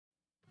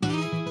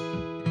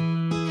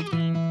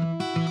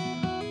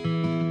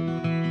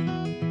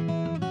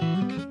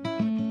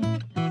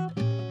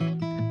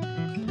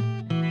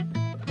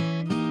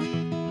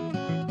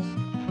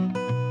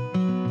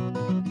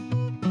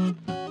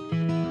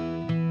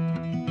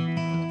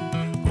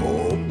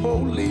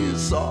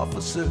police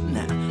officer.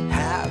 Now,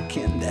 how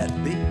can that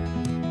be?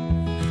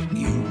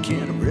 You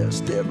can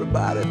arrest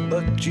everybody,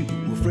 but you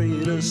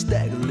afraid of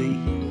Stagger Lee.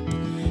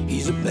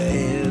 He's a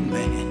bad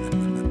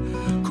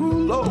man,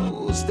 cruel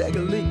old Stagger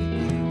Lee.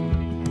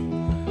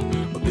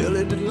 But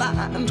Billy the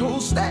Lion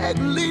told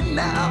Stagger Lee,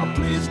 now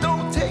please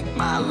don't take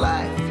my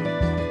life.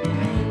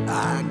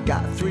 I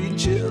got 3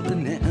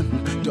 children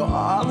and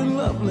darling,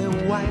 lovely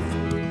wife.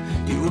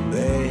 You a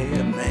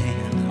bad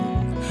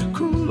man,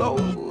 cruel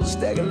old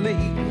Stagger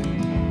Lee.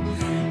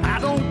 I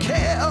don't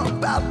care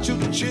about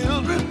your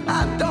children,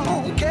 I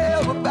don't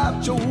care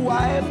about your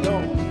wife, no.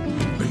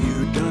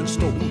 You done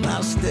stole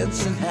my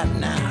Stetson hat,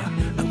 now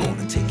I'm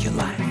gonna take your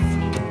life.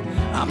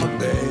 I'm a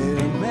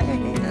bad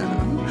man.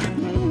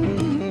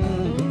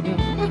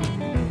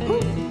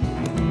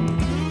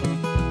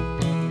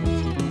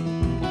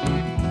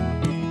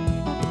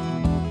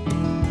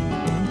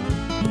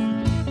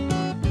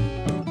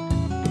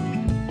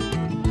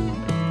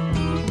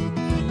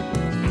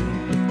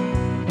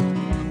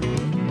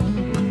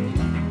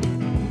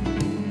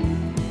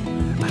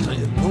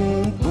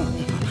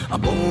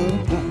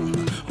 Boom,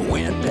 boom,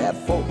 went that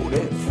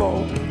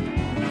 44.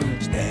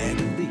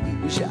 Stagger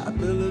Lee shot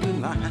Billy the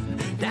Lion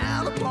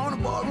down upon a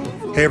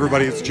bottle. Hey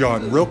everybody, it's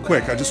John. Real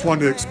quick, I just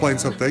wanted to explain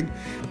something.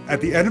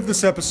 At the end of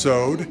this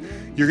episode,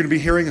 you're going to be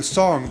hearing a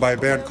song by a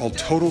band called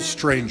Total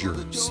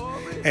Strangers.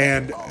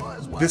 And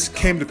this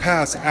came to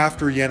pass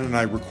after Jan and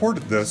I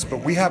recorded this,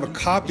 but we have a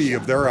copy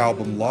of their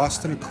album,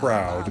 Lost in a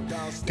Crowd,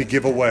 to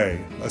give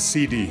away, a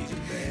CD.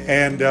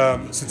 And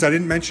since I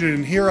didn't mention it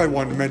in here, I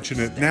wanted to mention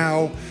it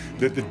now.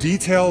 The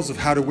details of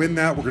how to win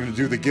that, we're going to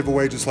do the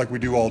giveaway just like we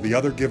do all the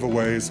other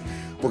giveaways.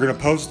 We're going to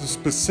post the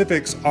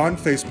specifics on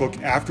Facebook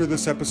after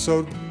this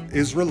episode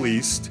is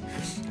released.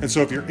 And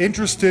so if you're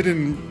interested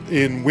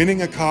in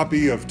winning a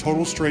copy of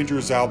Total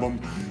Strangers'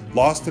 album,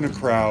 Lost in a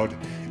Crowd,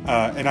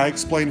 and I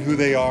explain who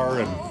they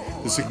are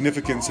and the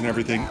significance and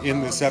everything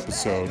in this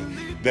episode,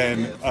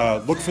 then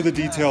look for the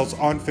details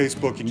on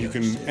Facebook and you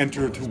can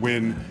enter to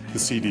win the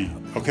CD.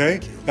 Okay?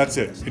 That's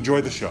it.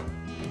 Enjoy the show.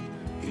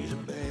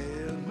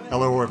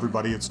 Hello,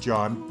 everybody. It's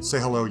John. Say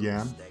hello,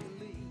 Jan.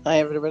 Hi,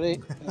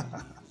 everybody.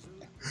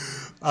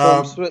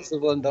 From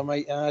Switzerland, I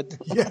might add.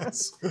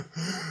 Yes.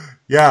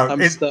 Yeah.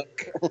 I'm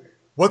stuck.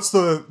 What's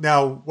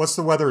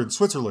the weather in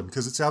Switzerland?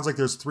 Because it sounds like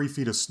there's 3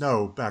 feet of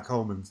snow back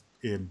home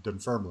in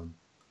Dunfermline.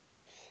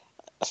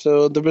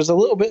 So there was a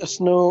little bit of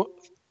snow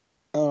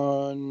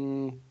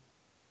on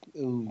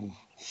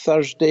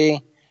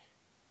Thursday,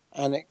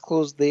 and it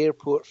closed the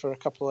airport for a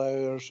couple of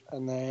hours,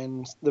 and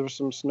then there was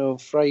some snow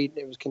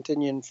Friday. It was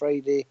continuing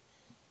Friday,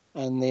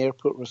 and the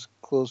airport was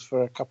closed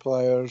for a couple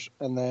of hours,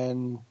 and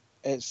then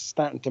it's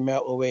starting to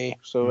melt away,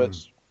 so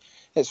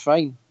it's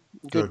fine.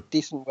 Good,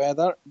 decent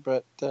weather,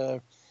 but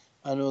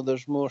I know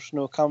there's more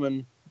snow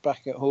coming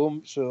back at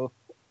home, so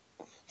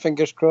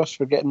fingers crossed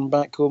for getting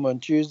back home on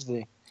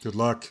Tuesday. Good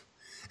luck.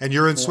 And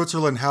you're in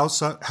Switzerland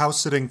house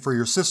sitting for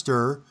your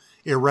sister,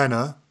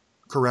 Irena,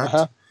 correct?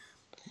 Uh-huh.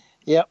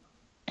 Yep.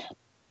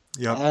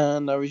 Yep.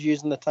 And I was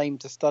using the time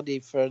to study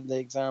for the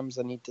exams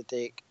I need to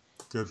take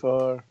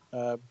for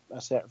a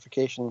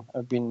certification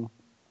I've been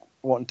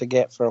wanting to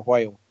get for a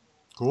while.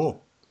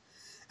 Cool.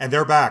 And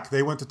they're back.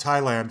 They went to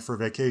Thailand for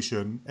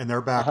vacation, and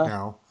they're back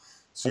now.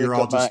 So you're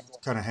all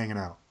just kind of hanging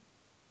out.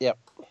 Yep.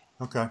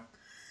 Okay.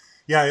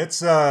 Yeah,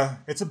 it's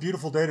a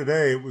beautiful day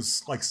today. It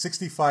was like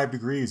 65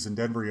 degrees in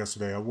Denver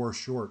yesterday. I wore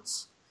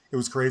shorts. It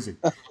was crazy.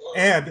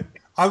 And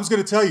I was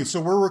going to tell you, so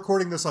we're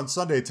recording this on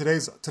Sunday.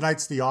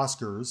 Tonight's the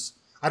Oscars.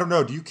 I don't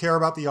know. Do you care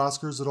about the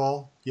Oscars at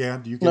all? Yeah.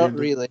 Do you? Not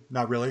really.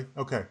 Not really.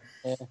 Okay.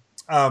 Yeah.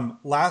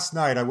 Last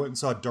night I went and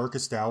saw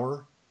Darkest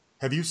Hour.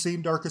 Have you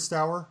seen Darkest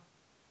Hour?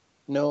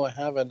 No, I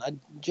haven't. I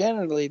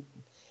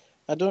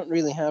don't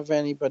really have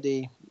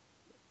anybody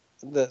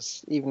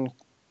that's even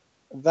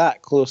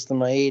that close to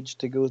my age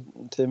to go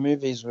to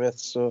movies with.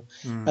 So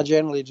I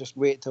generally just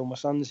wait till my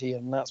son's here,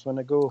 and that's when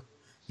I go.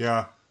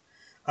 Yeah.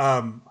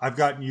 I've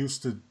gotten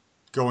used to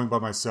going by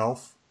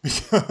myself.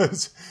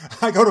 Because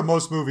I go to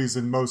most movies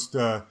and most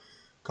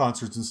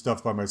concerts and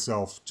stuff by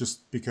myself,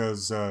 just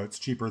because it's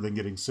cheaper than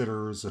getting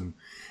sitters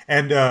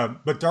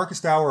but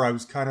Darkest Hour, I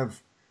was kind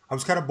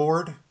of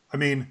bored. I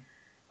mean,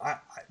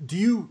 do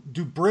you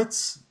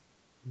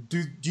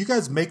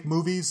guys make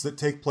movies that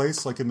take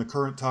place like in the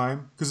current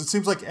time? Because it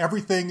seems like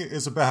everything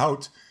is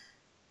about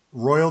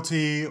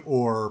royalty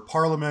or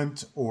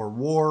parliament or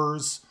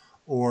wars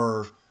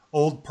or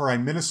old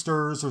prime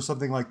ministers or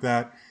something like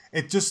that.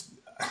 It just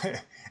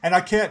and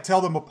I can't tell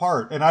them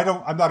apart. And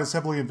I'm not as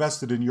heavily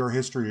invested in your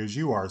history as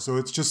you are. So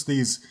it's just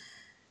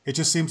it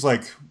just seems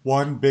like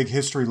one big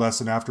history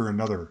lesson after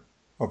another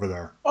over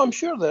there. Oh, I'm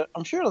sure there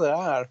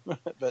are,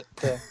 but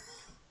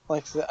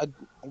like I said, I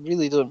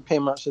really don't pay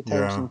much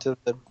attention to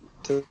the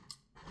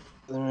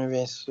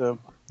movies. So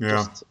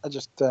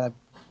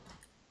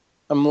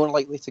I'm more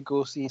likely to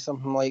go see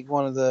something like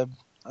I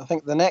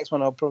think the next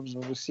one I'll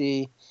probably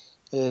see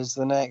is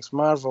the next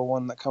Marvel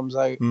one that comes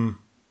out in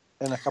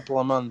a couple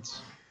of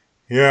months.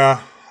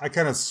 Yeah, I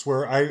kind of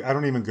swear I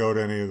don't even go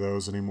to any of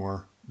those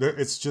anymore.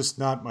 it's just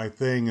not my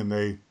thing, and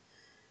they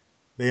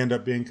end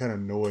up being kind of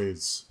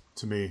noise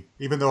to me.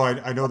 Even though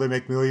I know they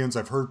make millions,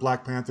 I've heard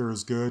Black Panther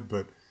is good,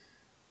 but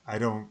I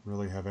don't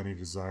really have any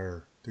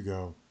desire to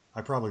go.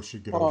 I probably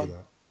should get over Oh,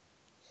 that.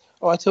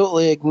 oh, I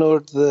totally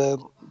ignored the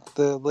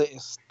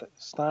latest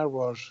Star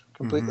Wars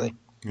completely.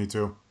 Me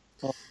too.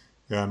 Oh,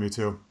 Yeah, me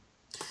too.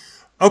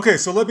 Okay,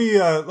 so let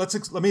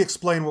me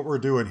explain what we're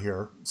doing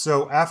here.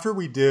 So after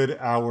we did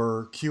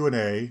our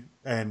Q&A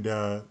and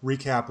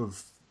recap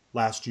of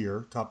last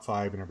year, top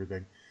 5 and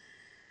everything,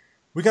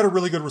 we got a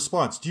really good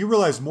response. Do you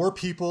realize more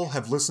people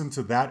have listened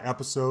to that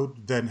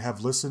episode than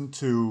have listened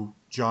to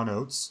John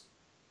Oates?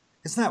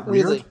 Isn't that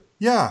weird? really?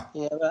 Yeah,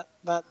 Yeah,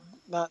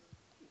 that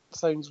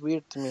sounds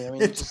weird to me. I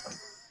mean, it, just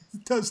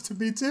it does to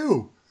me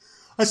too.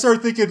 I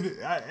started thinking,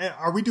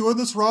 are we doing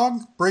this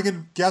wrong?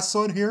 Bringing guests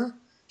on here?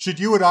 Should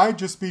you and I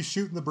just be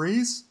shooting the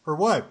breeze or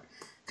what?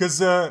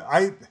 Because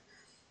I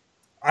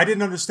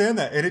didn't understand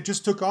that, and it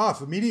just took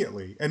off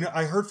immediately. And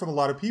I heard from a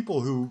lot of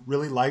people who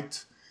really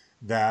liked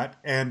that.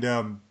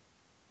 And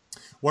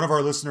one of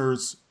our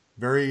listeners,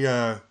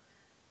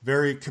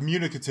 very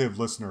communicative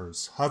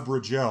listeners, Hub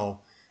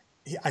Rigel,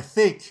 I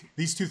think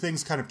these two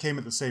things kind of came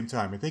at the same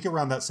time. I think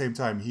around that same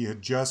time, he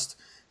had just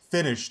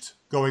finished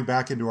going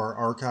back into our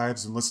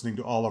archives and listening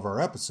to all of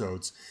our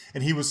episodes.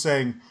 And he was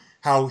saying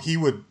how he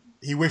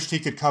wished he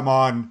could come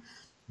on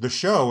the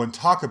show and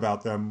talk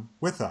about them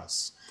with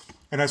us.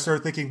 And I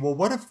started thinking, well,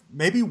 what if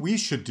maybe we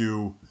should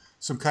do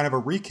some kind of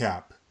a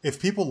recap?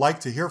 If people like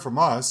to hear from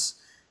us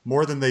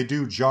more than they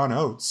do John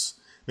Oates,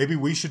 maybe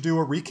we should do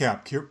a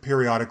recap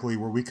periodically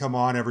where we come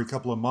on every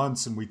couple of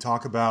months and we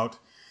talk about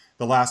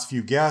the last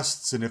few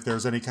guests and if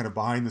there's any kind of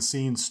behind the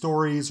scenes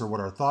stories or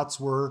what our thoughts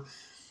were.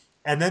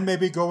 And then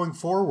maybe going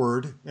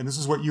forward, and this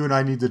is what you and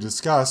I need to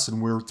discuss,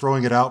 and we're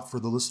throwing it out for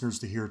the listeners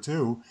to hear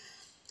too,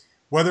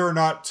 whether or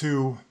not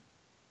to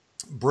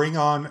bring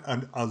on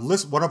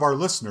one of our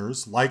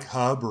listeners, like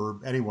Hub or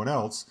anyone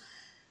else,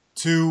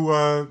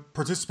 to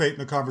participate in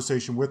the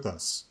conversation with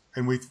us.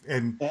 And we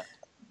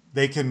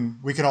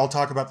can all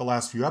talk about the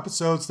last few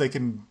episodes. They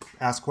can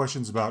ask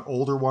questions about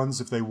older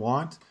ones if they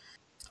want.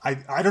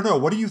 I don't know.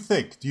 What do you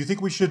think? Do you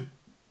think we should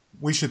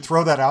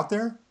throw that out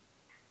there?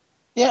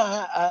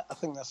 yeah, I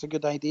think that's a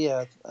good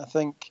idea. I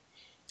think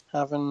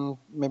having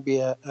maybe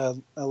a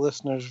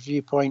listener's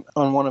viewpoint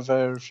on one of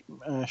our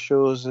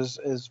shows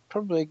is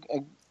probably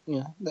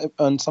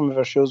on some of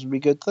our shows would be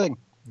a good thing.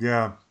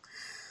 Yeah.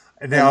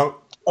 And And now,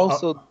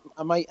 also,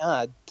 I might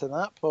add to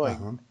that point,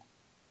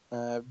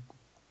 uh-huh.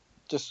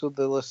 just so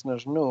the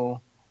listeners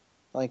know,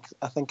 like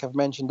I think I've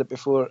mentioned it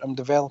before, I'm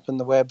developing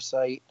the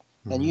website,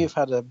 and you've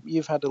had a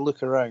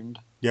look around.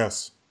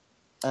 Yes.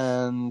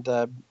 And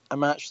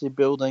I'm actually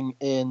building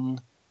in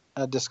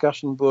a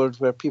discussion board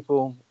where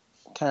people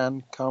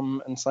can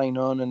come and sign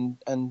on,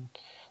 and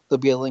there'll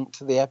be a link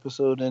to the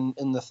episode in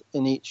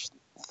each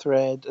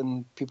thread,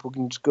 and people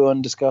can just go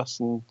and discuss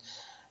and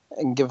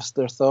give us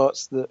their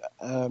thoughts. That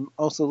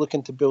also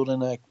looking to build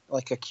in a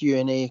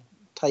Q&A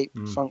type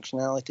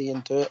functionality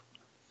into it.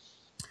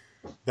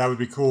 That would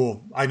be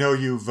cool. I know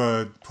you've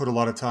put a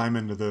lot of time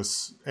into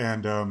this,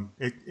 and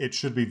it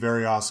should be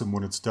very awesome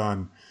when it's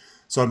done.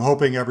 So I'm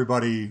hoping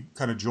everybody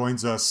kind of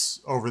joins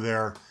us over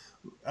there.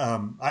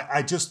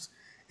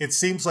 It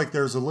seems like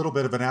there's a little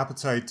bit of an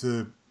appetite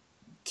to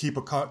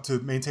to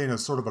maintain a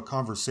sort of a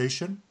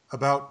conversation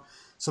about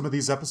some of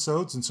these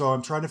episodes, and so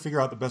I'm trying to figure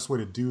out the best way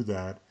to do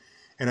that.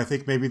 And I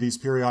think maybe these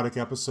periodic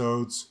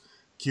episodes,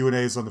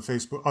 Q&As on the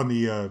Facebook, on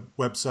the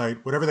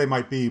website, whatever they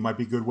might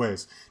be good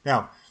ways.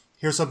 Now,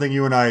 here's something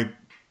you and I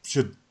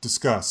should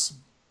discuss: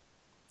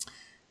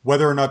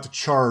 whether or not to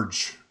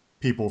charge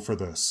people for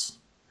this.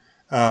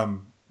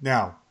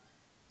 Now,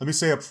 let me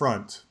say up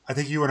front, I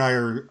think you and I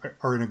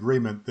are in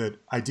agreement that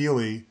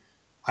ideally,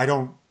 I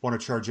don't want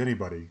to charge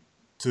anybody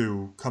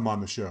to come on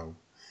the show.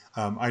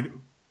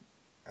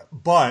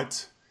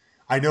 But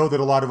I know that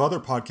a lot of other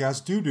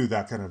podcasts do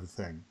that kind of a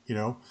thing. You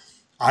know,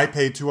 I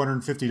paid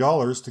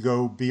 $250 to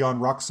go be on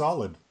Rock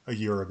Solid a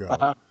year ago.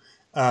 Uh-huh.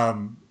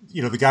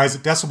 The guys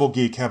at Decibel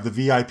Geek have the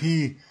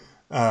VIP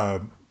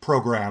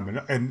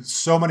program, and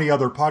so many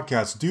other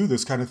podcasts do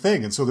this kind of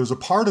thing. And so there's a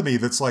part of me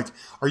that's like,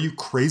 are you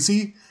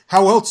crazy?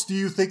 How else do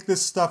you think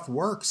this stuff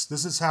works?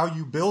 This is how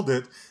you build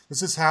it.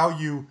 This is how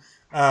you,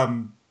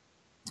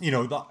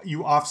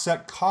 you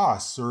offset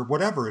costs or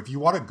whatever. If you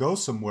want to go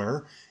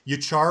somewhere, you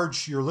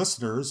charge your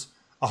listeners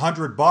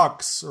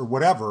 $100 or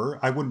whatever.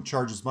 I wouldn't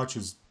charge as much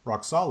as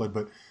Rock Solid,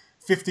 but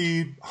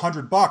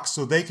 $100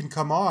 so they can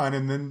come on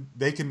and then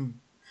they can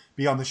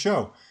be on the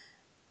show.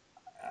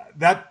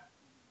 That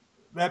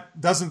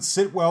doesn't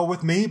sit well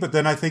with me, but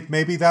then I think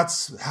maybe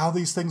that's how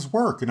these things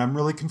work, and I'm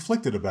really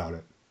conflicted about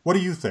it. What do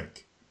you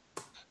think?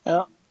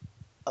 Yeah,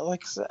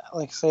 like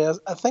I say,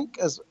 I think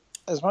as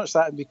much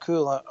that would be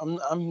cool.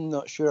 I'm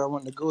not sure I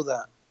want to go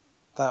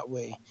that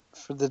way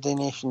for the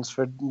donations,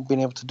 for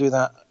being able to do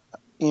that.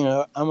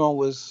 I'm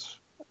always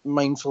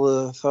mindful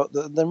of the thought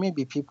that there may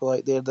be people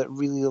out there that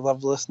really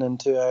love listening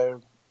to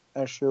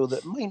our show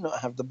that might not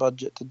have the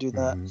budget to do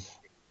that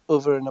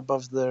over and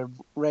above their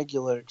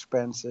regular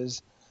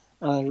expenses.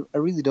 And I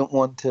really don't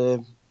want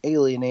to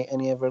alienate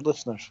any of our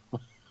listeners.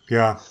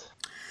 Yeah.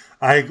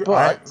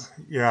 But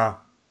Yeah.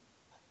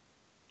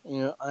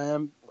 I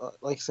am,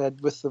 like I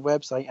said, with the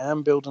website, I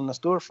am building a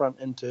storefront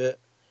into it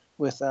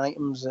with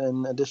items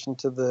in addition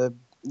to the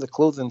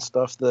clothing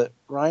stuff that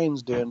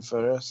Ryan's doing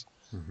for us,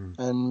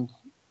 Mm-hmm. and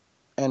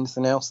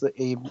anything else that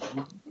he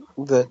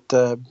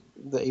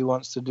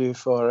wants to do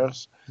for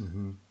us,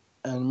 Mm-hmm.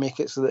 and make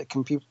it so that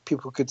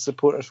people could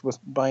support us with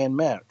buying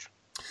merch.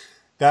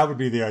 That would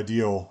be the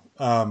ideal.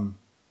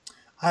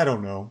 I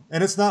don't know,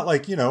 and it's not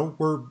like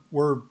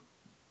we're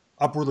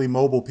upwardly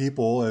mobile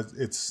people.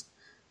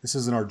 This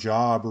isn't our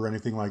job or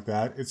anything like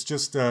that. It's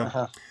just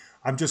Uh-huh.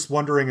 I'm just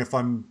wondering if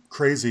I'm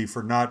crazy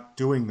for not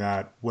doing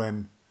that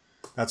when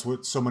that's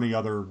what so many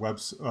other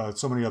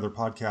so many other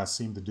podcasts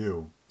seem to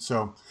do.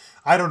 So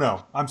I don't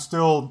know. I'm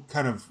still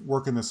kind of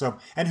working this up,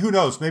 and who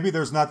knows? Maybe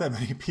there's not that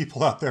many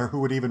people out there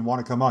who would even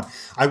want to come on.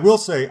 I will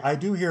say I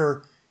do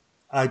hear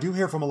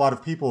from a lot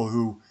of people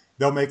who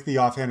they'll make the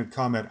offhanded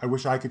comment, "I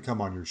wish I could come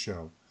on your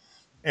show,"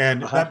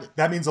 and Uh-huh.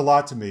 that means a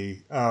lot to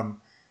me.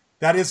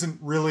 That isn't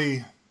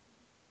really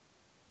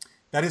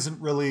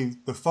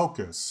the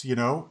focus,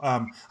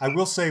 I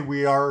will say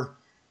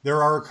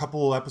there are a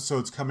couple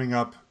episodes coming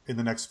up in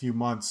the next few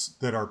months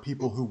that are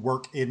people who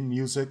work in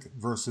music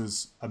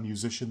versus a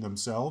musician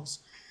themselves,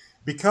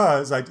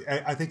 because I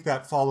think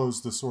that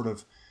follows the sort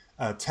of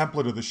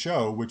template of the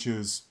show, which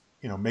is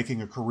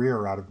making a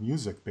career out of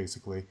music,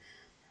 basically.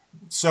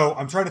 So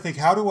I'm trying to think,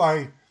 how do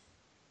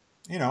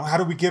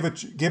we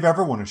give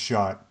everyone a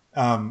shot,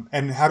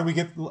 and how do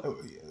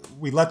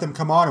we let them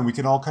come on and we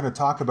can all kind of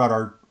talk about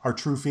our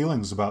true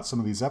feelings about some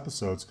of these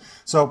episodes.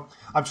 So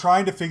I'm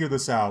trying to figure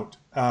this out.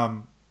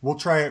 We'll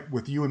try it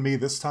with you and me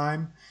this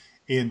time.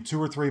 In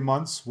 2 or 3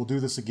 months, we'll do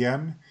this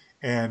again,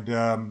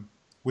 and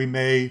we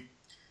may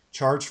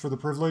charge for the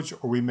privilege,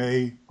 or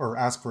or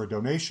ask for a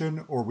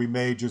donation, or we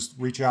may just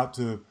reach out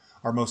to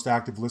our most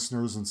active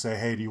listeners and say,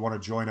 hey, do you want to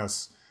join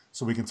us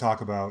so we can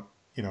talk about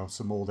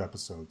some old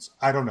episodes?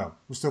 I don't know.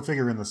 We're still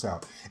figuring this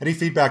out. Any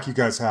feedback you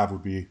guys have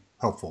would be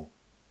helpful.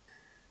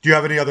 Do you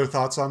have any other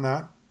thoughts on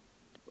that?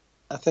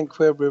 I think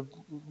where we're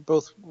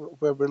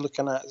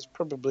looking at is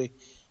probably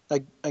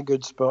a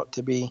good spot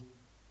to be.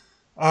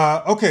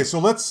 Okay, so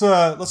let's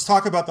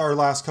talk about our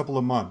last couple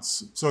of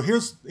months. So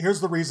here's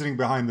the reasoning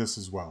behind this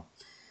as well.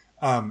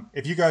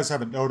 If you guys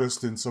haven't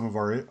noticed in some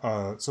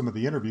of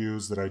the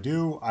interviews that I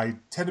do, I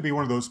tend to be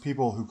one of those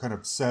people who kind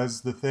of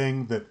says the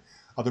thing that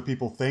other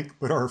people think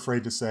but are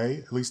afraid to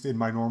say. At least in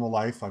my normal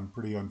life, I'm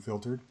pretty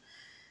unfiltered.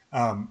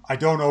 I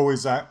don't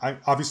always.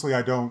 Obviously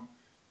I don't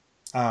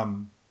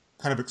kind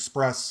of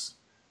express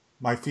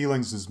my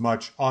feelings as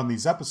much on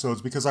these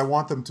episodes because I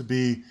want them to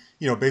be,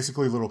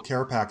 basically little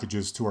care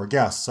packages to our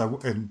guests.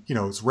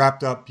 It's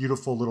wrapped up,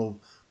 beautiful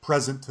little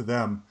present to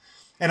them.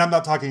 And I'm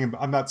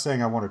not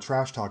saying I want to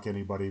trash talk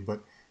anybody,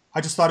 but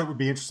I just thought it would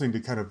be interesting to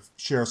kind of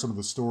share some of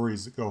the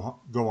stories that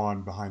go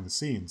on behind the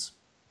scenes.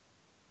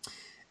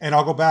 And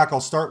I'll go back.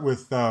 I'll start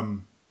with the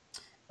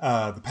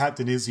Pat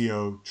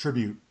Denizio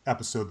tribute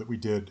episode that we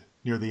did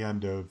near the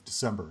end of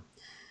December.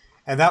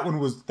 And that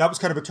was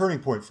kind of a turning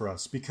point for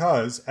us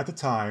because at the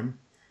time,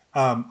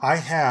 I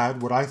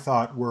had what I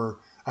thought were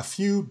a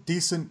few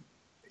decent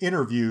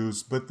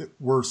interviews, but that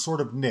were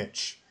sort of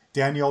niche.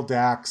 Danielle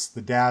Dax,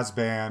 the Daz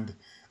Band,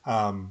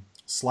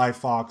 Sly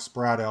Fox,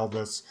 Brad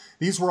Elvis.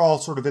 These were all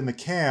sort of in the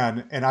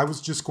can, and I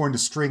was just going to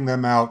string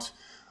them out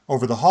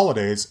over the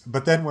holidays.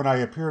 But then when I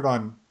appeared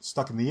on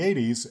Stuck in the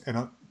 80s,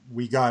 and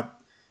we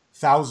got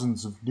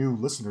thousands of new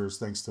listeners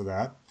thanks to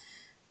that,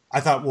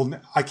 I thought,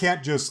 well, I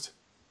can't just...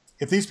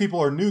 If these people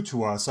are new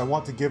to us, I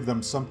want to give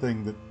them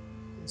something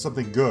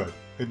good.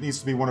 It needs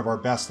to be one of our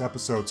best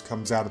episodes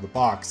comes out of the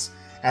box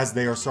as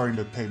they are starting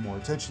to pay more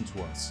attention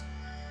to us.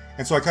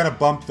 And so I kind of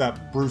bumped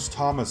that Bruce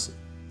Thomas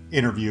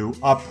interview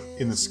up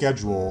in the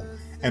schedule,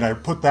 and I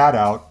put that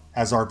out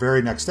as our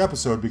very next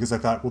episode because I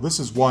thought, well, this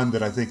is one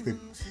that I think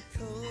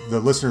the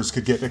listeners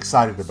could get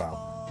excited about.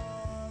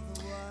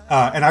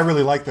 And I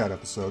really like that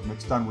episode, and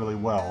it's done really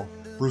well.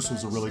 Bruce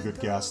was a really good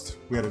guest.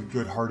 We had a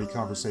good, hearty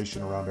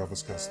conversation around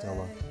Elvis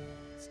Costello.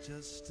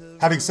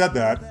 Having said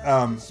that,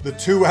 the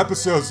 2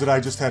 episodes that I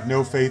just had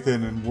no faith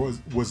in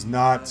and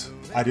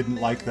I didn't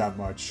like that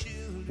much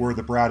were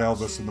the Brad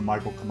Elvis and the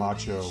Michael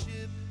Camacho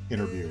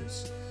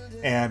interviews.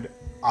 And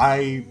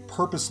I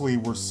purposely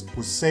was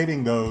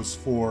saving those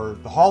for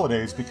the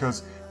holidays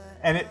because,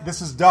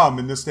 this is dumb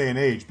in this day and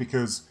age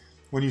because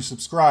when you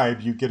subscribe,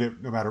 you get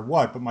it no matter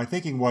what. But my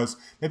thinking was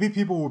maybe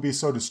people will be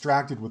so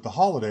distracted with the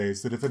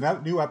holidays that if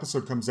a new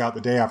episode comes out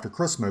the day after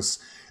Christmas,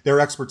 their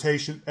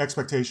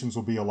expectations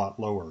will be a lot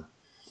lower.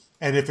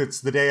 And if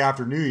it's the day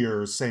after New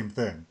Year's, same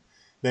thing.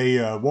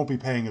 They won't be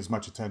paying as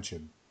much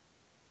attention,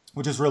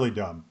 which is really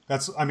dumb.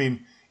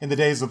 In the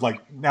days of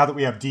now that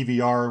we have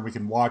DVR and we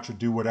can watch or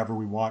do whatever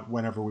we want,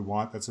 whenever we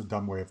want, that's a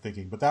dumb way of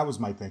thinking. But that was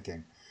my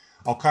thinking.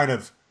 I'll kind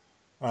of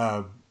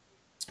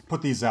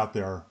put these out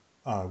there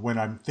when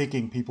I'm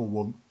thinking people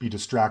will be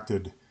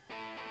distracted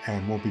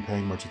and won't be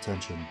paying much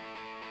attention.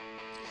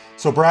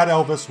 So Brad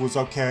Elvis was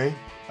okay.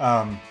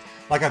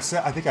 like I've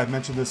said, I think I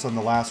mentioned this on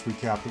the last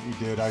recap that we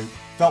did. I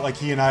felt like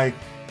he and I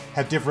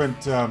had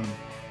different.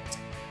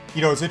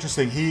 It's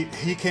interesting.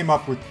 He came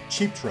up with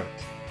Cheap Trick,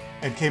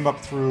 and came up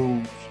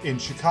through in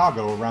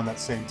Chicago around that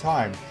same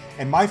time.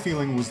 And my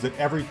feeling was that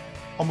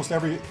almost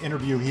every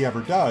interview he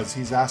ever does,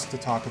 he's asked to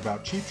talk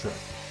about Cheap Trick.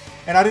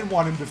 And I didn't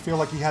want him to feel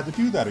like he had to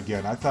do that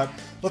again. I thought,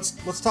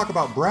 let's talk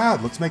about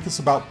Brad. Let's make this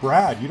about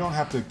Brad. You don't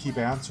have to keep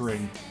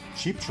answering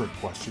Cheap Trick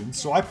questions.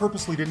 So I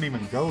purposely didn't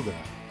even go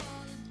there.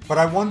 But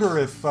I wonder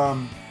if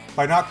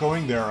by not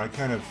going there, I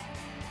kind of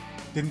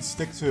didn't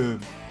stick to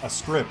a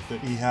script that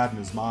he had in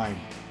his mind.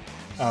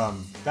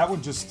 That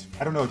one just,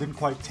 I don't know, it didn't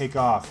quite take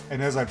off.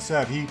 And as I've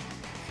said,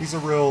 he's a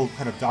real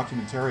kind of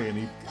documentarian.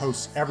 He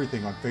posts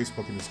everything on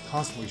Facebook and is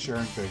constantly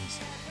sharing things.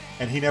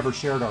 And he never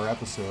shared our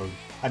episode.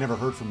 I never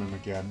heard from him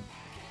again.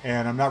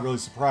 And I'm not really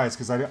surprised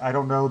because I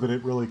don't know that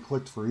it really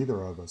clicked for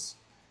either of us.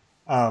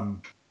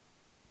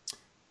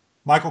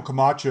 Michael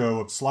Camacho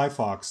of Sly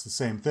Fox, the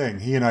same thing.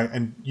 He and I,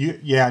 and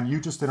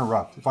you just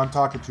interrupt. If I'm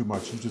talking too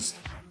much, you just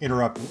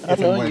interrupt if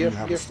and when you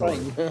have a story.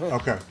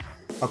 Okay.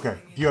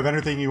 If you have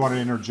anything you want to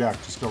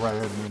interject, just go right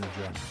ahead and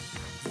interject.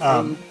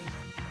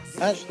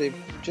 Actually,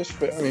 just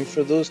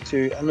for those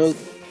two, I know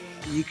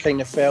you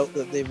kind of felt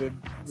that they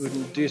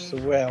wouldn't do so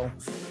well,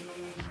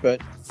 but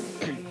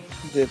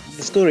the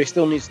story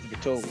still needs to be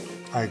told.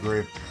 I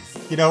agree.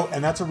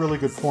 And that's a really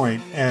good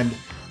point. And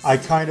I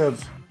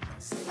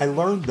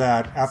learned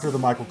that after the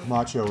Michael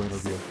Camacho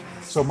interview.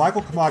 So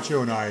Michael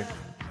Camacho and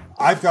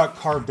I've got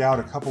carved out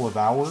a couple of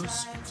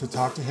hours to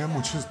talk to him,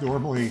 which is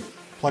normally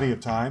plenty of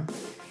time.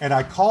 And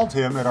I called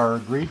him at our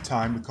agreed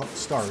time to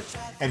start,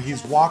 and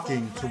he's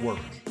walking to work.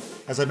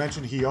 As I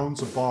mentioned, he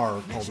owns a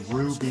bar called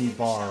Ruby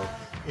Bar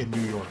in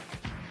New York.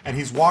 And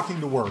he's walking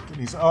to work, and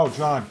he's, oh,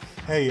 John,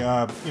 hey,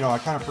 I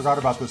kind of forgot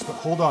about this, but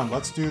hold on,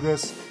 let's do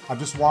this. I'm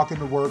just walking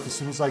to work. As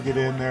soon as I get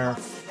in there,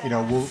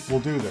 we'll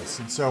do this.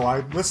 And so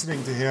I'm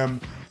listening to him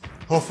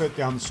hoof it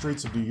down the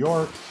streets of New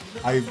York.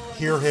 I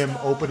hear him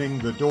opening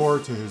the door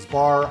to his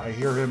bar. I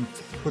hear him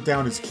put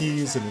down his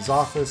keys in his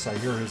office. I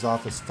hear his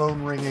office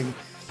phone ringing.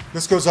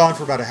 This goes on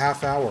for about a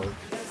half hour.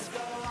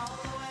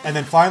 And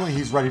then finally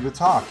he's ready to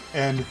talk.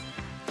 And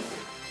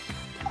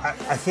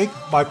I think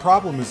my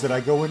problem is that I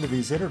go into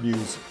these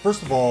interviews.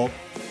 First of all,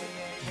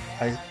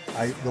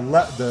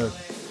 the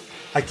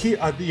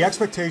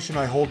expectation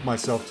I hold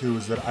myself to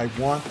is that I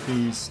want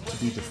these to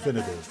be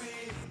definitive.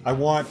 I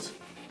want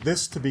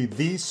this to be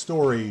the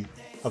story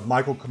of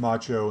Michael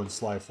Camacho and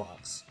Sly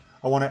Fox.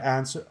 I want to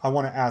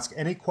ask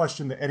any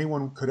question that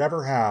anyone could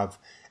ever have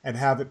and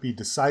have it be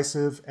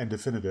decisive and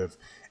definitive.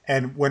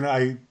 And when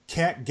I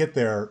can't get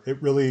there, it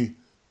really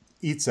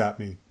eats at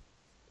me.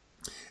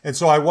 And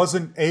so I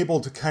wasn't able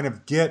to kind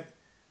of get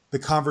the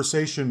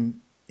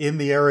conversation in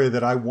the area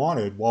that I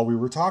wanted while we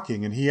were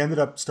talking. And he ended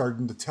up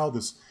starting to tell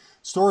this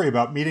story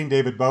about meeting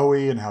David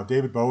Bowie and how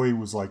David Bowie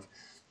was like,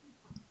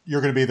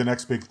 you're going to be the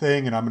next big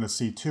thing and I'm going to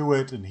see to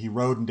it. And he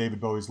rode in David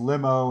Bowie's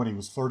limo and he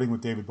was flirting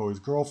with David Bowie's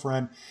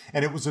girlfriend.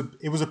 And it was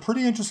a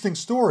pretty interesting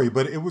story,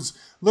 but it was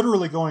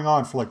literally going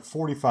on for like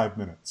 45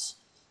 minutes.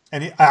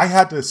 And I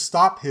had to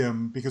stop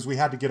him because we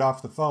had to get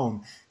off the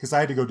phone because I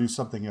had to go do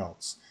something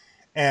else.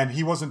 And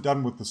he wasn't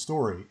done with the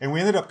story. And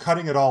we ended up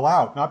cutting it all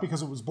out, not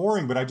because it was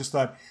boring, but I just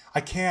thought, I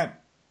can't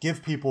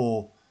give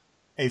people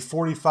a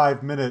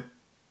 45-minute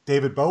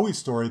David Bowie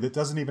story that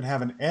doesn't even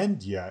have an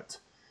end yet,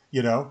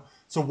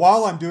 So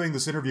while I'm doing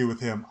this interview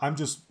with him, I'm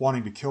just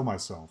wanting to kill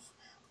myself.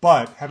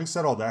 But having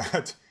said all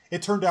that,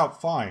 it turned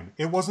out fine.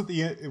 It wasn't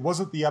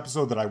the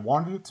episode that I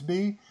wanted it to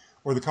be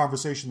or the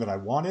conversation that I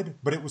wanted,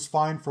 but it was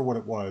fine for what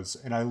it was.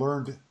 And I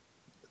learned,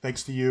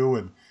 thanks to you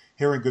and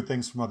hearing good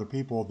things from other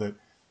people, that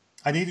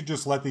I need to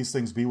just let these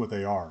things be what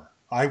they are.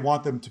 I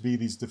want them to be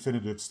these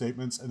definitive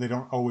statements, and they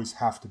don't always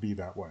have to be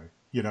that way,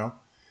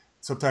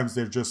 Sometimes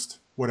they're just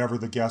whatever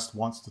the guest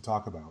wants to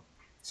talk about.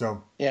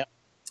 So yeah.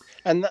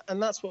 And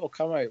that's what will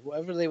come out.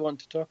 Whatever they want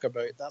to talk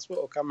about, that's what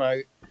will come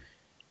out,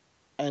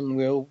 and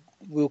we'll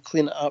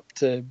clean it up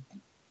to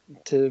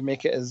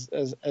make it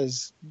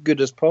as good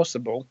as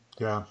possible.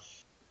 Yeah,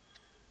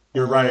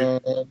 you're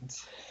right.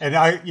 And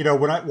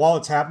while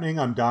it's happening,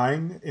 I'm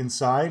dying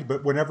inside.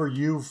 But whenever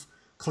you've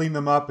cleaned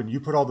them up and you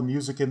put all the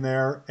music in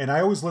there, and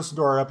I always listen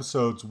to our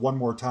episodes one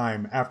more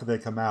time after they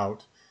come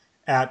out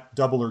at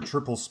double or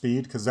triple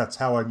speed because that's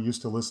how I'm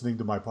used to listening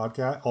to my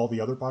podcast, all the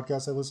other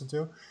podcasts I listen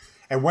to.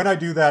 And when I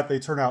do that,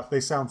 they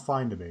sound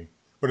fine to me.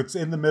 But it's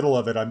in the middle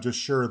of it, I'm just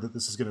sure that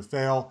this is going to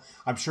fail.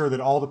 I'm sure that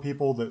all the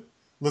people that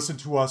listen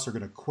to us are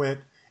going to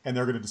quit, and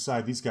they're going to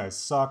decide these guys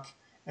suck,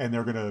 and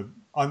they're going to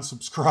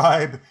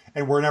unsubscribe,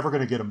 and we're never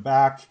going to get them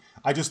back.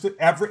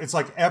 It's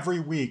like every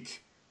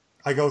week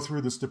I go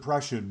through this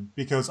depression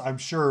because I'm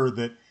sure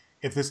that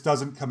if this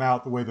doesn't come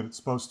out the way that it's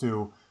supposed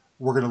to,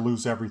 we're going to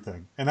lose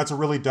everything. And that's a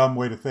really dumb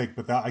way to think,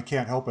 but I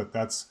can't help it.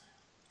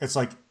 It's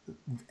like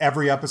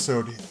every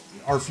episode,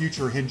 our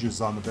future hinges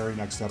on the very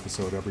next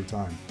episode every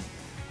time.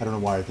 I don't know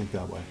why I think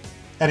that way.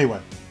 Anyway,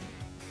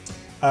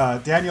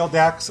 Danielle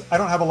Dax, I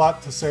don't have a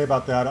lot to say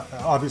about that.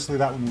 Obviously,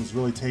 that one was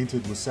really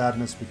tainted with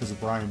sadness because of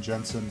Brian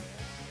Jensen.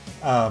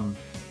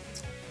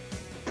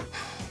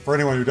 for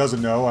anyone who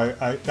doesn't know,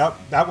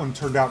 that one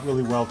turned out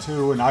really well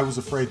too, and I was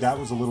afraid that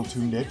was a little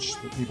too niche,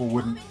 that people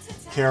wouldn't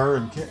care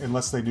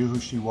unless they knew who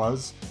she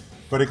was.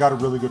 But it got a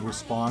really good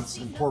response.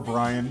 And poor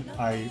Brian,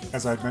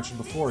 as I had mentioned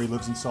before, he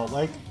lives in Salt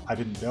Lake. I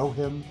didn't know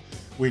him.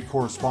 We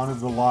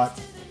corresponded a lot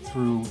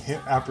through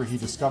him after he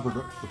discovered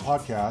the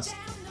podcast.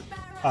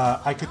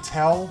 I could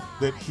tell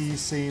that he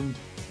seemed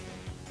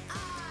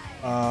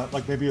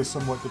like maybe a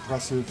somewhat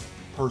depressive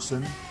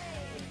person.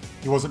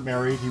 He wasn't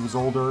married. He was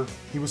older.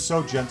 He was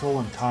so gentle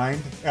and kind.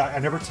 I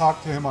never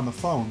talked to him on the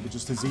phone, but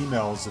just his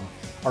emails and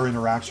our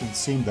interactions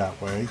seemed that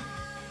way.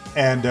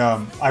 And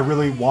I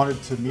really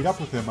wanted to meet up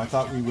with him. I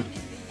thought we would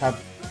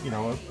have,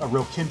 a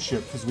real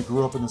kinship because we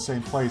grew up in the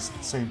same place at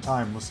the same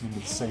time, listening to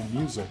the same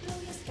music.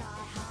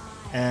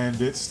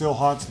 And it still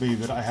haunts me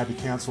that I had to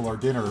cancel our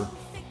dinner,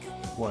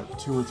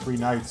 2 or 3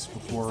 nights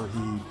before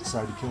he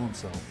decided to kill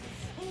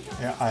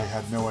himself. I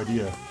had no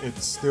idea. It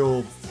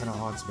still kind of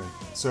haunts me.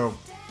 So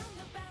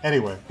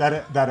anyway,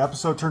 that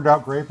episode turned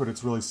out great, but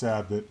it's really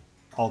sad that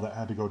all that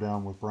had to go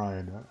down with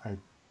Brian.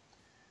 I'm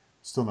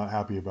still not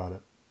happy about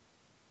it.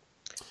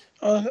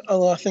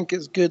 I think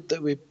it's good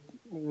that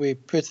we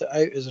put it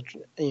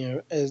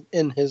out as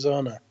in his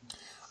honor.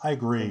 I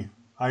agree.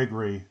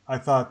 I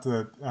thought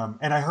that,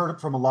 and I heard it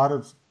from a lot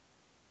of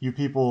you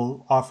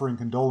people offering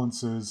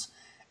condolences,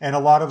 and a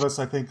lot of us,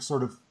 I think,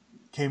 sort of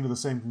came to the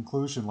same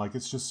conclusion. Like,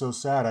 it's just so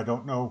sad. I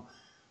don't know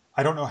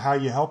how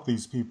you help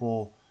these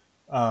people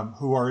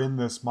who are in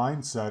this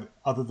mindset,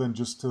 other than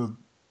just to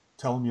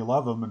tell them you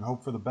love them and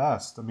hope for the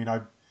best. I mean,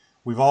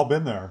 we've all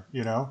been there,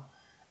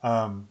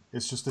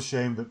 It's just a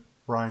shame that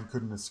Brian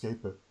couldn't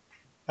escape it.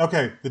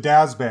 Okay, the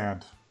Daz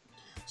Band.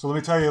 So let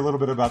me tell you a little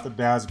bit about the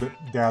Daz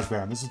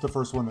Band. This is the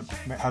first one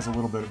that has a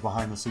little bit of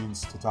behind the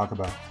scenes to talk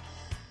about.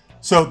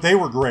 So they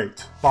were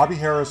great. Bobby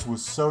Harris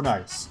was so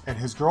nice, and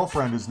his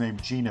girlfriend is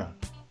named Gina.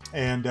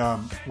 And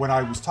when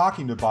I was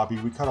talking to Bobby,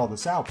 we cut all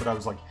this out, but I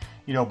was like,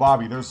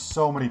 Bobby, there's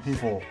so many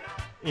people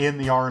in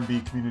the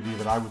R&B community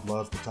that I would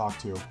love to talk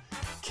to.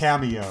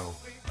 Cameo,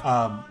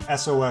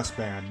 SOS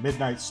Band,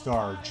 Midnight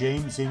Star,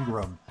 James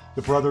Ingram,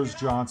 the Brothers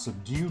Johnson.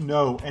 Do you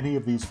know any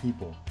of these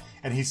people?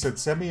 And he said,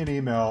 send me an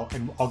email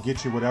and I'll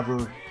get you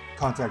whatever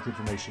contact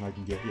information I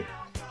can get you.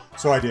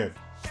 So I did.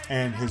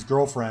 And his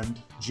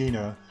girlfriend,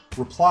 Gina,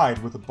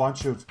 replied with a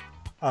bunch of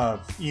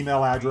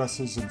email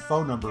addresses and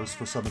phone numbers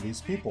for some of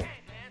these people.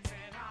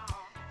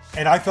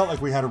 And I felt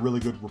like we had a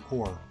really good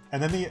rapport.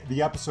 And then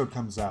the episode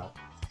comes out.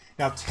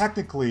 Now,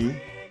 technically,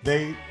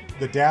 the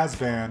Daz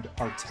Band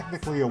are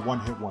technically a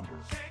one-hit wonder.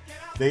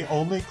 They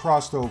only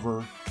crossed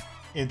over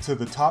into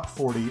the top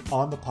 40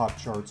 on the pop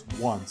charts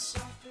once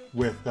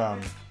with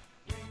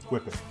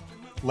Whip It.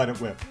 Let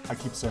It Whip. I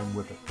keep saying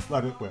Whip It.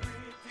 Let It Whip.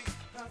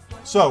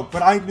 So,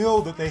 but I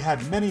know that they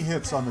had many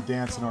hits on the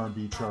dance and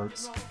R&B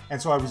charts,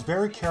 and so I was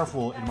very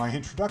careful in my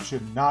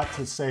introduction not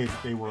to say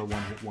that they were a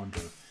one-hit wonder,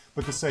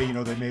 but to say,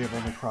 they may have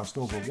only crossed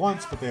over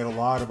once, but they had a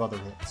lot of other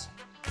hits.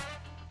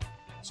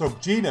 So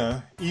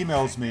Gina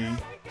emails me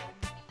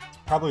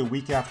probably a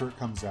week after it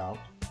comes out,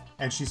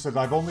 and she said,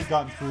 I've only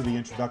gotten through the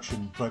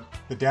introduction, but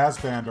the Daz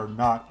Band are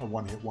not a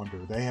one-hit wonder.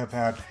 They have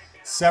had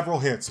several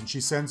hits, and she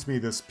sends me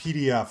this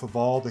PDF of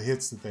all the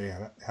hits that they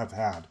have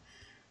had.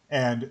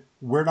 And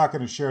we're not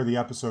going to share the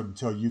episode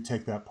until you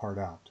take that part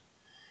out.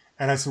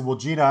 And I said, well,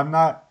 Gina, I'm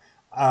not,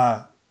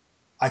 I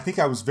think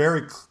I was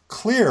very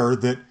clear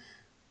that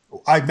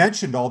I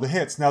mentioned all the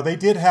hits. Now, they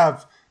did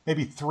have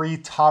maybe 3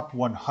 top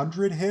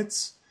 100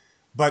 hits,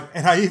 and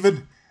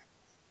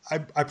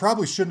I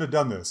probably shouldn't have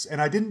done this.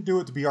 And I didn't do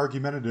it to be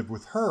argumentative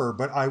with her,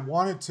 but I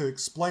wanted to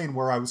explain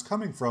where I was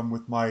coming from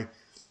with my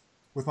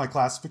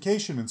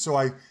classification. And so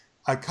I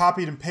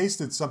copied and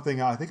pasted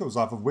something, I think it was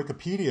off of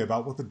Wikipedia,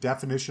 about what the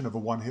definition of a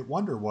one-hit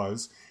wonder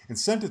was, and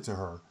sent it to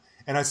her.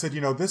 And I said,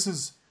 this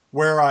is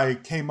where I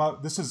came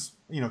up. This is,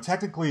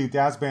 technically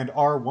Daz Band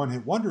are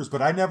one-hit wonders,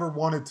 but I never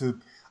wanted to.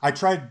 I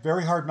tried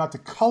very hard not to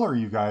color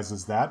you guys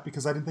as that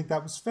because I didn't think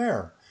that was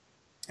fair.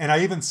 And I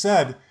even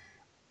said,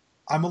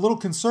 I'm a little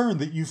concerned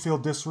that you feel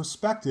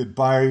disrespected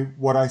by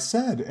what I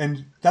said.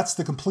 And that's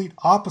the complete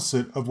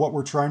opposite of what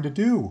we're trying to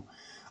do.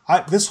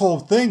 This whole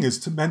thing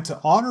is meant to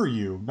honor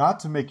you, not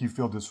to make you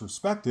feel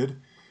disrespected.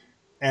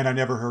 And I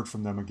never heard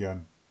from them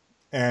again.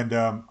 And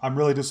I'm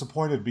really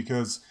disappointed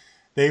because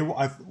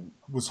I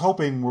was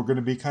hoping were going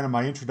to be kind of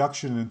my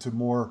introduction into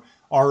more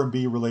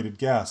R&B related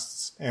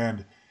guests.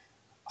 And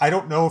I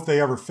don't know if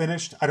they ever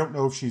finished. I don't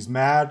know if she's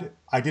mad.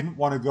 I didn't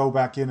want to go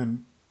back in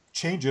and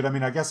change it. I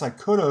mean, I guess I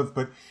could have,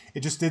 but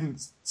it just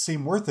didn't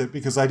seem worth it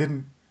because I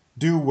didn't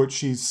do what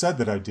she said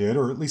that I did,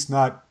 or at least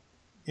not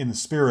in the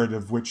spirit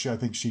of which I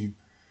think she...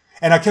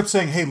 And I kept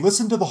saying, hey,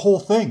 listen to the whole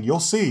thing. You'll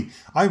see.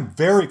 I'm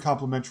very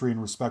complimentary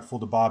and respectful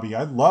to Bobby.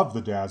 I love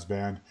the Daz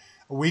Band.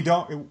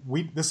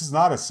 This is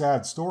not a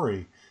sad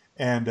story.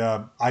 And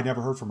I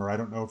never heard from her. I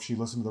don't know if she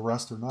listened to the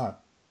rest or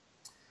not.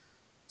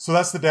 So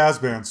that's the Daz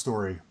Band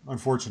story,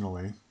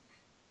 unfortunately.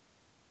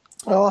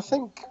 Well, I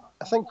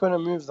think when I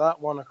move that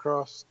one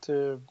across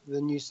to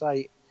the new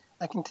site,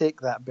 I can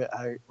take that bit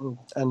out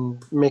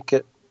and make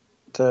it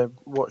to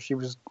what she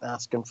was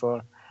asking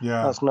for.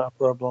 Yeah. That's not a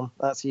problem.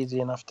 That's easy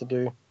enough to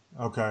do.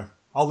 Okay.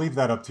 I'll leave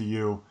that up to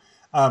you.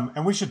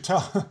 And we should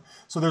tell.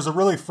 So there's a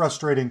really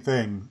frustrating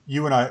thing.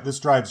 This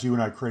drives you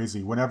and I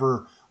crazy.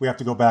 Whenever we have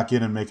to go back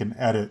in and make an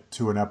edit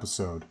to an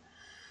episode,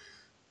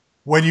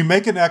 when you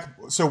make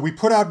so we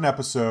put out an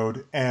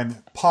episode,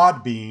 and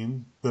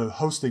Podbean, the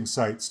hosting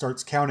site,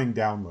 starts counting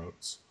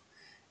downloads.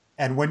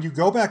 And when you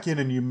go back in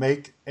and you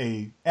make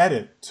a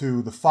edit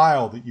to the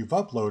file that you've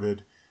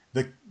uploaded,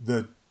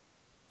 the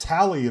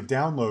tally of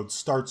downloads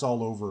starts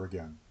all over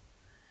again.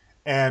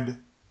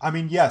 And I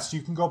mean, yes,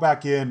 you can go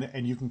back in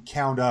and you can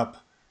count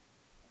up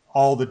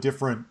all the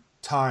different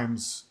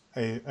times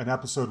an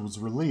episode was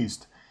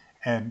released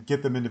and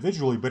get them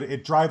individually, but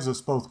it drives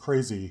us both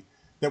crazy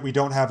that we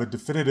don't have a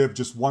definitive,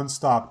 just one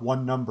stop,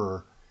 one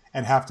number,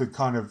 and have to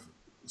kind of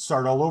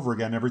start all over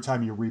again every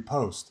time you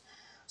repost.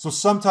 So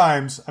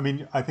sometimes, I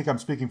mean, I think I'm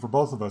speaking for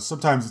both of us,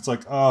 sometimes it's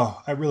like,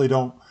 oh, I really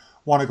don't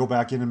want to go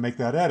back in and make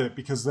that edit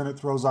because then it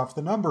throws off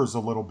the numbers a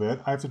little bit.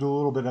 I have to do a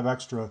little bit of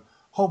extra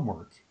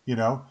homework,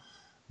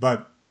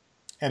 But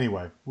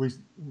anyway,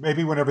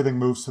 maybe when everything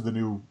moves to the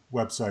new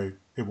website,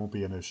 it won't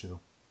be an issue.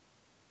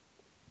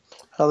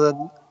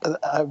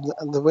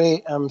 The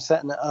way I'm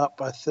setting it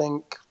up, I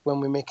think when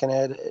we make an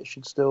edit, it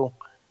should still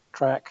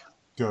track.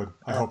 Good.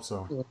 I hope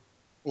so.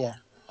 Yeah.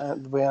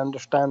 The way I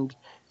understand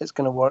it's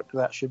going to work,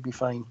 that should be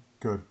fine.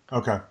 Good.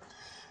 Okay.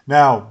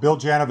 Now, Bill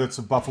Janovitz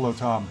of Buffalo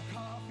Tom.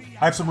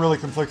 I have some really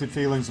conflicted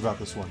feelings about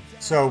this one.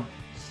 So,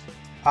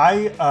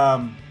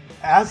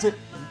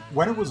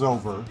 when it was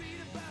over,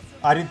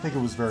 I didn't think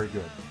it was very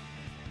good.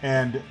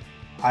 And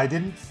I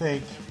didn't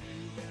think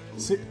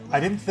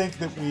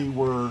that we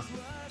were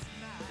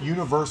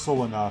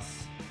universal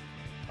enough,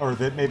 or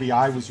that maybe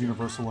I was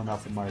universal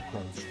enough in my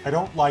approach. I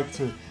don't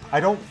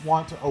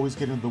want to always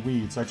get into the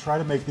weeds. I try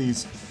to make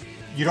these,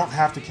 you don't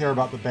have to care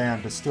about the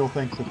band to still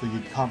think that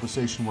the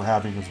conversation we're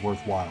having is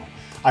worthwhile.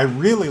 I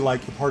really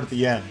liked the part at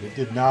the end. It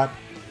did not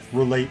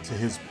relate to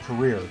his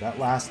career. That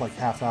last like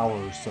half hour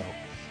or so.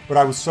 But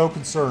I was so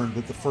concerned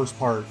that the first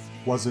part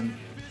wasn't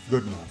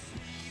good enough.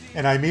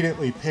 And I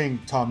immediately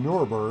pinged Tom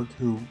Nuremberg,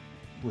 who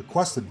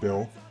requested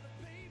Bill,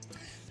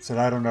 said,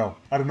 I don't know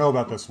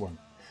about this one.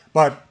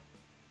 But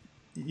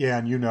yeah,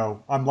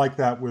 and I'm like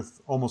that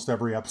with almost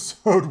every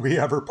episode we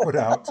ever put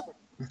out.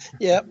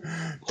 Yep.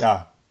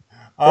 Yeah.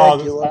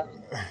 Regular.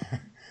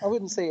 I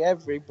wouldn't say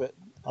every, but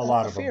a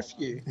lot of fair them.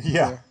 Few.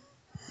 Yeah.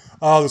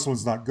 Oh, this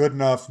one's not good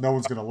enough. No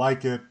one's going to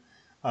like it.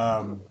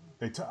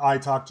 I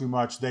talk too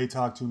much. They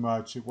talk too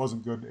much. It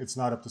wasn't good. It's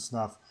not up to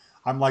snuff.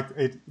 I'm like,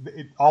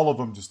 all of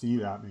them just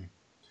eat at me.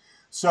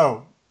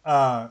 So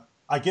I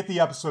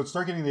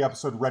start getting the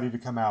episode ready to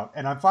come out,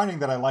 and I'm finding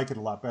that I like it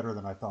a lot better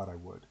than I thought I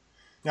would.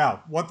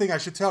 Now, one thing I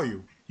should tell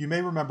you, you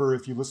may remember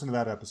if you listen to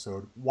that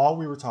episode, while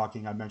we were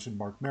talking, I mentioned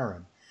Mark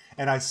Maron.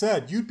 And I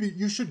said,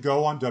 you should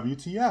go on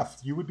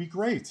WTF. You would be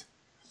great.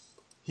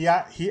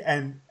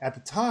 And at the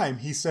time,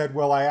 he said,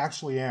 well, I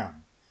actually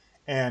am.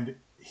 And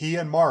he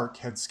and Mark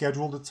had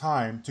scheduled a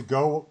time to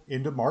go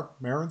into Mark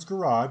Maron's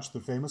garage,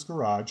 the famous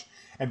garage,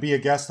 and be a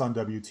guest on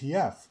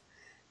WTF.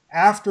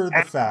 After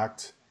the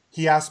fact,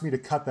 he asked me to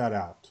cut that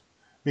out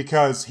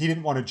because he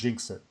didn't want to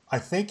jinx it. I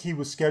think he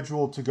was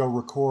scheduled to go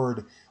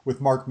record with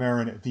Mark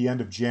Maron at the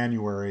end of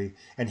January,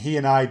 and he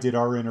and I did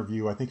our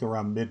interview, I think,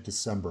 around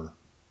mid-December.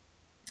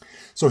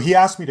 So he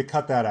asked me to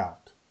cut that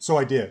out. So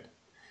I did.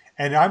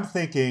 And I'm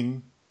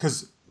thinking,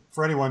 because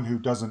for anyone who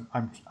doesn't,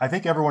 I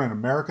think everyone in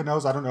America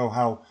knows. I don't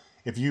know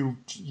if you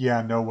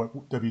know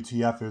what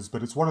WTF is,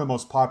 but it's one of the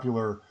most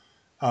popular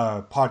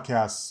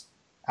podcasts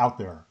out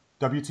there.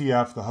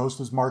 WTF, the host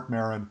is Mark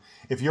Maron.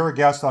 If you're a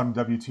guest on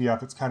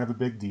WTF, it's kind of a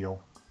big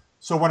deal.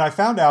 So when I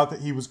found out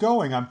that he was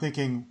going, I'm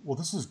thinking, well,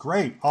 this is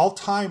great. I'll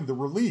time the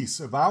release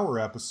of our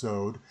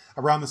episode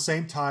around the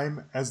same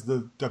time as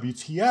the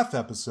WTF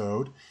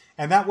episode.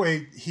 And that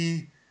way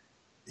he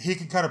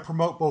can kind of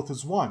promote both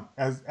as one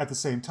at the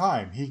same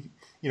time.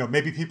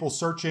 Maybe people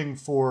searching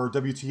for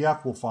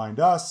WTF will find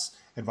us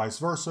and vice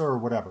versa or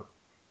whatever.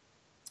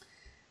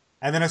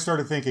 And then I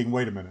started thinking,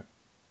 wait a minute.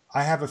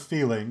 I have a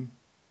feeling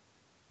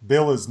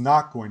Bill is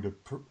not going to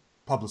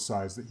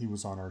publicize that he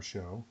was on our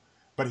show,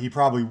 but he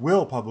probably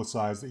will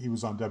publicize that he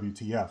was on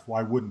WTF.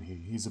 Why wouldn't he?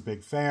 He's a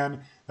big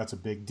fan. That's a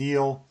big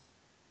deal.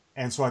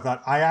 And so I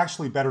thought, I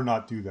actually better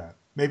not do that.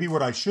 Maybe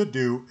what I should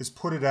do is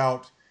put it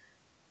out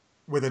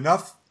with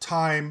enough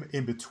time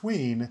in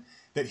between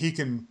that he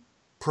can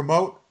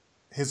promote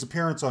his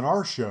appearance on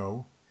our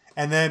show,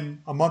 and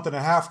then a month and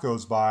a half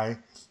goes by,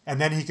 and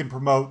then he can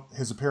promote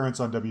his appearance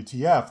on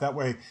WTF. That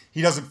way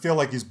he doesn't feel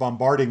like he's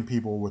bombarding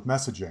people with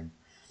messaging.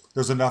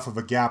 There's enough of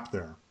a gap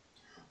there.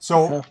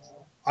 So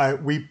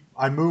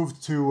I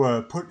moved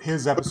to put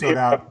his episode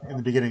out in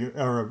the beginning,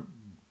 or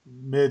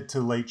mid to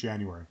late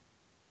January.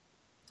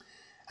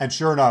 And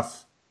sure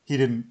enough, he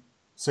didn't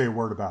say a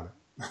word about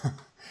it.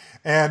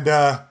 And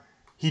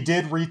he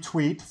did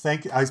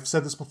retweet. I've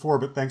said this before,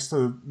 but thanks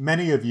to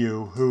many of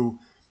you who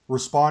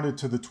responded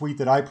to the tweet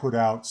that I put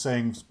out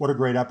saying, what a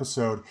great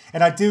episode.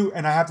 And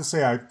I have to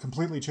say, I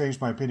completely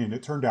changed my opinion.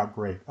 It turned out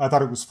great. I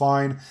thought it was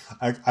fine.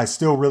 I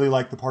still really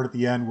like the part at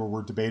the end where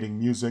we're debating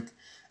music.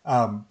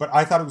 But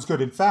I thought it was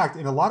good. In fact,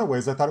 in a lot of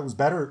ways, I thought it was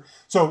better.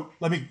 So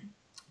let me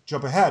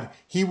jump ahead.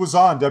 He was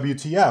on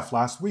WTF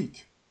last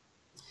week,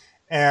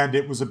 and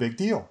it was a big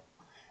deal.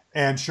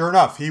 And sure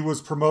enough, he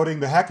was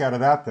promoting the heck out of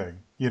that thing.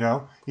 You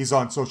know, he's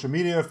on social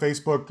media,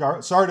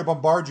 Facebook. Sorry to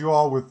bombard you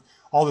all with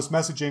all this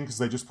messaging because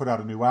they just put out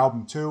a new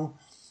album too.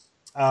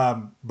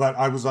 But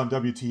I was on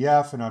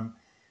WTF,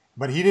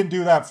 but he didn't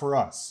do that for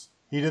us.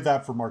 He did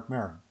that for Mark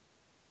Maron.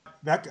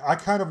 I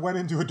kind of went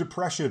into a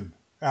depression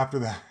after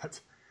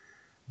that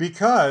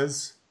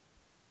because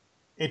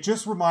it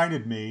just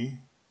reminded me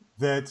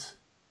that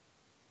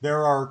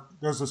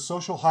there's a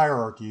social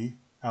hierarchy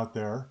out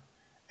there,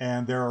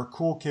 and there are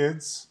cool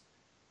kids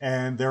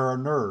and there are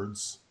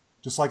nerds,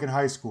 just like in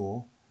high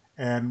school.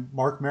 And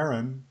Mark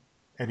Maron,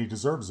 and he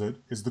deserves it,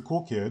 is the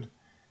cool kid,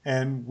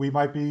 and we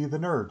might be the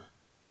nerd.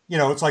 You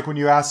know, it's like when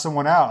you ask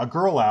someone out, a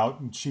girl out,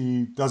 and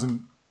she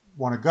doesn't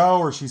want to go,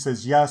 or she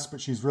says yes, but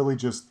she's really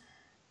just,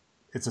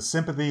 it's a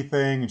sympathy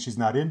thing, and she's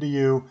not into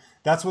you.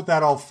 That's what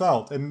that all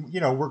felt. And, you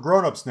know, we're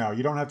grown-ups now.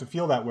 You don't have to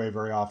feel that way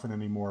very often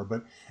anymore,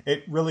 but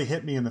it really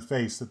hit me in the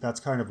face that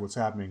that's kind of what's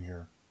happening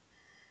here.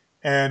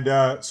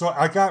 And so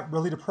I got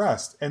really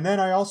depressed. And then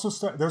I also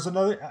there's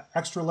another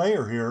extra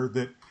layer here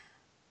that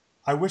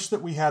I wish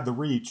that we had the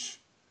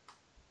reach,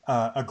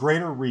 a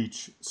greater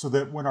reach, so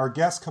that when our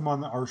guests come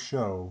on our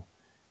show,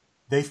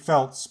 they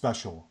felt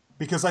special.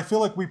 Because I feel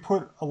like we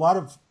put a lot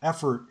of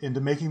effort into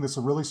making this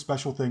a really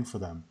special thing for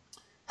them,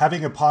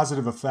 having a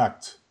positive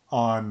effect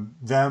on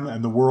them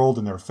and the world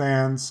and their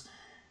fans.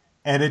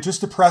 And it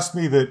just depressed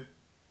me that,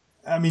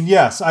 I mean,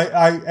 yes,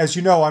 I as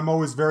you know, I'm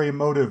always very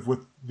emotive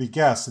with the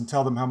guests and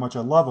tell them how much I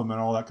love them and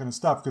all that kind of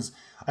stuff. Because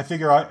I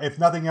figure if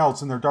nothing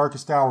else, in their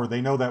darkest hour, they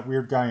know that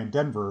weird guy in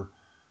Denver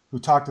who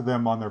talked to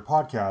them on their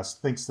podcast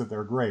thinks that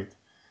they're great.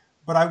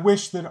 But I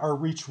wish that our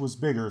reach was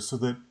bigger so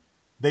that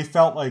they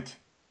felt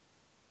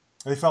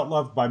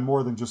loved by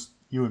more than just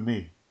you and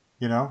me,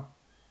 you know?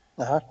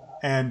 Uh-huh.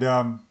 And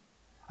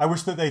I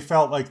wish that they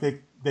felt like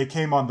they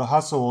came on The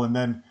Hustle and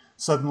then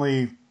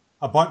suddenly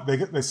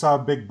they saw a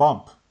big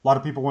bump. A lot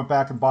of people went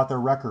back and bought their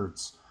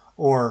records,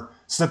 or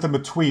sent them a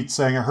tweet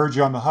saying, I heard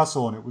you on The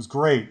Hustle and it was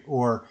great,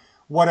 or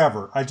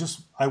whatever.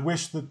 I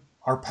wish that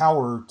our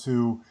power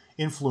to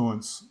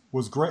influence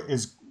was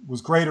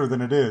greater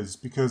than it is,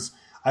 because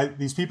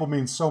these people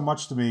mean so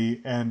much to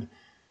me and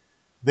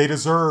they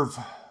deserve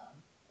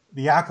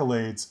the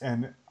accolades.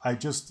 And I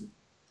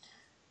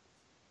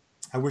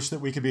wish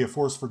that we could be a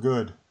force for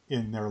good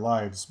in their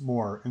lives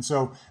more. And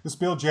so this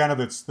Bill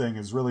Janovitz thing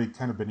has really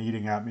kind of been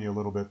eating at me a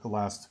little bit the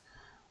last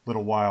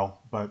little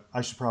while, but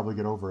I should probably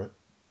get over it.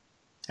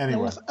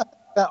 Anyway,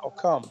 that'll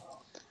come.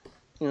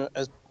 You know,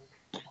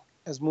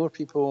 as more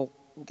people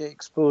get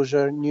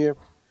exposure,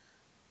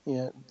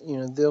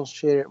 they'll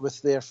share it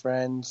with their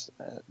friends.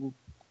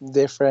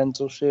 Their friends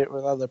will share it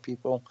with other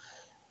people.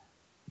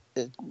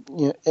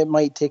 It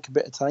might take a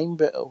bit of time,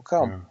 but it'll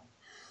come.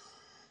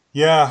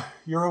 Yeah,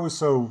 you're always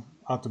so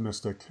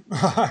optimistic.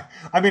 I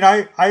mean,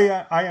 I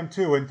am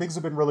too, and things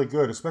have been really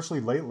good,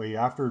 especially lately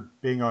after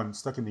being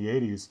stuck in the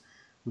 80s.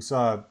 We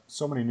saw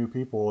so many new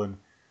people, and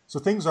so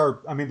things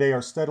they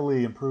are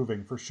steadily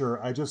improving for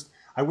sure.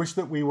 I wish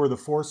that we were the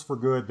force for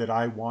good that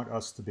I want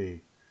us to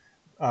be.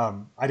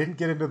 I didn't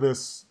get into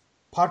this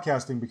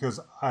podcasting because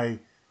I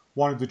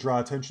wanted to draw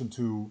attention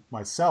to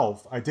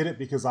myself. I did it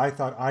because I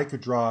thought I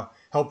could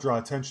help draw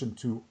attention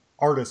to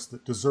artists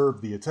that deserve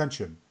the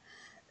attention.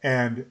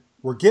 And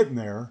we're getting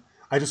there.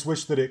 I just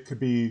wish that it could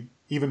be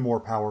even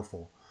more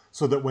powerful,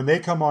 so that when they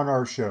come on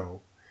our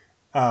show,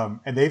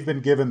 and they've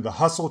been given the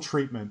hustle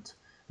treatment,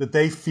 that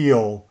they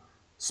feel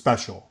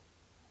special,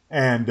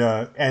 and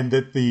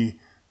that the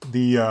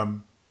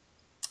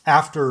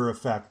after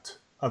effect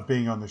of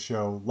being on the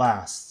show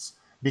lasts,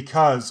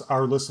 because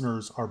our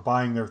listeners are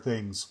buying their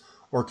things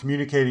or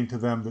communicating to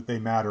them that they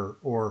matter,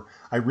 or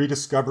I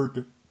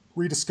rediscovered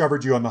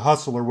you on The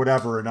Hustle or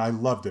whatever, and I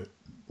loved it,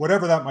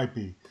 whatever that might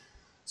be.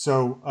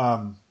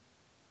 So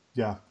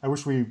yeah, I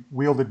wish we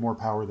wielded more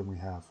power than we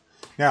have.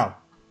 Now,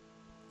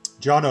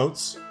 John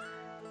Oates,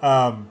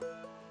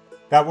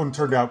 that one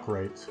turned out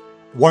great.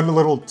 One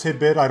little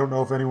tidbit, I don't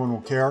know if anyone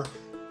will care.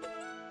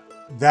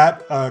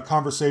 That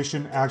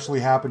conversation actually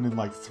happened in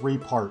like 3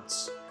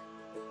 parts.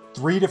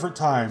 3 different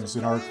times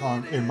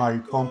in my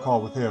phone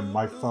call with him,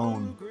 my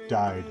phone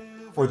died,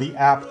 or the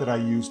app that I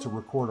used to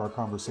record our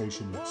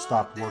conversation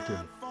stopped working.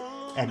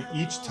 And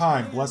each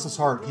time, bless his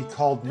heart, he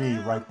called me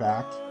right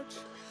back.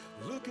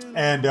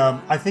 And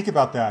I think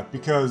about that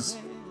because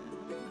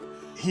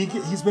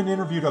he's been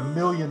interviewed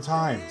 1,000,000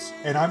 times,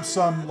 and I'm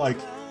some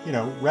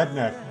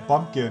redneck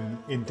bumpkin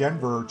in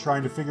Denver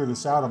trying to figure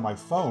this out on my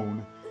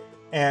phone,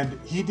 and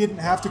he didn't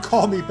have to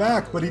call me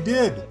back, but he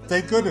did.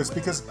 Thank goodness,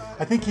 because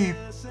I think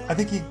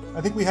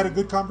we had a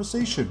good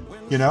conversation,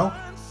 you know?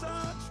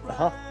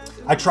 Uh-huh.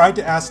 I tried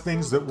to ask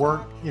things that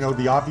weren't,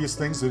 the obvious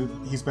things that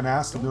he's been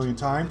asked a million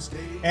times.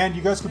 And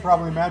you guys can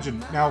probably imagine.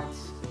 Now,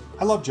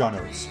 I love John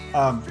Oates,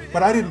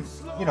 but I didn't,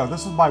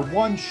 this is my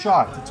one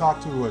shot to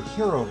talk to a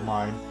hero of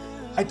mine.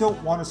 I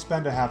don't want to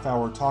spend a half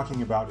hour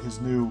talking about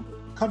his new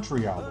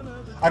country album.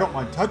 I don't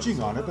mind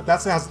touching on it, but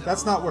that's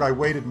not what I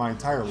waited my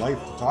entire life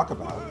to talk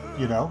about,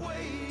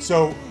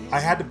 So I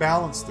had to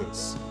balance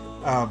this.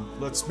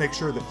 Let's make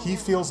sure that he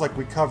feels like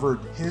we covered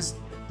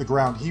the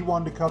ground he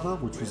wanted to cover,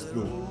 which was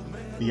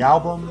the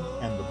album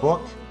and the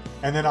book.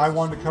 And then I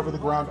wanted to cover the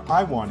ground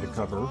I wanted to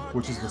cover,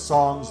 which is the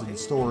songs and the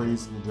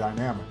stories and the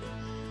dynamic.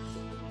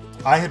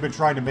 I had been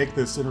trying to make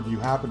this interview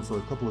happen for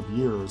a couple of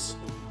years.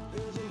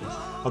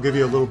 I'll give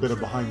you a little bit of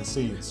behind the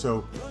scenes.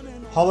 So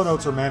Hall &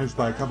 Oates are managed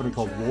by a company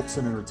called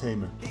Wolfson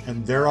Entertainment,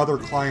 and their other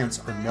clients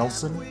are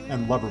Nelson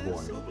and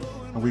Loverboy.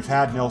 And we've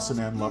had Nelson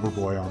and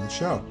Loverboy on the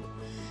show.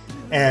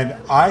 And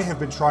I have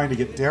been trying to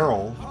get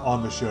Daryl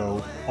on the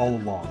show all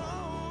along.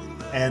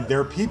 And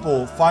their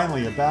people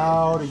finally,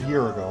 about a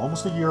year ago,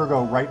 almost a year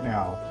ago right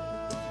now,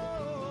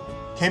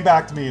 came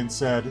back to me and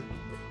said,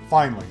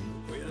 finally,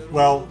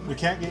 well, we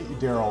can't get you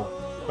Daryl,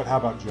 but how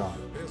about Jon?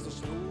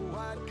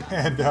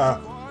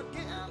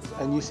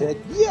 And you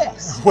said,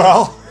 yes!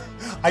 Well,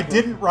 I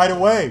didn't right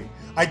away.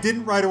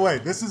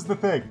 This is the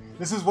thing.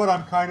 This is what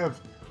I'm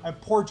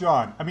poor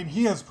Jon. I mean,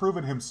 he has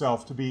proven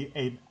himself to be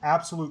an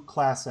absolute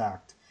class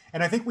act.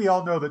 And I think we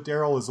all know that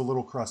Daryl is a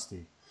little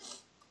crusty.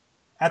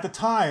 At the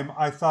time,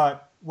 I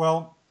thought,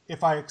 well,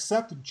 if I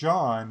accept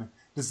Jon,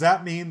 does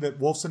that mean that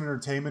Wolfson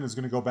Entertainment is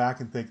going to go back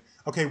and think,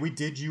 okay, we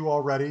did you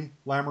already,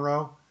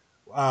 Lamoureux?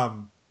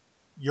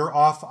 You're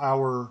off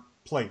our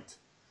plate.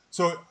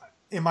 So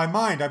in my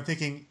mind, I'm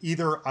thinking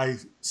either I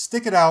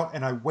stick it out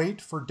and I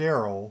wait for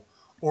Daryl,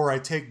 or I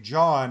take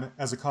Jon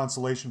as a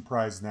consolation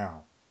prize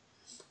now.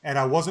 And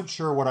I wasn't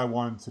sure what I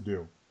wanted to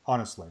do,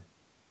 honestly.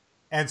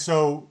 And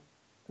so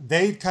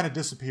they kind of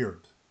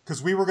disappeared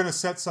because we were going to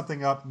set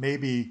something up.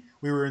 Maybe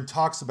we were in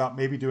talks about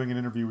maybe doing an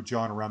interview with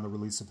Jon around the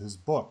release of his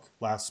book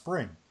last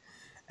spring.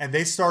 And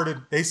they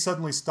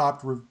suddenly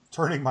stopped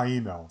returning my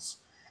emails.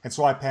 And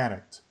so I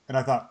panicked and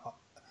I thought,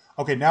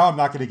 okay, now I'm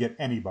not going to get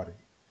anybody.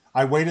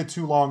 I waited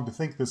too long to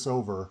think this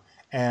over.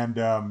 And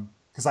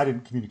because I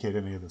didn't communicate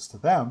any of this to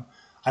them,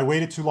 I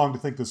waited too long to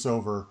think this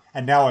over.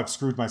 And now I've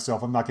screwed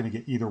myself. I'm not going to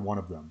get either one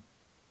of them.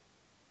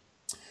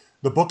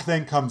 The book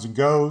thing comes and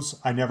goes.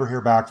 I never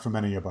hear back from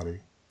anybody.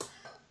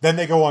 Then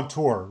they go on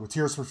tour with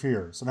Tears for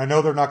Fears. And I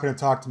know they're not going to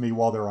talk to me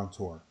while they're on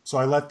tour. So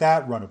I let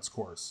that run its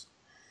course.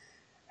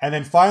 And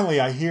then finally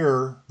I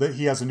hear that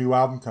he has a new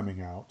album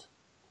coming out.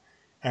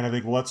 And I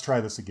think, well, let's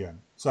try this again.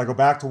 So I go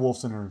back to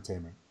Wolfson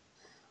Entertainment.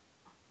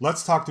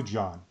 Let's talk to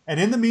Jon. And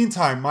in the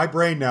meantime, my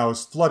brain now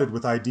is flooded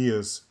with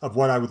ideas of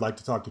what I would like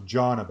to talk to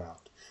Jon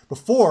about.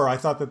 Before, I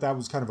thought that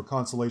was kind of a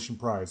consolation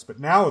prize. But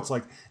now it's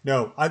like,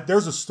 no,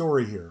 there's a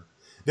story here.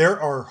 There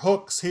are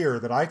hooks here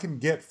that I can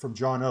get from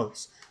Jon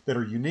Oates that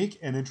are unique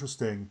and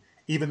interesting,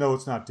 even though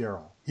it's not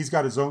Daryl. He's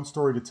got his own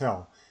story to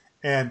tell.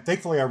 And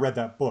thankfully, I read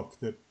that book,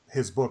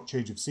 his book,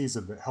 Change of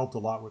Season, that helped a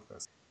lot with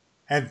this.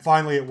 And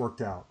finally, it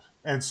worked out.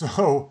 And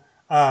so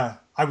I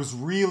was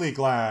really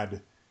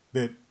glad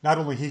that not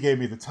only he gave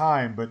me the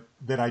time, but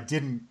that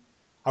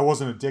I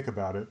wasn't a dick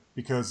about it,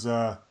 because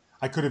I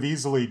could have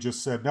easily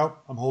just said, nope,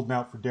 I'm holding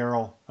out for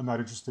Daryl. I'm not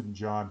interested in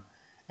Jon.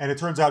 And it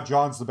turns out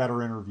Jon's the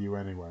better interview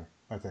anyway,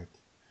 I think.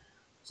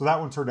 So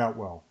that one turned out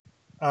well.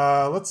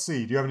 Let's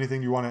see. Do you have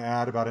anything you want to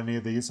add about any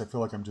of these? I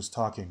feel like I'm just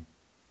talking.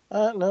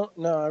 No,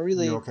 I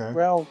really... You okay?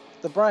 Well,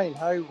 the Brian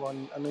Howe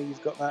one, I know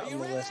you've got that on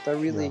the list. I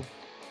really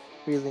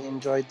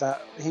enjoyed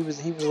that. He was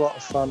a lot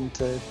of fun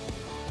to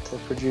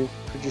produce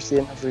the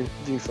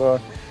interview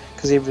for,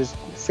 because it was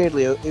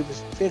fairly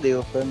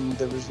open.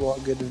 There was a lot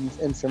of good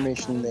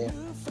information there.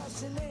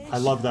 I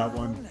love that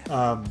one.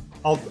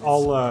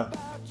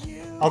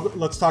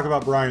 Let's talk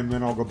about Brian,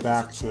 then I'll go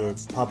back to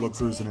Pablo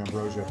Cruz and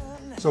Ambrosia.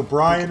 So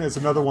Brian is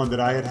another one that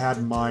I had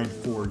in mind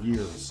for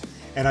years.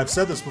 And I've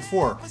said this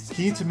before,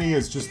 he to me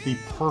is just the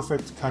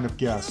perfect kind of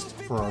guest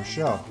for our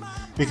show.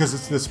 Because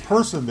it's this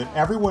person that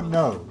everyone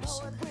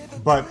knows,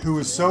 but who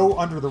is so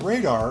under the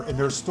radar, and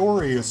their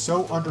story is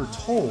so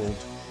undertold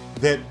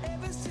that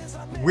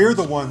we're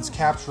the ones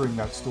capturing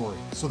that story.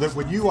 So that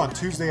when you on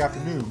Tuesday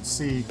afternoon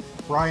see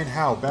Brian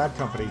Howe, Bad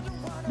Company,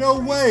 no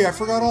way, I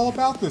forgot all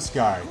about this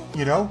guy,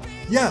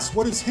 Yes,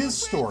 what is his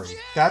story?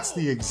 That's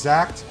the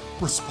exact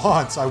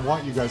response I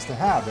want you guys to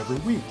have every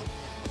week.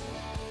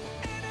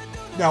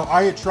 Now,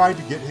 I had tried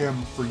to get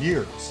him for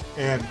years,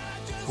 and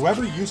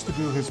whoever used to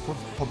do his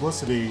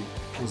publicity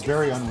was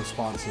very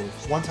unresponsive.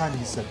 One time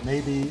he said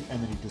maybe,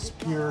 and then he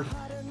disappeared.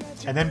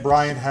 And then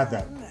Brian had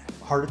that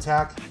heart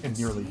attack and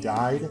nearly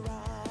died.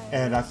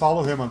 And I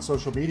follow him on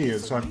social media,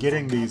 so I'm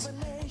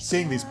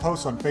seeing these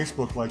posts on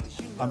Facebook like,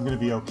 I'm going to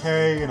be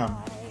okay, and I'm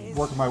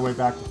working my way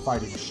back to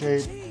fighting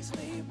shape.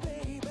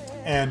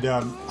 And,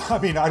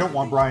 I don't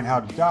want Brian Howe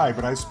to die,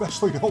 but I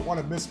especially don't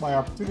want to miss my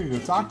opportunity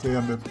to talk to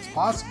him if it's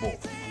possible,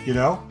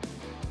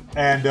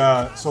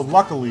 And so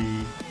luckily,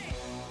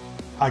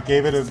 I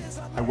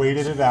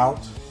waited it out,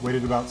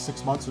 Waited about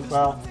 6 months,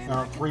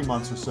 3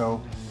 months or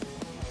so.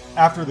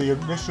 After the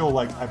initial,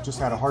 I've just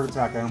had a heart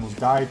attack, I almost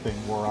died thing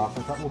wore off,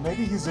 I thought, well,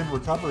 maybe he's in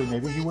recovery.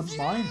 Maybe he wouldn't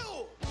mind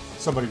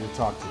somebody to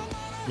talk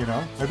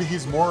to, Maybe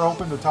he's more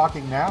open to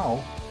talking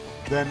now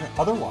than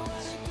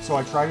otherwise. So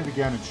I tried it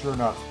again, and sure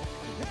enough,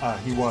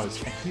 he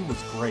was. And he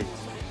was great.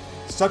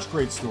 Such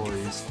great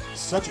stories,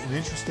 such an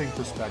interesting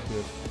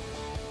perspective.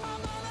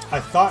 I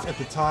thought at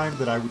the time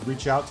that I would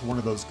reach out to one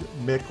of those,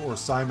 Mick or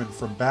Simon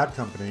from Bad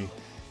Company,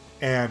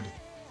 and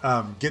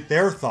get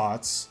their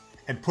thoughts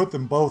and put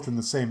them both in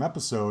the same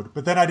episode.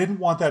 But then I didn't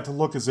want that to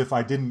look as if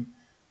I didn't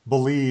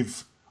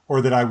believe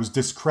or that I was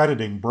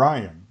discrediting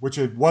Brian, which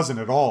it wasn't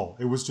at all.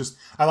 It was just,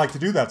 I like to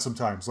do that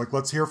sometimes.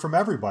 Let's hear from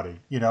everybody,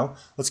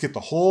 Let's get the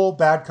whole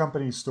Bad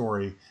Company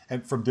story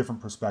and from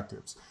different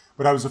perspectives.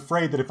 But I was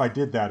afraid that if I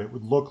did that, it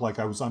would look like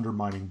I was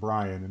undermining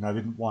Brian, and I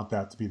didn't want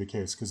that to be the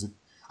case because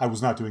I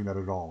was not doing that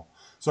at all.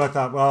 So I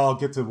thought, well, I'll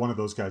get to one of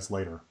those guys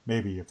later,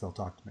 maybe if they'll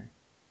talk to me.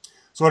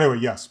 So anyway,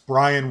 yes,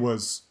 Brian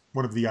was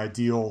one of the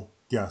ideal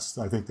guests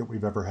I think that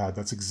we've ever had.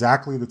 That's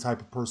exactly the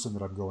type of person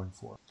that I'm going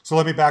for. So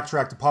let me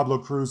backtrack to Pablo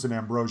Cruz and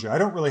Ambrosia. I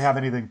don't really have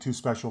anything too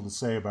special to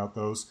say about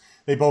those.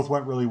 They both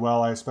went really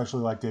well. I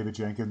especially like David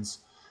Jenkins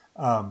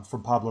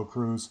from Pablo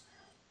Cruz.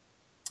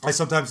 I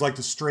sometimes like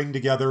to string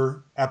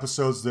together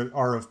episodes that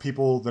are of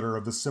people that are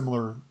of a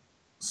similar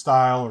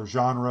style or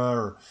genre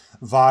or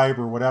vibe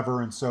or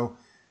whatever. And so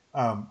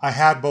I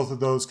had both of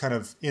those kind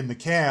of in the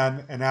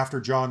can. And after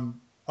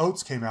John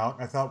Oates came out,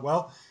 I thought,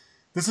 well,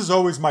 this is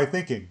always my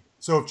thinking.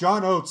 So if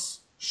John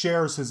Oates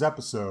shares his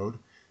episode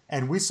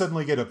and we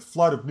suddenly get a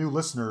flood of new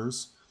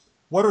listeners,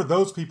 what are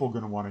those people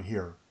going to want to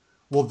hear?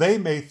 Well, they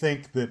may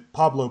think that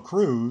Pablo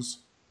Cruz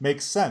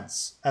makes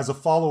sense as a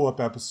follow-up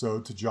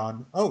episode to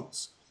John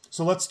Oates.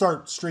 So let's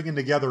start stringing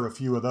together a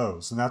few of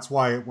those. And that's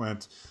why it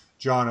went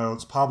John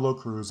Oates, Pablo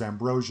Cruz,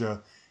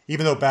 Ambrosia.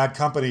 Even though Bad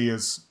Company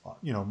is,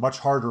 much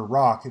harder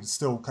rock, it's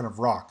still kind of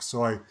rock.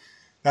 So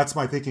that's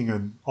my thinking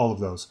in all of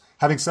those.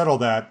 Having said all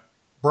that,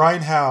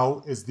 Brian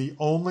Howe is the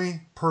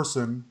only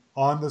person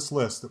on this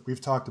list that we've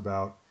talked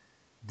about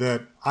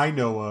that I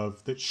know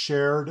of that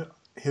shared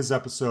his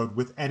episode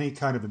with any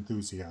kind of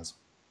enthusiasm,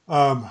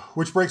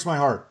 which breaks my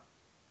heart.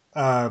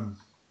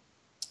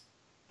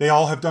 They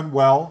all have done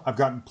well. I've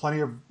gotten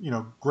plenty of,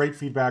 great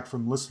feedback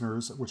from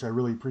listeners, which I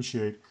really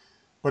appreciate.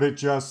 But it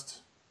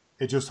just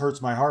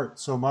hurts my heart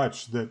so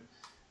much that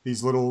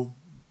these little,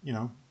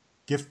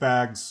 gift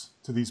bags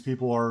to these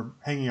people are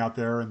hanging out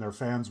there and their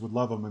fans would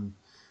love them and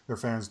their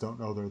fans don't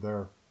know they're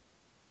there.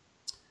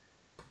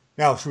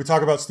 Now, should we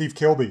talk about Steve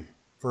Kilby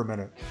for a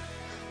minute?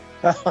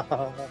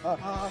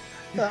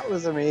 That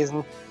was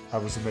amazing.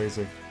 That was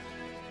amazing.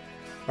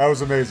 That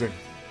was amazing.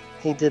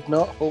 He did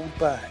not hold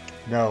back.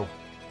 No.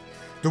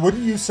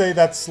 Wouldn't you say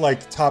that's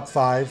like top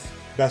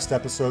 5 best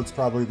episodes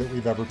probably that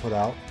we've ever put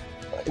out?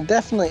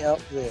 Definitely up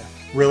there.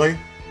 Really?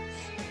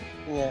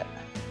 Yeah.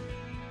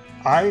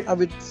 I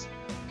would...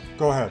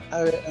 Go ahead.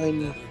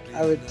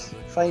 I would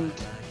find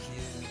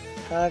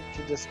hard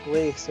to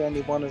displace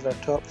any one of their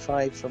top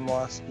 5 from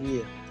last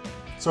year.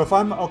 So if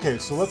I'm okay,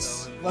 so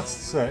let's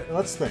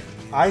think.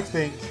 I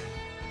think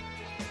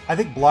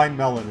Blind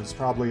Melon is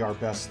probably our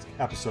best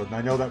episode, and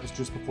I know that was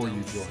just before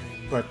you joined.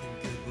 But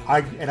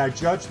I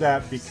judge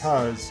that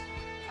because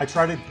I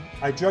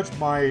judge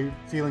my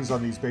feelings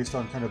on these based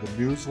on kind of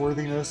the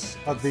newsworthiness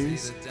of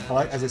these.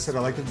 As I said,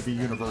 I like them to be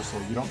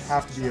universal. You don't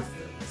have to be a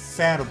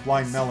fan of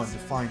Blind Melon to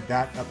find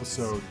that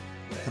episode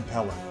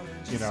compelling,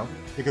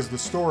 because the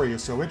story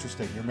is so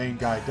interesting. Your main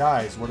guy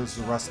dies. What does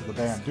the rest of the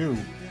band do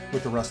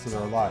with the rest of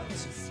their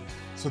lives?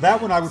 So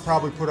that one I would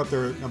probably put up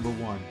there at number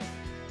 1.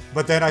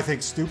 But then I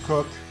think Stu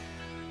Cook,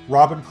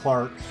 Robin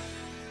Clark,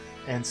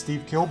 and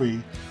Steve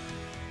Kilby,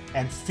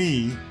 and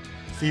Fee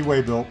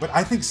Waybill. But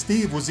I think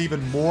Steve was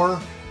even more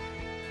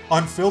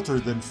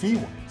unfiltered than Fee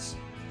was.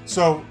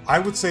 So I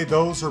would say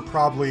those are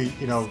probably,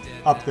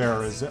 up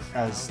there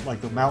as like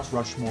the Mount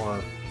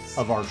Rushmore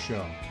of our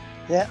show.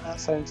 Yeah,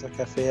 that sounds like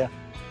a fair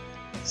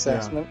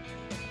assessment.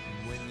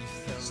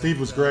 Yeah. Steve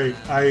was great.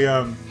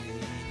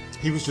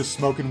 He was just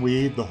smoking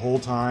weed the whole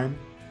time.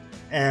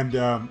 And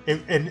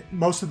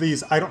most of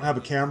these, I don't have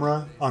a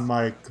camera on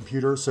my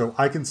computer, so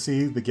I can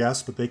see the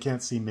guests, but they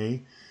can't see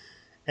me.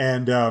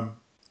 And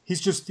he's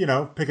just,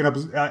 picking up.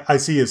 I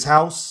see his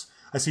house.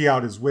 I see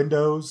out his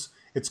windows.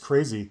 It's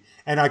crazy.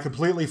 And I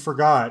completely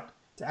forgot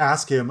to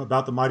ask him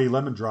about the Mighty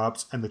Lemon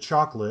Drops and the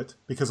chocolate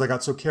because I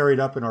got so carried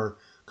up in our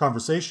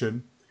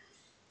conversation.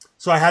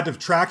 So I had to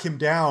track him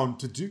down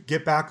to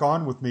get back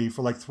on with me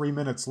for like 3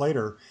 minutes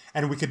later.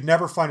 And we could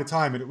never find a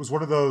time. And it was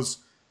one of those,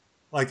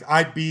 like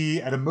I'd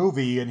be at a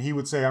movie and he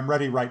would say, I'm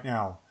ready right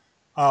now.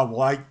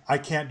 Well, I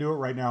can't do it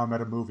right now. I'm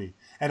at a movie.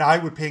 And I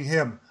would ping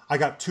him. I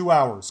got 2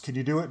 hours. Can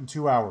you do it in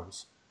 2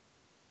 hours?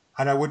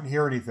 And I wouldn't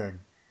hear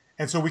anything.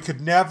 And so we could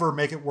never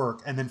make it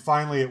work. And then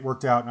finally it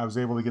worked out and I was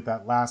able to get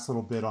that last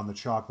little bit on the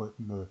chocolate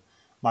and the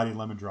Mighty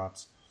Lemon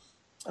Drops.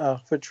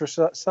 Oh, which was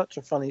such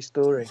a funny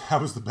story.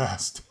 That was the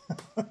best.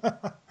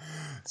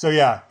 So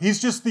yeah,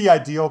 he's just the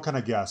ideal kind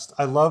of guest.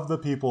 I love the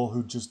people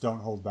who just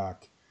don't hold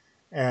back.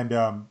 And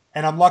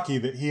I'm lucky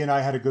that he and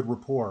I had a good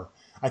rapport.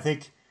 I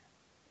think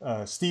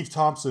Steve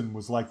Thompson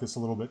was like this a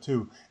little bit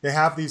too. They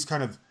have these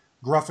kind of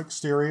gruff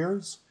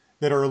exteriors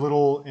that are a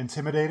little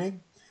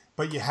intimidating,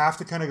 but you have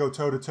to kind of go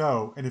toe to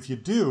toe. And if you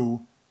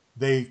do,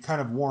 they kind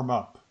of warm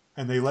up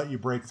and they let you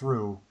break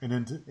through and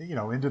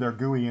into their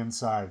gooey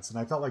insides. And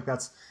I felt like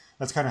that's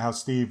kind of how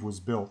Steve was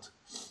built.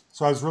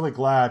 So I was really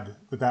glad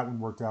that one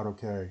worked out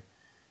okay.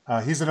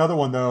 He's another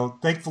one though.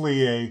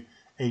 Thankfully,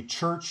 a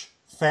church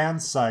fan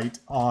site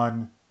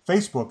on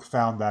Facebook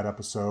found that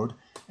episode,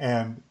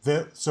 and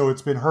so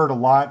it's been heard a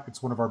lot.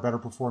 It's one of our better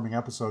performing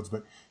episodes,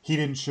 but he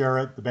didn't share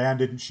it. The band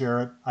didn't share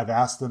it. I've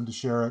asked them to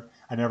share it.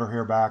 I never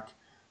hear back.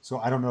 So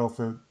I don't know if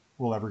it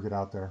will ever get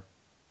out there.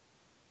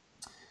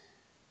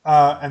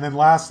 And then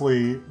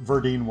lastly,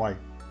 Verdine White.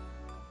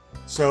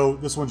 So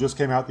this one just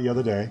came out the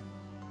other day.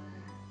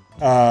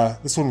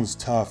 This one was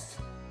tough.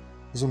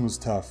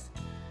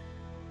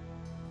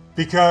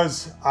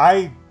 Because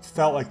I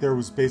felt like there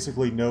was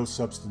basically no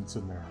substance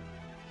in there.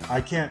 I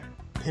can't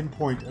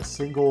pinpoint a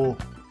single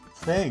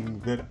thing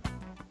that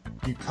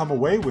you come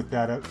away with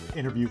that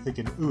interview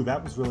thinking, ooh,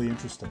 that was really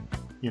interesting,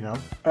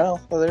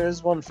 Well, there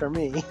is one for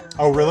me.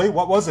 Oh, really?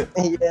 What was it?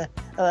 Yeah,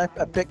 and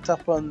I picked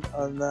up on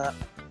that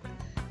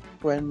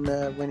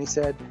when he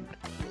said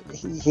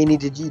he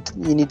needed you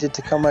needed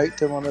to come out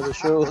to one of the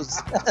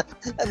shows,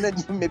 and then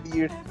maybe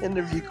your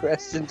interview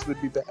questions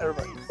would be better.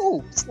 Like,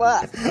 oh,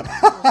 slap!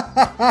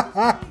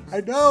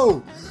 I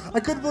know. I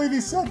couldn't believe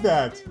he said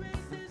that.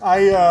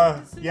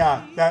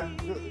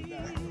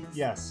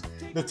 Yes.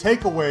 The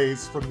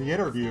takeaways from the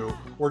interview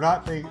were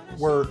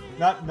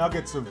not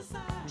nuggets of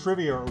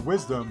trivia or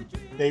wisdom.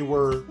 They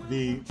were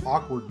the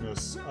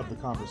awkwardness of the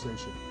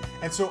conversation.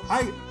 And so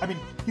I mean,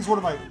 he's one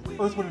of my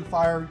Earth, Wind, and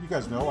Fire. You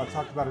guys know, I've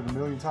talked about it a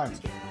million times.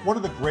 One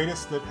of the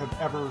greatest that have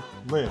ever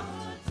lived.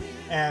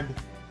 And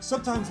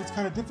sometimes it's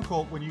kind of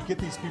difficult when you get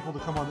these people to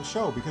come on the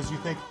show because you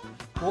think,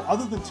 well,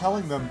 other than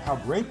telling them how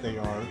great they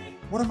are,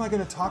 what am I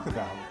going to talk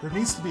about? There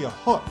needs to be a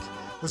hook.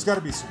 There's got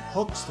to be some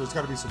hooks. There's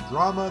got to be some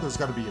drama. There's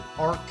got to be an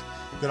arc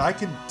that I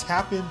can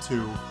tap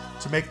into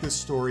to make this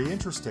story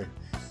interesting.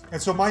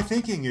 And so my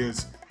thinking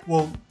is,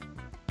 well,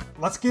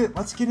 let's get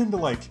into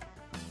like,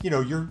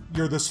 you're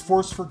this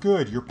force for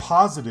good. You're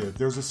positive.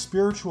 There's a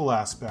spiritual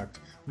aspect.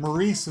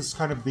 Maurice is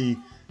kind of the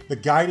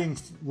guiding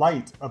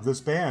light of this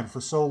band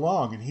for so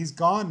long, and he's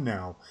gone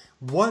now.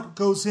 What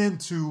goes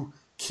into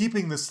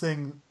keeping this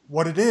thing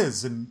what it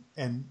is and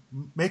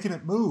making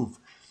it move?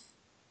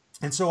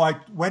 And so I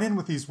went in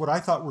with these, what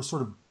I thought were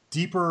sort of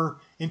deeper,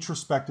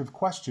 introspective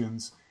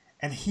questions,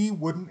 and he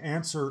wouldn't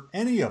answer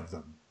any of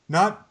them.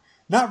 Not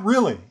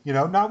really,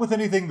 not with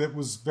anything that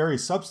was very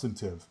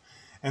substantive.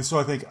 And so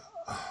I think,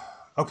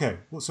 okay,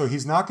 well, so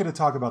he's not going to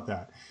talk about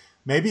that.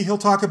 Maybe he'll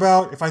talk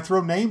about, if I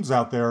throw names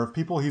out there of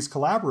people he's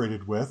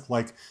collaborated with,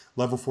 like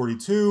Level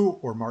 42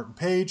 or Martin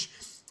Page,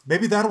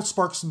 maybe that'll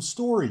spark some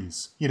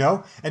stories,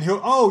 And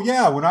he'll, oh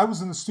yeah, when I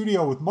was in the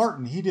studio with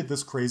Martin, he did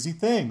this crazy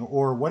thing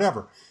or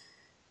whatever.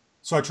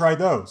 So I tried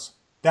those.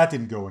 That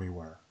didn't go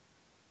anywhere.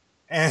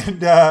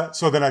 And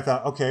so then I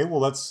thought, okay,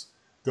 well, let's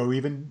go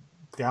even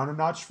down a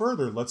notch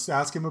further. Let's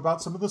ask him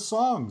about some of the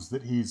songs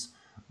that he's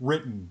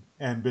written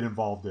and been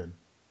involved in.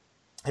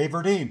 Hey,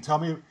 Verdine, tell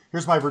me,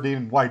 here's my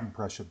Verdine White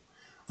impression.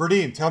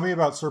 Verdine, tell me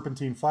about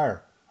Serpentine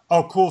Fire.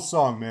 Oh, cool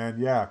song, man.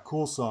 Yeah,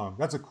 cool song.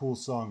 That's a cool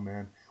song,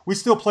 man. We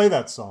still play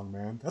that song,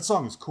 man. That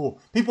song is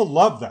cool. People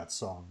love that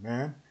song,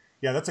 man.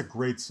 Yeah, that's a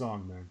great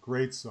song, man.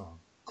 Great song.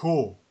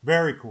 Cool.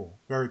 Very cool.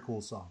 Very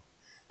cool song.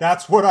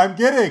 That's what I'm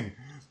getting.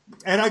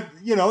 And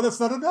that's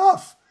not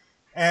enough.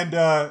 And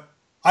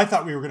I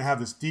thought we were going to have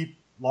this deep,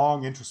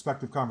 long,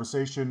 introspective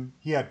conversation.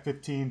 He had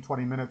 15,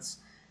 20 minutes,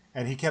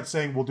 and he kept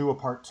saying, we'll do a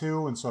part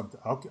 2. And so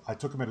I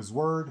took him at his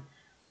word.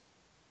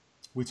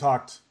 We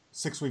talked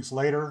 6 weeks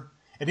later.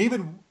 And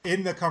even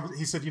in the conversation,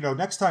 he said,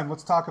 next time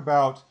let's talk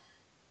about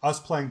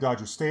us playing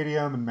Dodger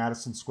Stadium and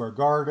Madison Square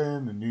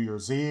Garden and New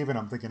Year's Eve. And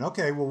I'm thinking,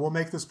 okay, well, we'll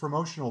make this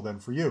promotional then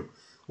for you.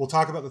 We'll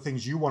talk about the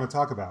things you want to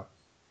talk about.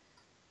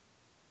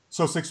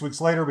 So 6 weeks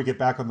later, we get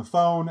back on the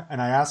phone,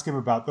 and I ask him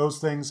about those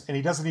things, and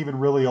he doesn't even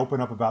really open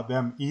up about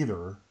them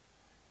either.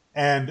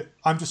 And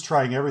I'm just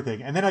trying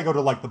everything. And then I go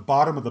to like the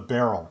bottom of the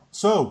barrel.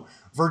 So,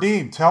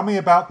 Verdine, tell me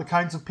about the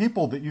kinds of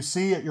people that you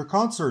see at your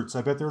concerts.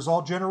 I bet there's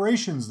all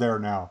generations there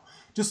now.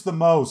 Just the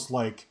most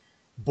like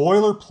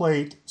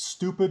boilerplate,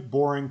 stupid,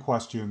 boring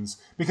questions,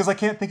 because I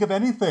can't think of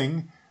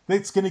anything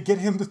that's going to get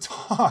him to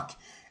talk.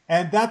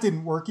 And that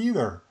didn't work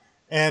either.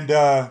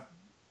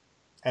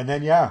 And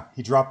then, yeah,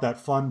 he dropped that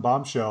fun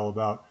bombshell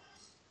about,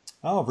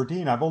 oh,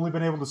 Verdine, I've only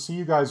been able to see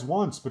you guys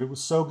once, but it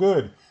was so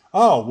good.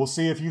 Oh, we'll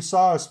see if you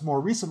saw us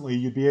more recently,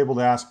 you'd be able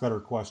to ask better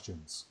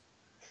questions.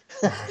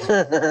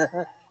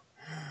 You're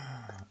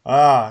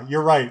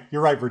right,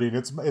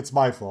 Verdine. It's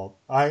my fault.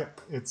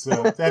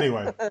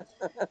 Anyway.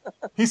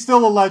 He's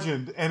still a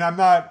legend, and I'm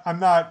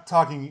not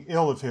talking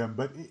ill of him,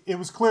 but it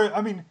was clear.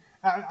 I mean,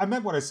 I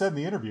meant what I said in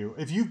the interview.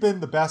 If you've been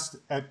the best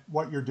at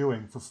what you're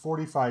doing for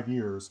 45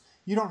 years,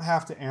 you don't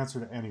have to answer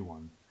to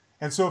anyone.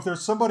 And so if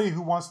there's somebody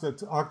who wants to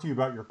talk to you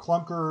about your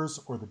clunkers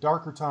or the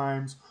darker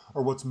times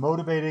or what's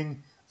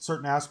motivating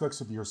certain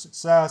aspects of your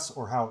success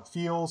or how it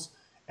feels,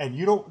 and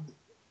you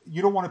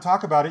don't want to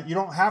talk about it, you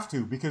don't have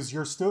to, because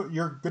you're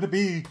going to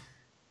be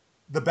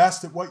the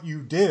best at what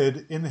you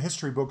did in the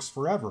history books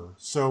forever.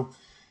 So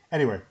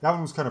anyway, that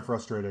one was kind of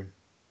frustrating.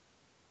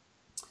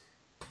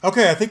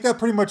 Okay, I think that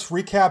pretty much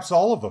recaps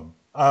all of them.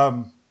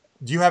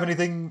 Do you have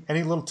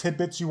any little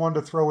tidbits you wanted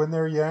to throw in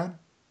there, Jan?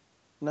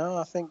 No,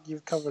 I think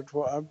you've covered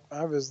what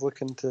I was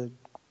looking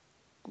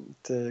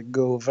to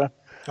go over.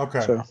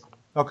 Okay.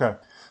 Okay.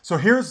 So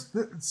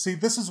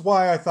this is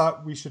why I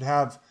thought we should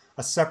have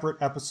a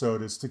separate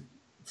episode, is to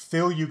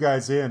fill you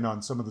guys in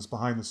on some of this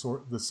behind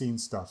the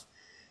scenes stuff.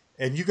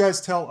 And you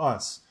guys tell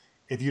us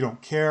if you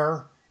don't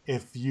care,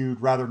 if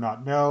you'd rather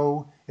not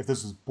know, if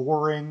this is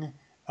boring,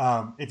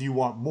 if you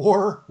want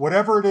more,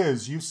 whatever it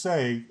is, you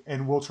say,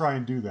 and we'll try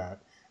and do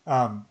that.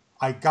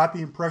 I got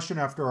the impression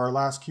after our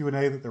last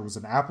Q&A that there was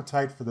an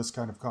appetite for this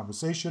kind of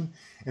conversation,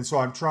 and so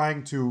I'm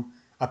trying to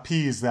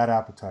appease that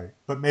appetite.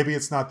 But maybe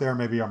it's not there,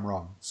 maybe I'm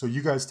wrong. So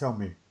you guys tell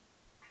me.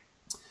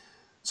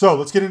 So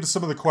let's get into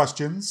some of the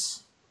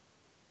questions.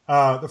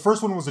 The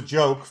first one was a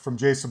joke from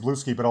Jay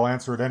Sabluski, but I'll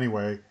answer it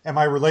anyway. Am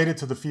I related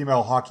to the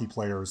female hockey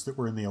players that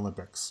were in the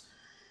Olympics?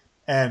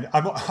 And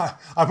I'm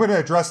going to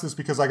address this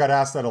because I got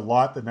asked that a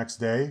lot the next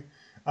day.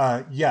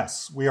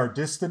 Yes, we are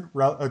distant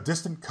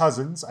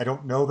cousins. I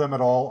don't know them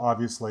at all,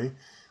 obviously.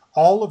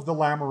 All of the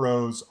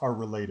Lamoureux are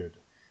related.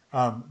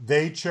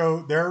 They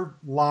chose their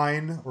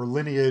line or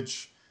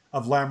lineage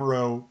of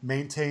Lamoureux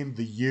maintained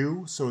the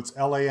U, so it's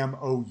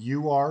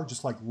Lamour,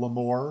 just like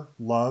l'amour,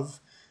 love.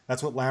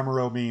 That's what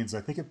Lamoureux means.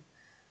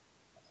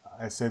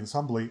 I say this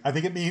humbly, I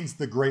think it means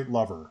the great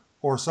lover,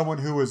 or someone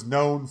who is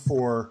known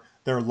for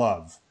their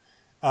love.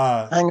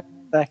 Hang on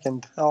a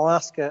second. I'll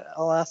ask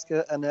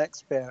an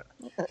expert.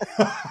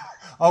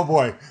 Oh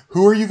boy,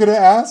 who are you going to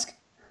ask?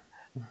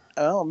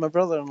 Oh, my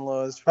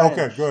brother-in-law is French.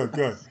 Okay,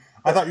 good.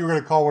 I thought you were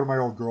going to call one of my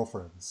old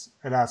girlfriends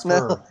and ask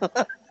her.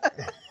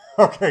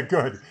 Okay,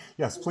 good.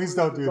 Yes, please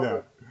don't do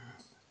that.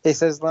 He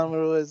says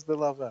Lamoureux is the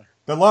lover.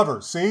 The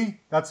lover. See,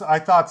 I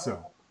thought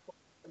so.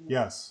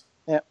 Yes.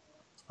 Yep.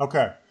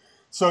 Okay.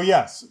 So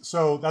yes,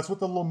 so that's what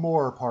the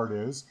l'amour part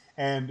is,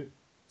 and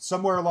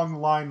somewhere along the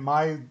line,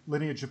 my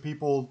lineage of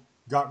people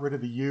got rid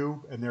of the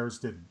U, and theirs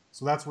didn't.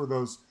 So that's where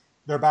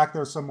they're back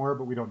there somewhere,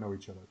 but we don't know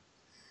each other.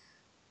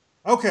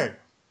 Okay,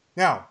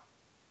 now,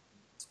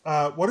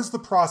 what is the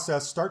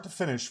process, start to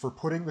finish, for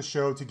putting the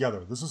show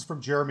together? This is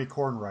from Jeremy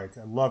Kornreich.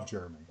 I love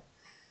Jeremy.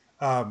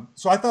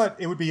 So I thought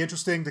it would be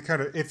interesting to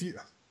kind of, if you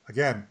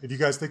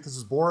guys think this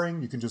is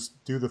boring, you can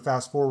just do the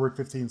fast forward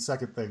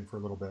 15-second thing for a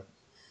little bit.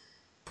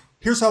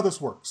 Here's how this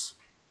works.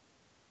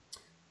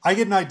 I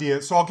get an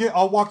idea, so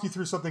I'll walk you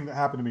through something that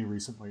happened to me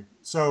recently.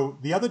 So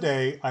the other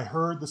day, I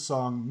heard the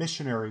song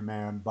 "Missionary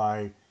Man"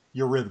 by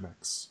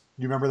Eurythmics.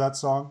 You remember that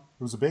song?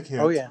 It was a big hit.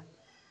 Oh yeah,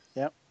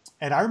 yep.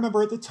 And I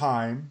remember at the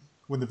time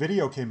when the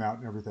video came out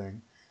and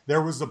everything,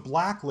 there was a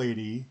black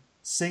lady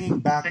singing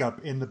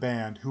backup in the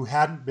band who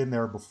hadn't been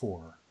there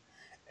before,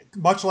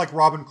 much like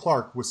Robin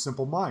Clark with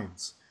Simple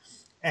Minds.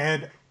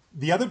 And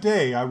the other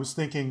day, I was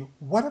thinking,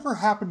 whatever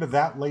happened to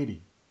that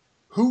lady?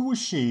 Who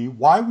was she?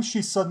 Why was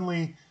she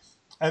suddenly,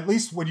 at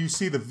least when you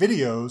see the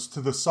videos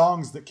to the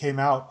songs that came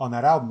out on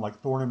that album,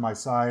 like Thorn in My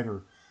Side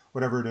or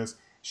whatever it is,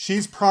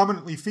 she's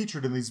prominently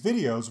featured in these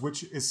videos,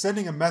 which is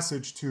sending a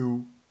message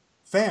to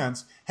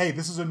fans, hey,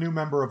 this is a new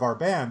member of our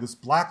band, this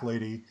black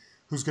lady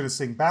who's going to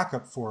sing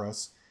backup for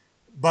us.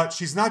 But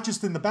she's not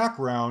just in the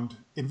background,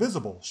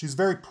 invisible. She's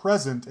very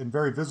present and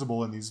very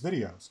visible in these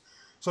videos.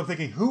 So I'm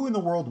thinking, who in the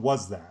world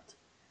was that?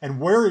 And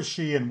where is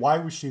she and why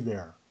was she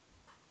there?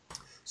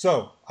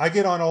 So I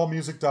get on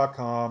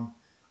allmusic.com,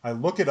 I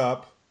look it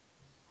up,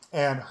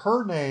 and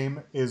her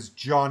name is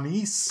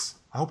Janice,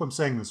 I hope I'm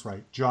saying this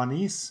right,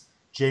 Janice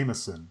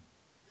Jameson.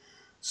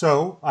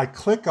 So I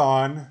click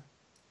on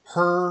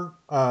her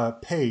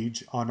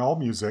page on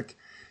AllMusic,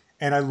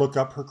 and I look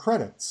up her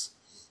credits.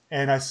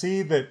 And I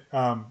see that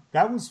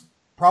that was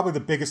probably the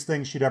biggest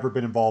thing she'd ever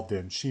been involved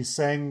in. She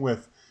sang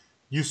with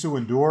Youssou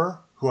N'Dour,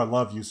 who I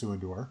love Youssou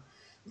N'Dour.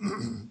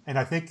 And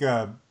I think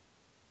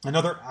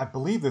I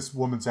believe this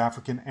woman's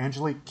African,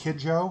 Angelique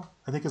Kidjo,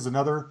 I think is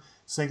another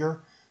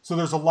singer. So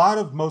there's a lot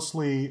of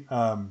mostly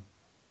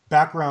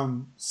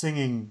background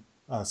singing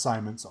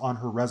assignments on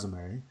her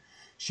resume.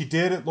 She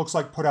did, it looks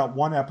like, put out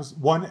one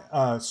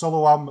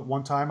solo album at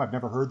one time. I've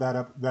never heard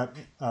that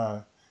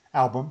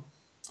album.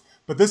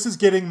 But this is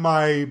getting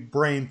my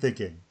brain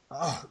thinking,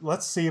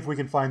 let's see if we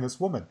can find this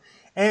woman.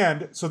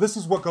 And so this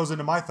is what goes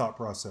into my thought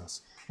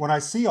process. When I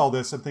see all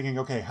this, I'm thinking,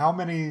 okay, how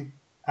many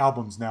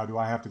albums now do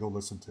I have to go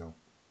listen to?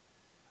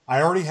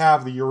 I already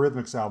have the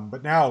Eurythmics album,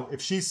 but now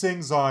if she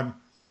sings on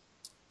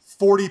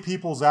 40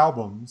 people's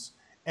albums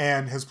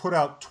and has put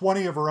out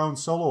 20 of her own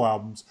solo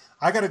albums,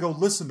 I got to go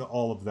listen to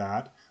all of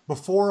that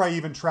before I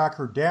even track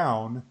her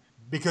down,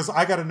 because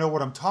I got to know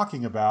what I'm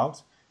talking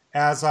about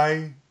as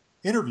I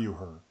interview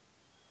her.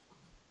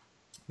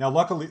 Now,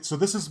 luckily, so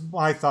this is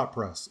my thought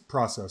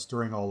process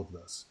during all of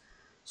this.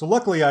 So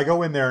luckily I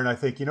go in there and I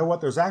think, you know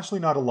what, there's actually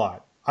not a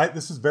lot.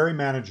 This is very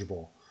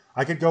manageable.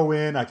 I could go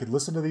in, I could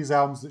listen to these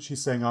albums that she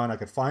sang on, I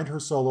could find her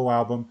solo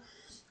album.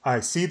 I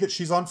see that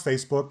she's on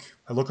Facebook.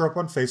 I look her up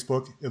on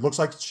Facebook. It looks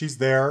like she's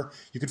there.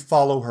 You could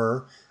follow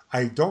her.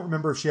 I don't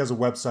remember if she has a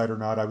website or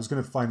not. I was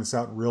going to find this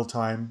out in real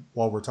time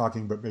while we're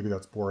talking, but maybe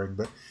that's boring.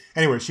 But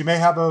anyway, she may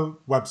have a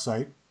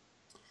website.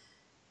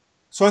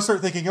 So I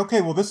start thinking,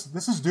 okay, well, this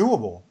is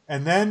doable.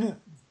 And then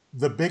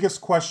the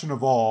biggest question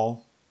of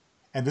all,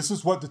 and this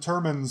is what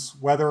determines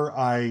whether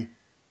I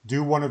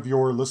do one of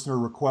your listener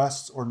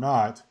requests or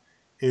not,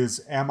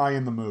 is am I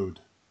in the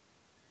mood?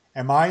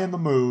 Am I in the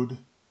mood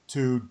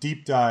to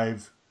deep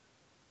dive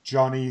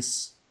Johnny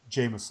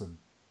Jameson?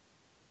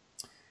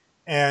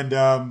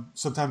 And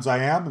sometimes I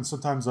am, and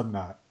sometimes I'm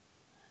not.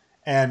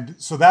 And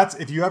so that's,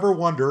 if you ever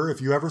wonder,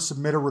 if you ever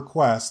submit a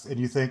request and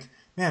you think,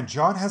 man,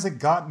 Jon hasn't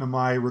gotten to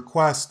my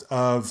request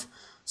of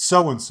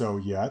so-and-so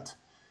yet,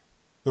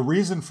 the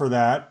reason for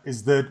that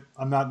is that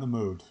I'm not in the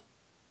mood.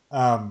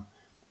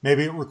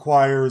 Maybe it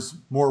requires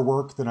more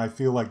work than I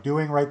feel like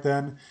doing right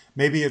then.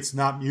 Maybe it's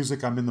not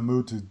music I'm in the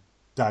mood to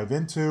dive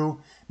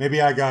into.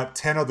 Maybe I got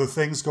 10 other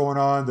things going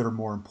on that are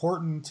more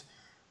important.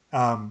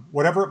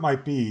 Whatever it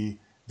might be,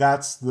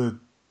 that's the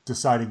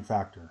deciding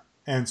factor.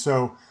 And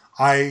so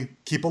I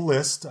keep a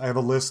list. I have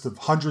a list of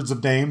hundreds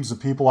of names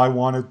of people I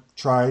want to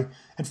try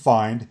and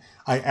find.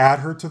 I add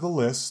her to the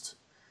list.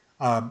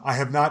 I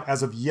have not,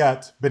 as of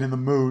yet, been in the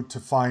mood to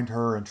find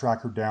her and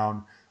track her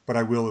down, but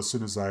I will as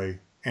soon as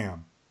I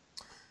am.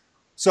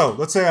 So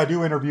let's say I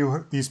do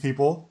interview these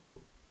people.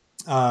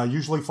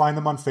 Usually find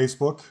them on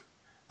Facebook.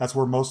 That's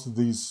where most of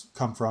these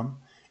come from.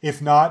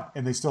 If not,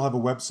 and they still have a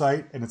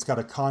website and it's got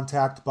a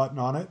contact button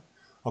on it,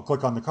 I'll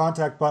click on the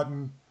contact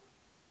button.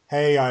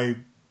 Hey,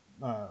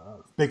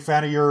 big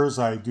fan of yours.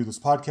 I do this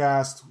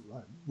podcast.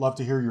 I'd love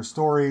to hear your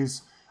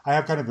stories. I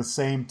have kind of the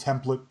same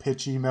template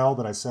pitch email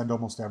that I send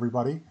almost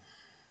everybody.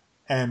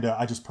 And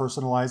I just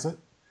personalize it.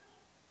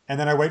 And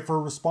then I wait for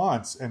a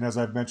response. And as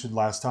I've mentioned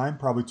last time,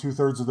 probably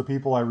 2/3 of the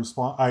people I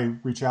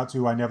reach out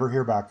to, I never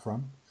hear back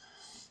from.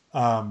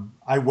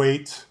 I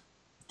wait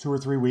 2 or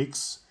 3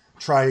 weeks,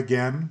 try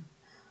again.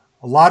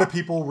 A lot of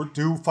people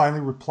do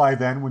finally reply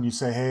then when you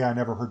say, hey, I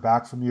never heard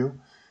back from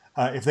you.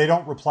 If they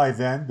don't reply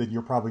then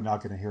you're probably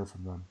not going to hear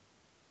from them.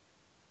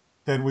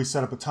 Then we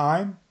set up a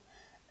time.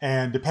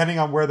 And depending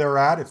on where they're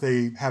at, if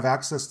they have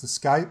access to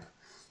Skype,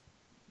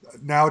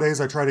 nowadays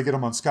I try to get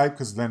them on Skype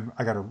because then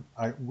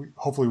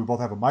hopefully we both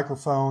have a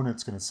microphone.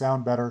 It's going to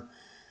sound better.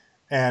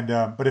 And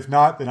but if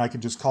not, then I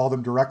can just call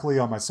them directly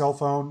on my cell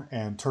phone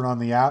and turn on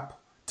the app,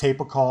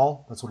 tape a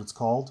call. That's what it's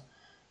called.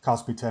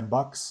 Cost me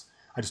 $10.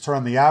 I just turn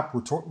on the app,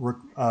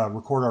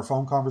 record our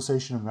phone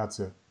conversation, and that's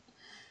it.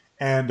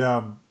 And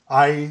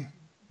I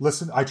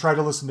try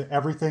to listen to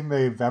everything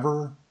they've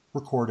ever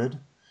recorded.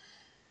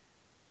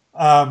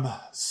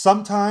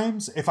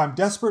 Sometimes if I'm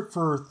desperate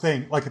for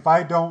things, like if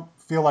I don't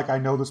feel like I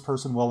know this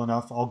person well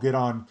enough, I'll get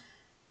on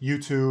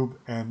YouTube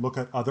and look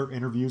at other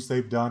interviews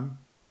they've done.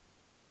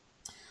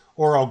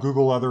 Or I'll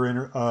Google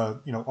other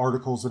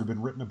articles that have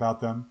been written about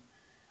them.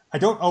 I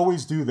don't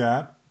always do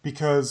that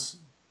because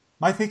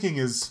my thinking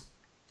is,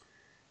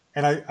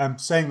 and I'm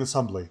saying this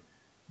humbly,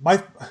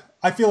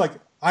 I feel like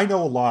I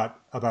know a lot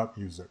about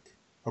music,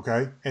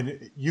 okay?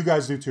 And you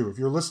guys do too. If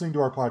you're listening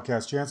to our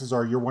podcast, chances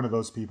are you're one of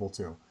those people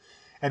too.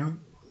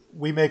 And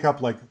we make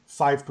up like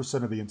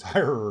 5% of the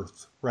entire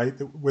earth, right?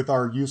 With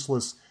our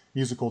useless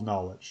musical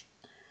knowledge.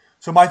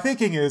 So my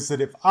thinking is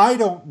that if I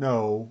don't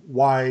know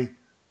why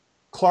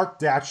Clark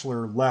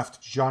Datchler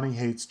left Johnny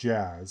Hates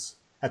Jazz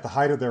at the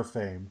height of their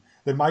fame,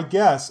 then my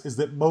guess is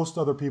that most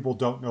other people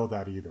don't know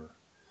that either.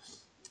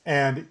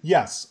 And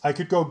yes, I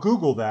could go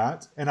Google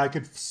that and I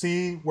could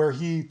see where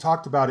he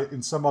talked about it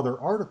in some other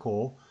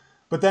article,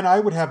 but then I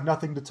would have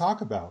nothing to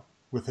talk about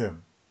with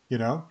him, you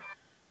know?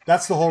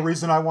 That's the whole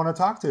reason I want to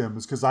talk to him,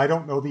 is because I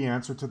don't know the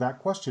answer to that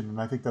question, and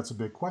I think that's a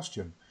big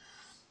question.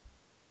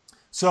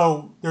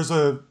 So there's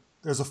a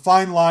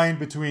fine line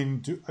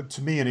between,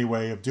 to me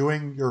anyway, of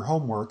doing your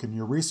homework and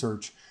your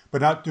research,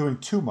 but not doing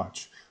too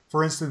much.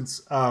 For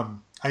instance,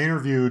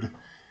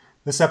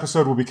 this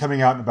episode will be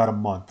coming out in about a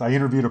month. I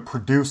interviewed a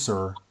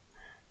producer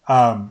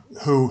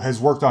who has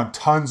worked on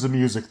tons of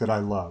music that I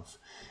love.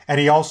 And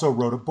he also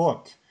wrote a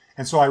book.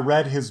 And so I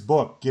read his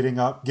book,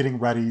 getting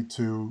ready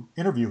to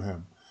interview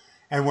him.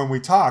 And when we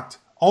talked,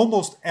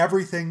 almost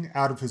everything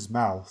out of his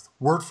mouth,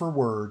 word for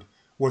word,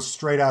 was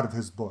straight out of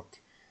his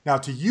book. Now,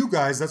 to you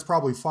guys, that's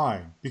probably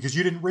fine because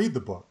you didn't read the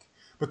book.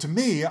 But to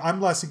me,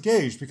 I'm less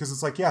engaged because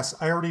it's like, yes,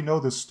 I already know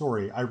this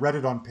story. I read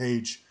it on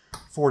page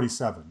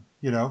 47,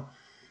 you know?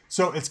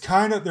 So it's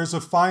there's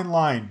a fine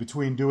line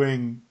between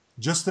doing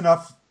just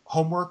enough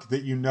homework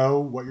that you know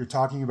what you're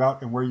talking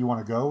about and where you want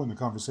to go in the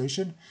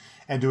conversation,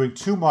 and doing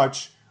too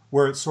much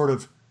where it sort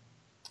of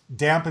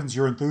dampens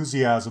your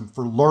enthusiasm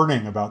for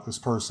learning about this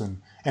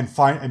person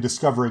and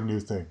discovering new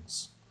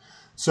things.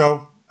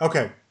 So,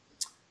 okay,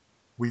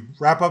 we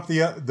wrap up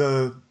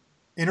the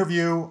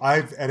interview.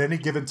 At any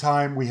given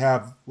time, we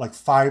have like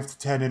 5 to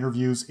 10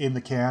 interviews in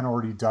the can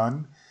already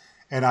done.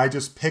 and I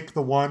just pick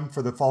the one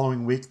for the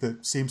following week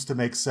that seems to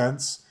make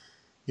sense.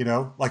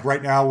 Like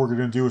right now we're going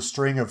to do a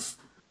string of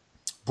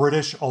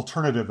British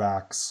alternative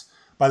acts.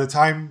 By the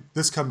time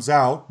this comes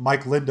out,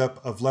 Mike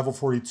Lindup of Level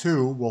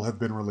 42 will have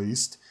been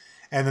released.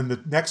 And then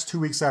the next 2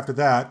 weeks after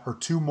that are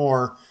two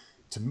more,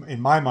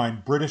 in my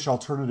mind, British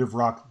alternative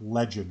rock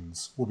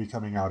legends will be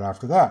coming out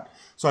after that.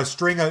 So I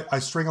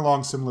string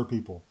along similar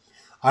people.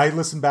 I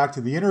listen back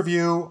to the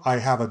interview. I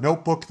have a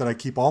notebook that I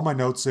keep all my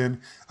notes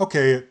in.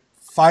 Okay, at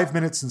 5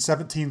 minutes and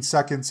 17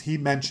 seconds, he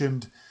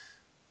mentioned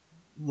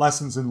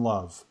Lessons in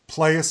Love.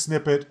 Play a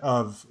snippet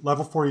of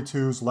Level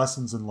 42's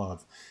Lessons in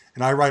Love.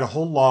 And I write a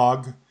whole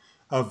log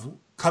of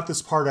cut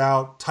this part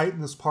out,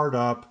 tighten this part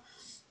up,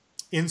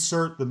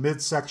 insert the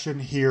midsection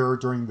here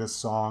during this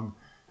song.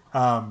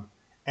 And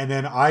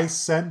then I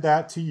send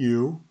that to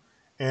you,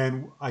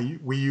 and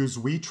we use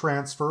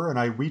WeTransfer, and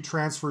I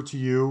WeTransfer to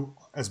you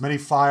as many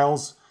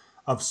files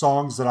of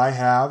songs that I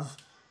have.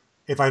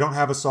 If I don't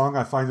have a song,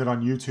 I find it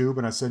on YouTube,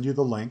 and I send you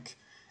the link.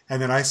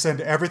 And then I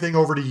send everything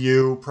over to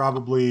you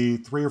probably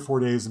 3 or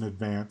 4 days in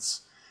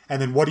advance. And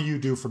then what do you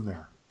do from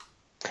there?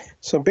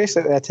 So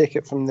basically I take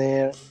it from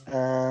there,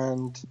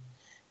 and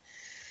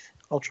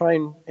I'll try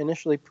and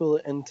initially pull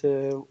it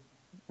into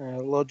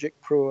Logic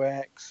Pro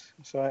X.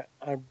 So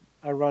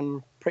I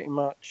run pretty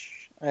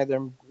much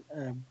either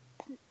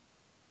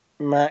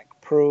Mac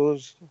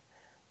Pros,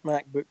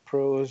 MacBook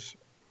Pros,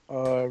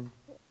 or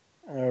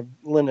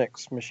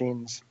Linux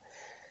machines.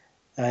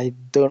 I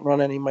don't run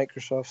any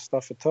Microsoft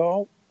stuff at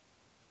all,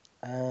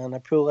 and I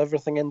pull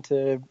everything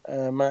into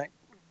a Mac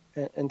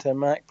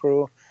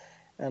Pro,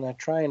 and I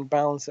try and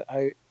balance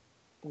out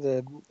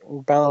the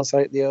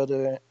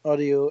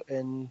audio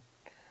in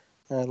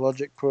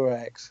Logic Pro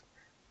X.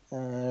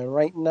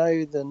 Right now,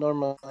 the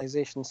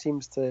normalization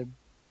seems to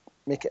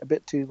make it a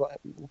bit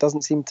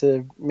doesn't seem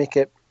to make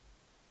it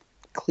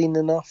clean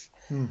enough.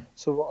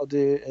 So what I'll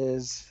do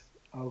is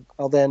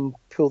I'll then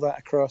pull that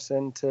across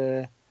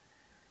into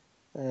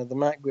the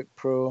MacBook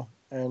Pro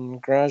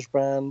and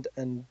GarageBand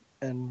and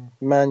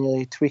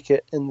manually tweak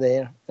it in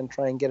there and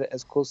try and get it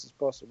as close as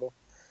possible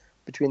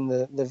between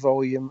the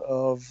volume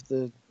of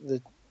the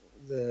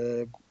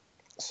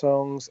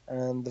songs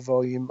and the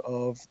volume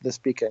of the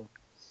speaking.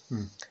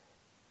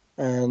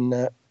 And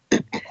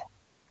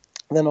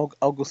then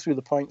I'll go through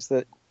the points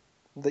that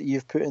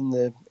you've put in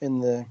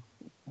the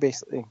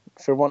basically,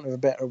 for want of a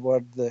better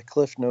word, the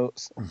cliff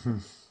notes.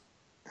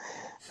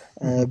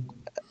 Put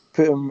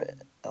them.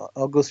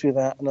 I'll go through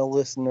that and I'll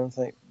listen and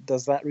think,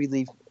 does that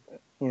really,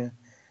 do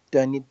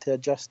I need to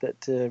adjust it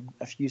to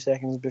a few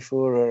seconds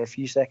before or a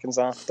few seconds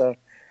after?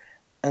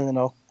 And then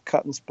I'll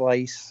cut and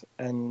splice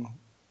and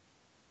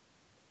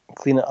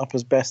clean it up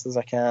as best as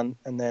I can,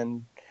 and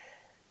then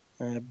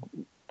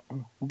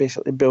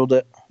basically build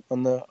it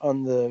on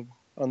the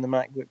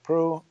MacBook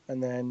Pro,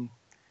 and then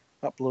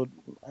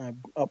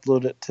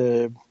upload it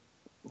to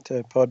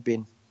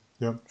Podbean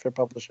for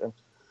publishing.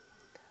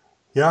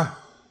 Yeah,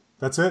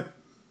 that's it.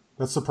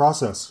 That's the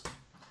process.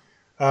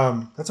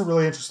 That's a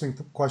really interesting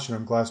question.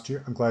 I'm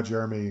glad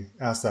Jeremy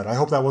asked that. I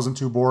hope that wasn't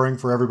too boring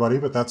for everybody,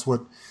 but that's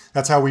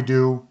how we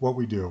do what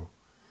we do.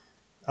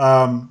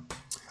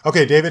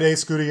 Okay, David A.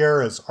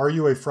 Scudieras, are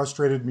you a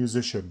frustrated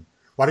musician?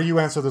 Why don't you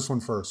answer this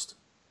one first?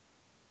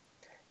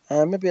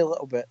 Maybe a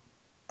little bit.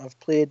 I've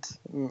played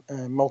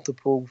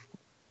multiple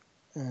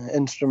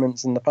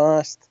instruments in the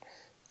past,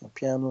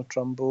 piano,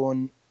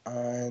 trombone,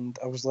 and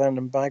I was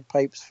learning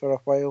bagpipes for a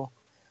while,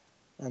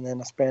 and then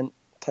I spent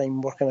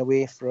time working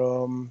away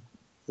from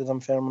the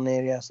Dunfermline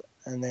areas,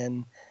 and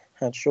then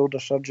had shoulder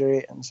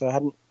surgery, and so I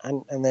hadn't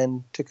and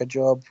then took a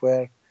job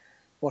where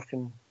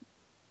working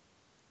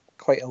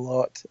quite a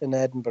lot in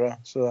Edinburgh,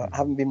 so I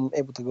haven't been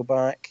able to go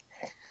back,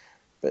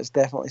 but it's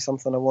definitely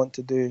something I want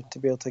to do, to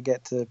be able to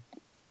get to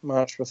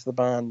march with the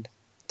band,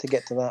 to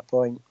get to that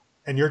point.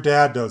 And your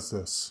dad does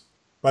this,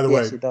 by the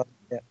Yes, way. he does.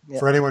 Yeah.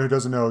 For anyone who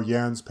doesn't know,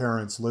 Jan's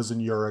parents, Liz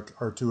and Yurik,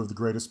 are two of the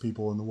greatest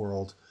people in the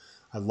world.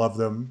 I love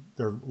them.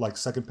 They're like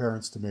second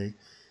parents to me.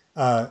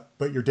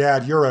 But your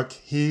dad, Yurik,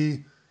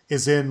 he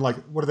is in, like,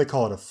 what do they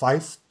call it? A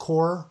fife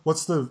corps?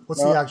 What's the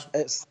actual?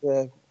 It's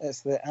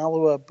the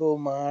Alloa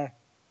Bomar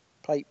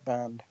pipe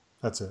band.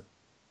 That's it.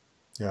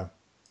 Yeah.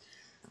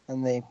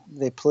 And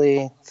they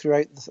play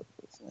throughout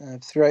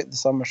the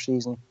summer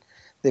season.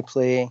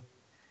 They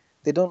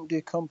don't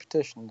do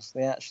competitions.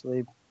 They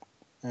actually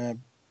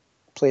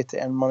play to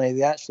earn money.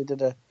 They actually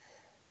did I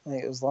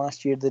think it was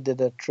last year, they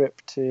did a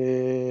trip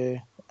to,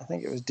 I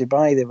think it was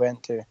Dubai they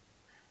went to.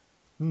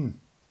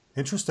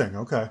 Interesting.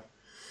 Okay.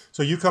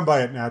 So you come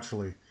by it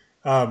naturally.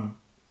 I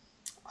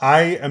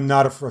am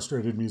not a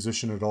frustrated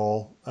musician at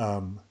all.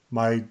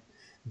 My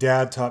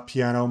dad taught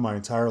piano my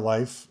entire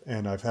life,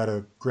 and I've had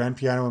a grand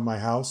piano in my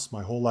house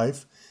my whole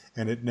life,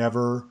 and I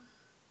never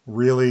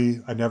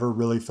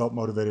really felt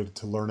motivated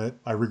to learn it.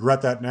 I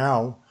regret that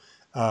now,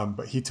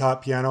 but he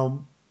taught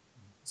piano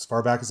as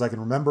far back as I can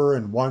remember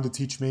and wanted to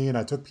teach me, and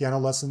I took piano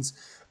lessons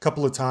a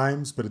couple of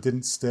times, but it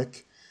didn't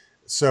stick.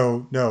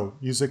 So no,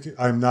 music,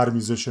 I'm not a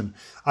musician.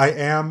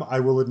 I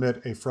will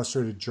admit, a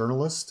frustrated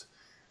journalist.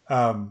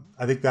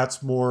 I think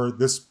that's more,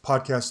 this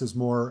podcast is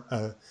more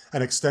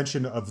an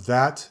extension of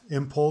that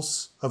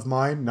impulse of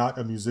mine, not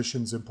a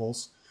musician's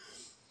impulse.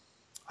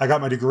 I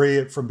got my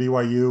degree from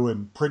BYU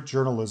in print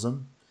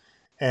journalism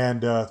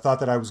and thought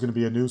that I was going to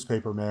be a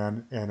newspaper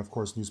man. And of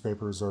course,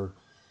 newspapers are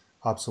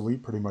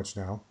obsolete pretty much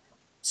now.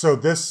 So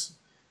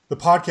the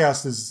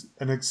podcast is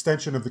an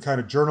extension of the kind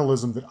of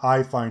journalism that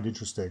I find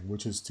interesting,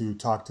 which is to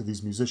talk to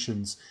these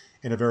musicians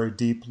in a very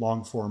deep,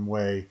 long form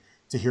way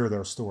to hear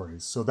their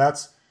stories. So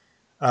that's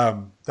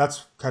kind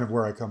of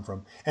where I come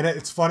from. And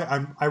it's funny.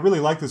 I really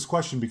like this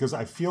question because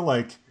I feel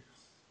like,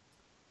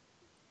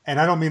 and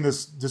I don't mean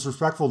this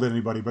disrespectful to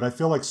anybody, but I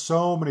feel like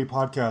so many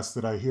podcasts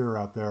that I hear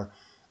out there,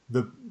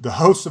 the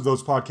hosts of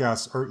those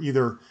podcasts are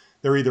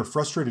either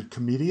frustrated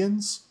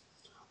comedians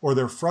or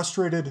they're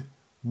frustrated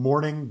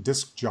morning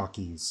disc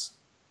jockeys,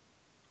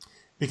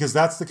 because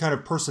that's the kind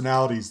of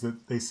personalities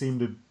that they seem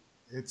to,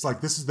 it's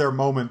like this is their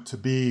moment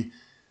to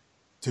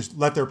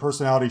let their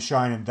personality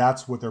shine, and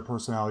that's what their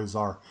personalities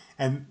are.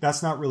 And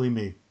that's not really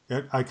me.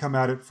 I come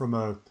at it from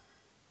a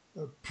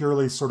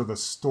purely sort of a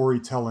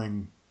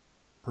storytelling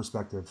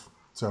perspective.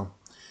 So,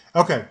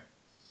 okay.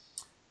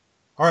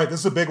 All right,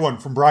 this is a big one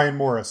from Brian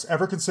Morris.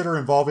 Ever consider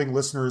involving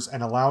listeners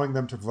and allowing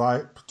them to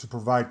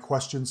provide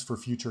questions for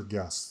future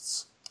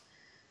guests?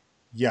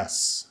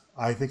 Yes,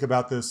 I think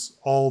about this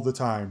all the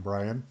time,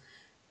 Brian.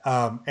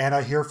 And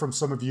I hear from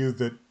some of you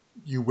that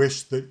you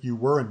wish that you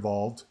were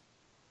involved.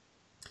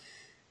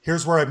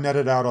 Here's where I've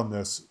netted out on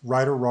this,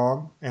 right or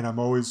wrong, and I'm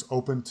always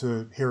open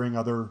to hearing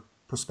other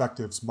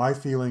perspectives. My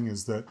feeling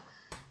is that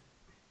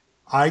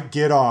I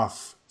get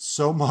off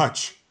so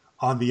much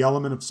on the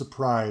element of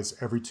surprise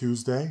every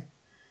Tuesday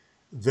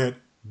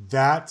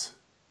that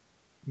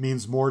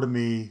means more to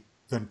me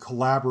than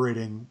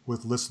collaborating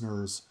with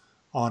listeners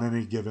on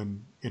any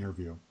given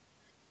interview.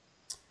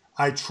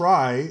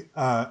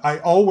 I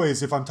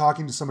always, if I'm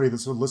talking to somebody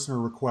that's a listener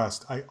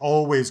request, I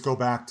always go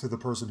back to the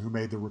person who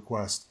made the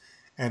request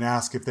and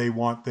ask if they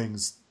want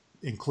things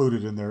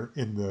included in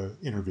the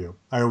interview.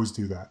 I always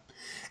do that.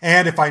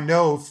 And if I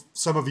know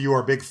some of you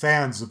are big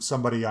fans of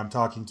somebody I'm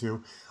talking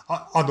to,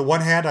 on the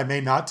one hand, I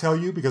may not tell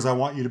you because I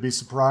want you to be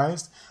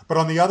surprised. But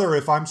on the other,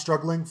 if I'm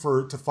struggling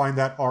to find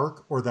that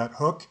arc or that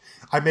hook,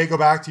 I may go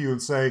back to you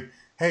and say,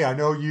 hey, I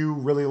know you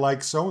really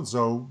like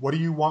so-and-so. What do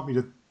you want me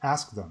to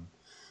ask them?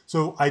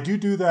 So I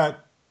do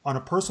that on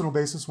a personal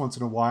basis once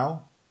in a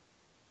while.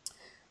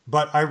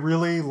 But I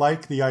really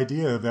like the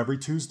idea of every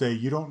Tuesday,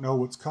 you don't know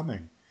what's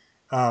coming.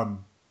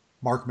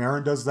 Mark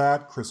Maron does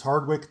that. Chris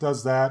Hardwick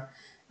does that.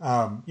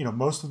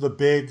 Most of the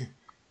big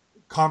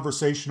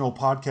conversational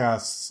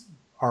podcasts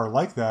are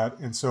like that.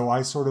 And so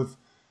I sort of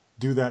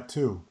do that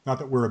too. Not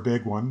that we're a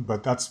big one,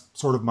 but that's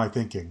sort of my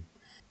thinking.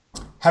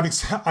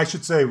 I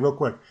should say real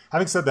quick,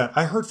 having said that,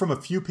 I heard from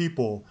a few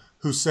people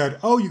who said,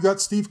 oh, you got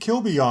Steve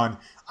Kilby on.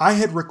 I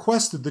had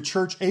requested the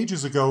church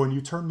ages ago and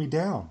you turned me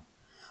down.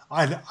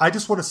 And I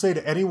just want to say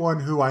to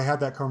anyone who I had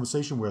that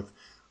conversation with,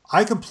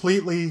 I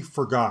completely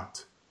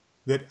forgot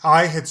that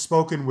I had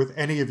spoken with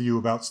any of you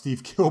about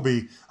Steve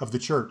Kilby of the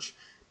church.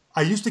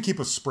 I used to keep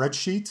a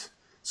spreadsheet.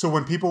 So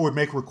when people would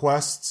make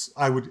requests,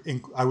 I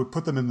would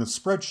put them in the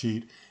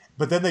spreadsheet,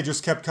 but then they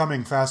just kept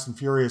coming fast and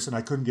furious and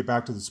I couldn't get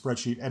back to the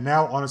spreadsheet. And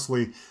now,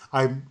 honestly,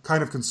 I'm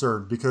kind of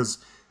concerned because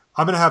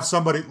I'm going to have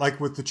somebody like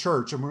with the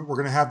church, and we're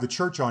going to have the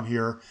church on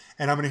here,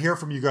 and I'm going to hear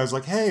from you guys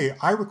like, hey,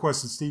 I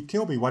requested Steve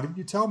Kilby. Why didn't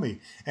you tell me?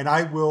 And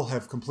I will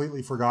have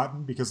completely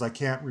forgotten because I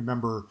can't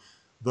remember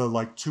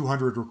the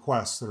 200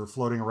 requests that are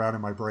floating around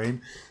in my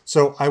brain.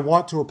 So I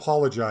want to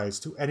apologize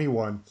to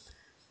anyone.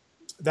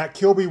 That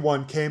Kilby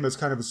one came as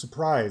kind of a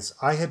surprise.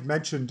 I had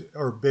mentioned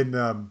or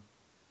been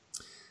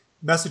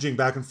messaging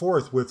back and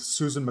forth with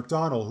Susan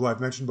McDonnell, who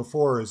I've mentioned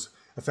before is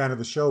a fan of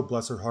the show,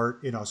 bless her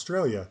heart, in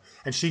Australia.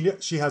 And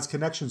she has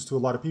connections to a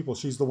lot of people.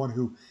 She's the one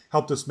who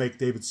helped us make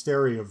David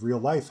Sterry of Real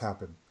Life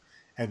happen.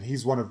 And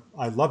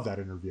I love that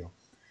interview.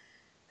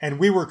 And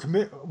we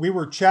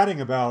were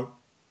chatting about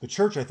the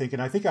church, I think,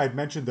 and I think I had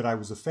mentioned that I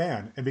was a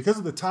fan. And because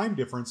of the time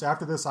difference,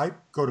 after this, I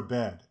go to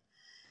bed.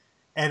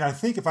 And I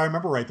think if I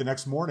remember right, the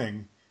next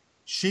morning,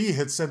 she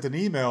had sent an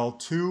email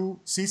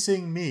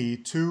CCing me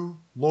to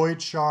Lloyd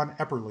Sean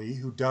Epperly,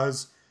 who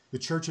does the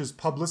church's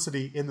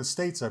publicity in the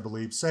States, I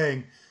believe,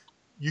 saying,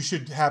 you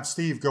should have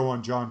Steve go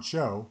on John's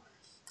show.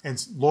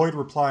 And Lloyd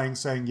replying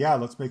saying, yeah,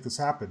 let's make this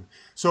happen.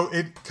 So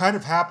it kind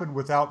of happened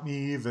without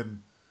me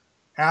even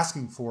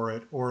asking for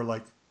it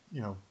or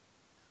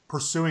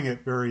pursuing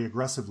it very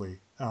aggressively,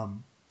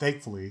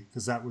 thankfully,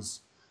 because that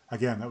was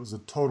a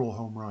total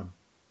home run.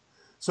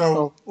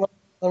 So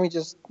let me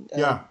just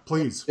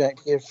please back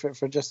here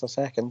for just a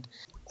second.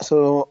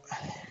 So,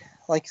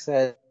 like I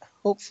said,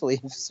 hopefully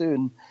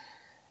soon.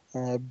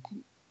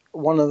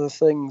 One of the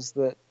things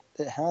that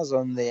it has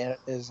on there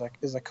is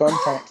a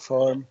contact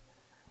form,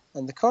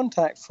 and the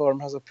contact form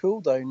has a pull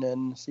down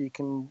in, so you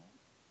can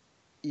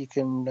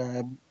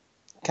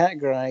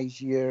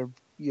categorize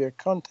your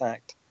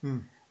contact.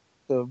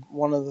 So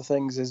one of the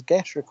things is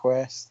guest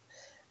requests,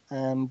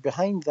 and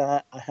behind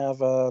that I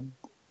have a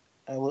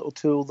little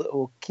tool that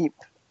will keep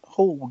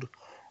hold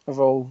of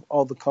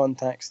all the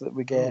contacts that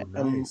we get,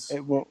 nice.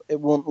 and it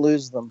won't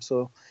lose them.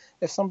 So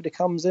if somebody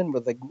comes in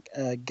with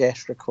a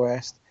guest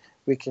request,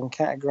 we can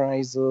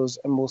categorize those,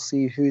 and we'll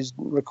see who's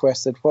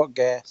requested what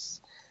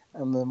guests,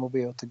 and then we'll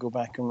be able to go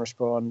back and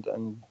respond.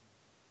 And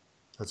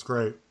that's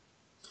great.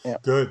 yeah,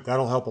 Good.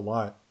 That'll help a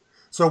lot.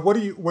 So what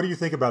do you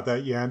think about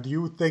that, Jan? Do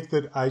you think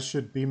that I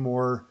should be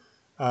more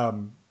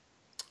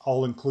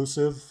all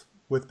inclusive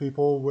with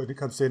people when it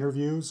comes to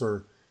interviews, or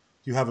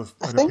do you have I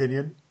an think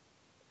opinion?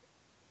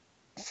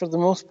 for the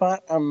most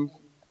part, I'm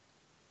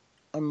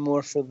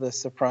more for the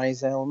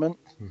surprise element.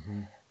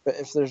 Mm-hmm. But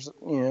if there's,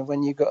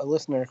 when you've got a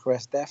listener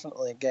request,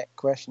 definitely get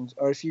questions.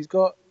 Or if you've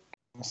got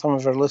some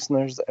of our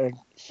listeners that are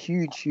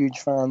huge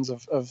fans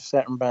of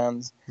certain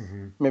bands,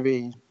 Mm-hmm.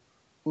 maybe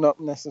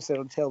not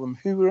necessarily tell them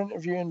who we're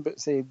interviewing, but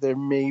say there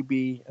may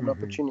be an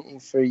opportunity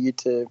for you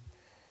to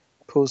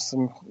pose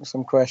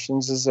some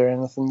questions. Is there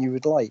anything you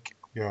would like?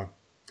 Yeah.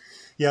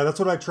 Yeah, that's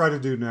what I try to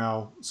do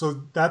now.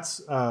 So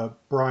that's,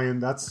 Brian,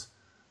 that's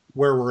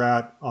where we're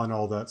at on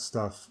all that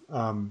stuff.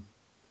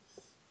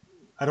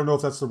 I don't know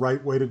if that's the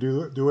right way to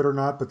do it or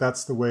not, but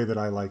that's the way that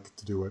I like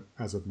to do it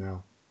as of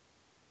now.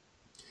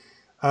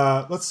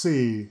 Let's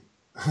see.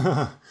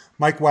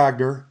 Mike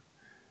Wagner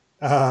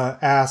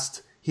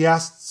asked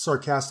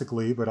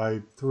sarcastically, but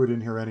I threw it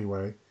in here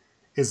anyway,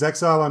 is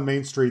Exile on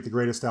Main Street the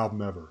greatest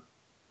album ever?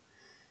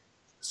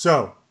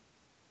 So,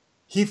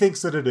 he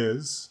thinks that it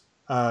is.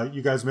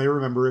 You guys may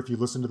remember, if you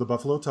listened to the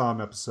Buffalo Tom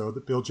episode,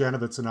 that Bill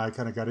Janovitz and I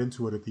kind of got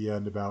into it at the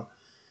end about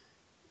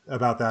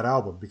that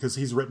album, because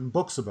he's written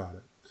books about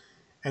it.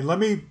 And let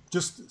me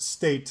just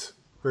state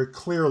very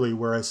clearly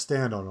where I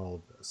stand on all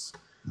of this.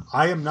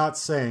 I am not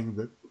saying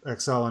that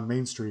Exile on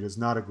Main Street is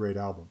not a great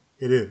album.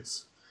 It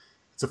is.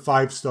 It's a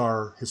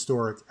 5-star,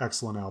 historic,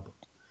 excellent album.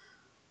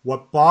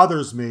 What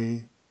bothers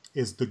me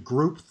is the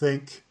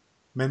groupthink,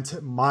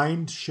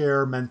 mind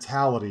share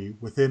mentality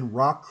within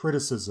rock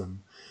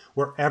criticism,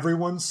 where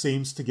everyone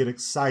seems to get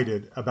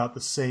excited about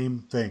the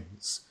same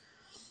things.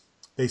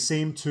 They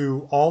seem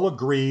to all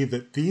agree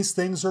that these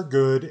things are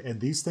good and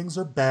these things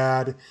are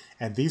bad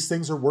and these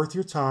things are worth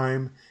your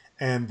time,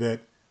 and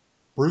that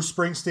Bruce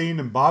Springsteen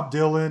and Bob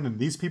Dylan and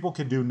these people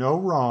can do no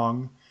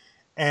wrong.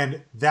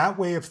 And that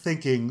way of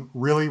thinking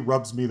really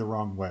rubs me the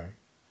wrong way.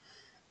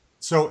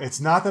 So it's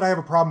not that I have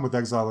a problem with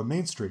Exile on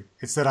Main Street.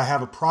 It's that I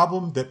have a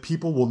problem that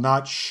people will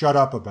not shut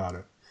up about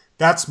it.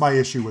 That's my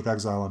issue with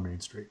Exile on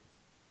Main Street.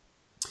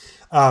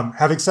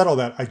 Having said all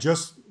that, I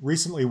just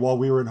recently, while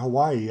we were in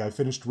Hawaii, I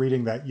finished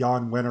reading that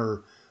Jan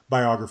Wenner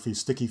biography,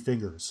 Sticky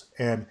Fingers,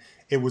 and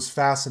it was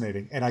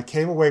fascinating. And I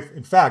came away,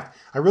 in fact,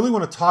 I really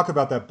want to talk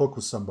about that book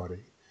with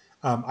somebody.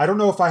 I don't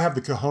know if I have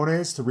the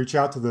cojones to reach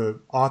out to the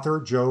author,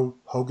 Joe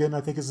Hogan,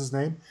 I think is his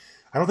name.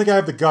 I don't think I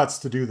have the guts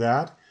to do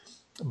that,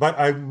 but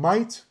I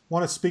might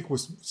want to speak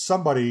with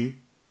somebody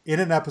in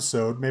an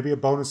episode, maybe a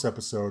bonus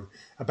episode,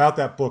 about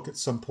that book at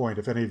some point,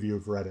 if any of you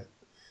have read it,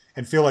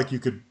 and feel like you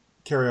could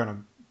carry on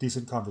a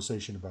decent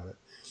conversation about it.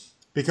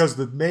 Because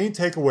the main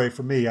takeaway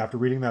for me after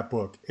reading that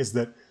book is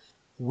that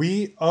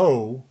we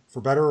owe,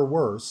 for better or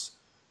worse,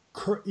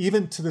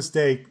 even to this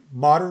day,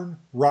 modern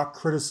rock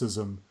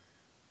criticism,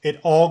 it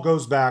all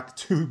goes back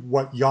to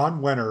what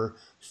Jan Wenner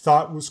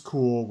thought was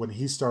cool when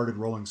he started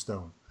Rolling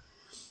Stone.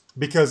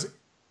 Because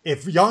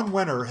if Jan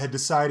Wenner had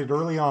decided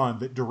early on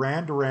that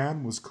Duran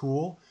Duran was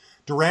cool,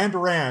 Duran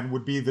Duran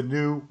would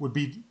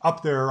be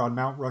up there on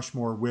Mount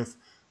Rushmore with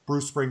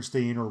Bruce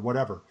Springsteen or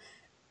whatever.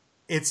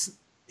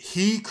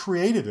 He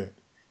created it.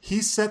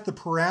 He set the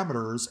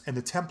parameters and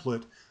the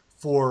template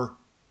for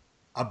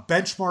a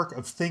benchmark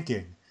of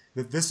thinking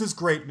that this is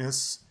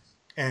greatness,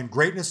 and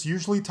greatness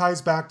usually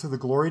ties back to the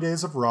glory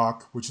days of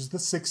rock, which is the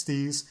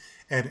 60s,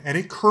 and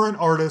any current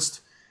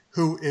artist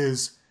who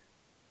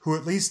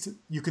at least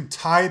you can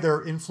tie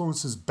their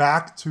influences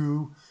back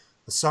to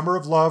the Summer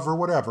of Love or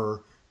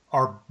whatever,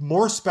 are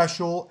more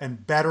special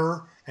and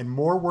better and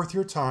more worth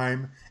your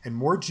time and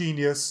more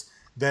genius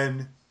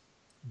than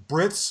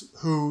Brits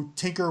who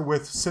tinker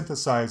with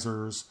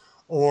synthesizers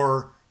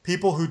or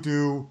people who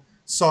do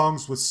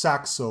songs with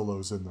sax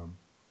solos in them.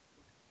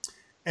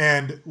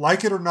 And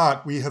like it or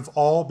not, we have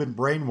all been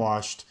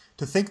brainwashed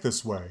to think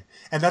this way.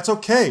 And that's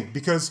okay,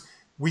 because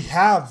we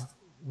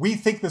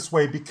think this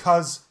way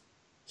because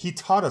he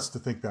taught us to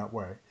think that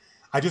way.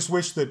 I just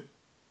wish that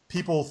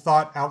people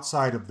thought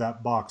outside of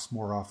that box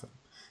more often.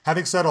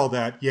 Having said all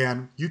that,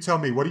 Jan, you tell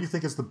me, what do you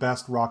think is the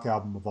best rock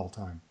album of all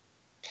time?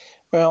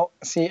 Well,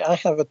 see, I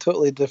have a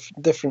totally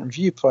different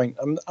viewpoint.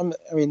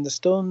 I mean, the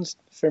Stones,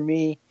 for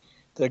me,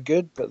 they're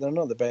good, but they're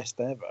not the best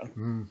ever.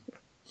 Mm.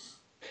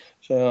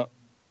 So,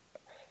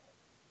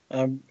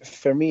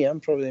 for me,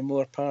 I'm probably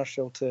more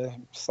partial to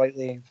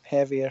slightly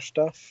heavier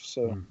stuff.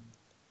 So,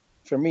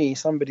 for me,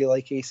 somebody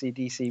like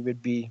AC/DC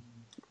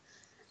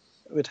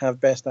would have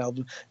best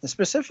album, and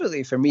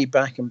specifically for me,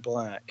 Back in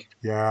Black.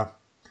 Yeah.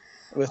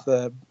 With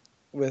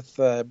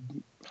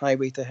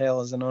Highway to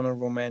Hell as an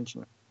honorable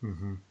mention.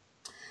 Mm-hmm.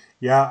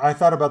 Yeah, I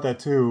thought about that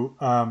too.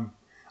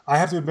 I I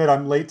have to admit,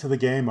 I'm late to the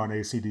game on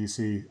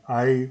AC/DC.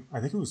 I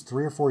think it was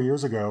 3 or 4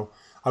 years ago.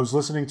 I was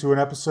listening to an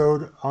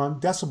episode on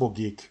Decibel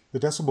Geek, the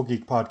Decibel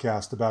Geek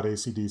podcast about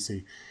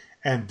AC/DC.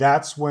 And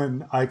that's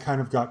when I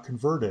kind of got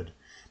converted.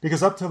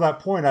 Because up to that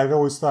point, I'd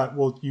always thought,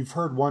 well, you've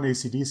heard one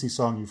AC/DC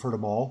song, you've heard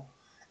them all.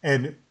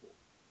 And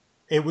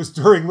it was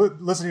during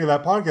listening to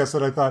that podcast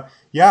that I thought,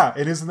 yeah,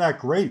 and isn't that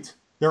great?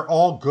 They're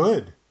all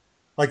good.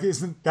 Like,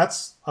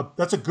 that's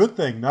a good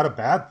thing, not a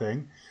bad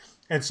thing.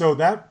 And so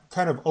that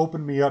kind of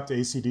opened me up to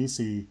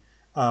AC/DC,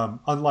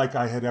 unlike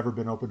I had ever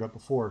been opened up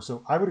before.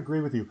 So I would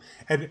agree with you.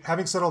 And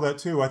having said all that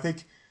too, I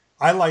think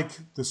I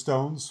like the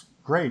Stones,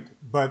 great,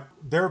 but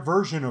their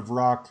version of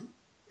rock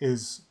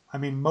is, I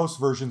mean,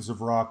 most versions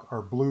of rock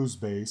are blues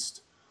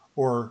based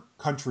or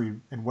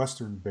country and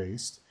western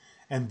based.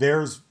 And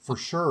theirs for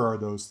sure are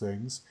those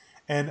things.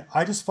 And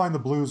I just find the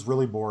blues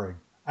really boring.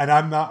 And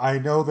I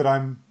know that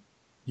I'm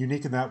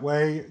unique in that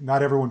way.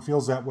 Not everyone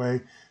feels that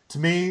way. To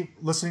me,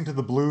 listening to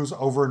the blues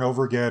over and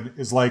over again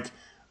is like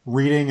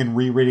reading and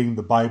rereading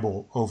the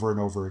Bible over and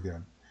over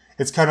again.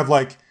 It's kind of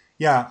like,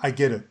 yeah, I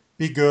get it.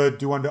 Be good,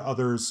 do unto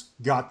others,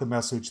 got the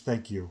message,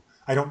 thank you.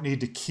 I don't need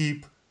to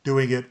keep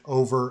doing it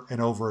over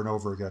and over and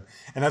over again.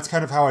 And that's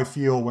kind of how I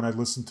feel when I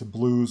listen to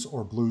blues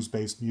or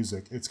blues-based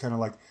music. It's kind of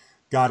like,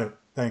 got it,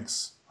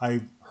 thanks.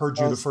 I heard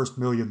you the first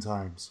million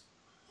times.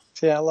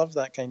 See, I love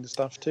that kind of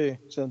stuff too.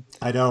 So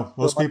I know,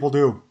 most people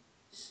do.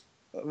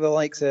 The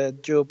likes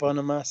of Joe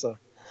Bonamassa.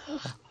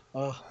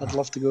 Oh, I'd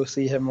love to go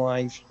see him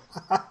live.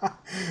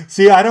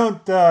 See, I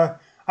don't,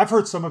 I've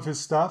heard some of his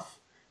stuff.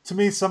 To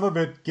me, some of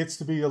it gets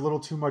to be a little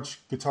too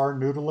much guitar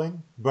noodling,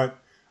 but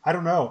I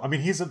don't know. I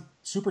mean, he's a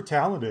super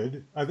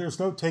talented. There's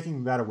no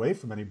taking that away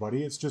from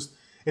anybody. It's just,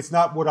 it's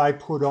not what I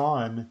put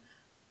on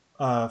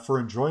for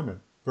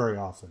enjoyment very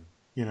often,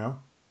 you know?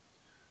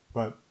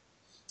 But,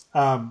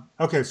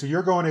 okay, so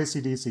you're going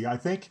AC/DC. I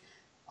think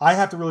I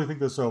have to really think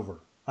this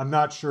over. I'm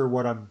not sure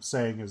what I'm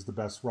saying is the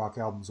best rock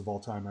albums of all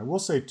time. I will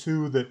say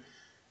two that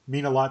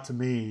mean a lot to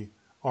me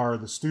are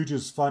the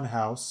Stooges'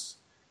 Funhouse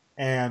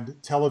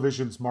and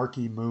Television's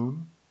Marquee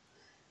Moon.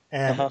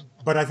 And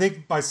But I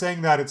think by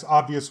saying that, it's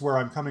obvious where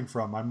I'm coming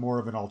from. I'm more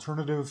of an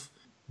alternative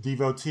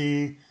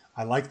devotee.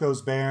 I like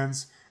those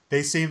bands.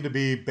 They seem to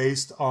be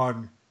based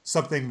on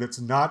something that's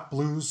not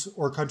blues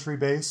or country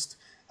based.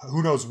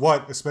 Who knows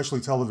what,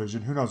 especially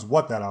Television, who knows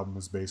what that album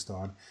is based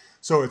on.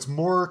 So it's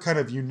more kind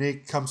of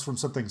unique, comes from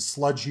something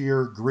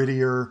sludgier,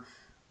 grittier,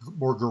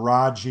 more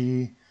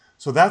garagey.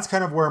 So that's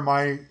kind of where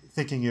my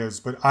thinking is.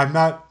 But I'm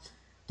not,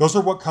 those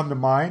are what come to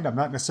mind. I'm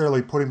not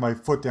necessarily putting my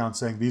foot down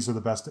saying these are the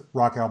best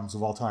rock albums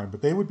of all time,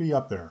 but they would be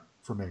up there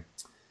for me.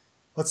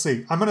 Let's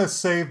see. I'm going to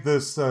save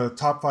this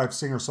top 5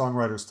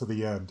 singer-songwriters to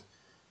the end.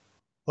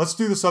 Let's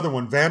do this other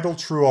one. Vandal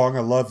Truong.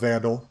 I love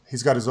Vandal.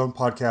 He's got his own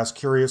podcast,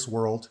 Curious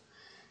World.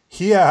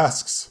 He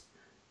asks,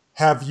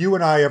 have you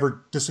and I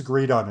ever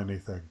disagreed on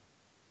anything?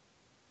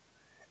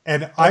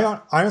 And I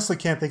honestly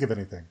can't think of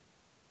anything.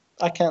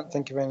 I can't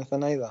think of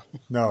anything either.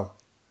 No.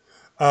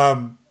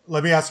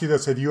 Let me ask you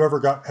this. Have you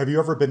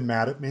ever been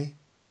mad at me?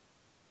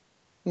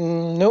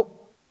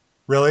 Nope.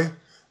 Really?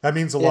 That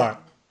means a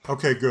lot.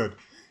 Okay, good.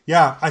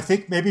 Yeah, I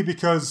think maybe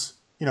because,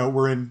 you know,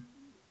 we're in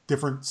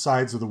different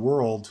sides of the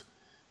world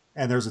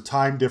and there's a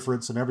time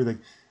difference and everything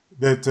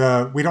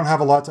that we don't have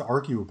a lot to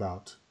argue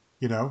about,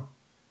 you know?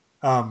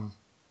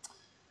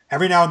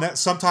 Every now and then,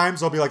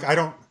 sometimes I'll be like, I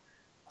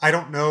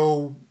don't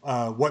know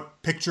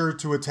what picture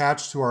to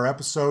attach to our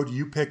episode.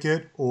 You pick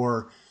it,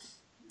 or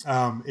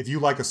if you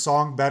like a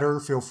song better,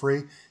 feel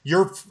free.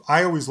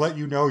 I always let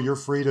you know you're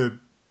free to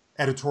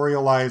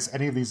editorialize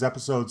any of these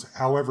episodes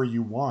however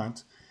you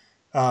want.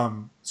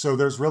 So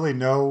there's really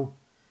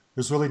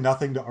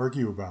nothing to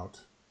argue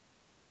about.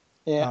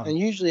 Yeah, and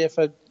usually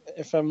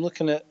if I'm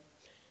looking at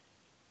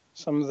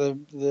some of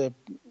the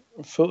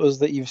photos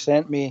that you've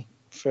sent me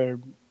for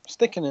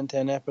sticking into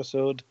an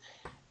episode,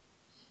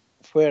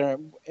 where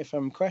if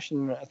I'm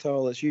questioning it at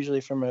all, it's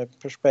usually from a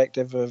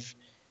perspective of,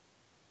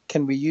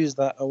 can we use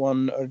that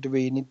one, or do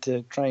we need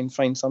to try and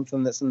find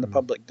something that's in the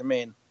public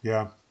domain?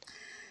 Yeah.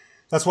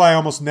 That's why I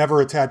almost never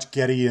attach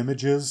Getty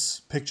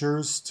Images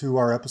pictures to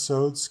our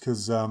episodes,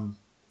 because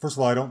first of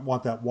all, I don't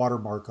want that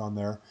watermark on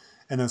there.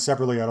 And then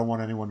separately, I don't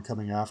want anyone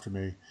coming after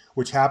me,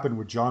 which happened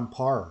with John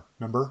Parr.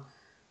 Remember?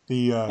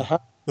 The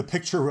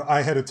picture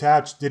I had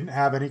attached didn't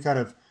have any kind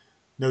of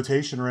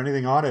notation or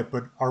anything on it,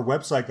 but our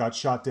website got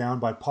shot down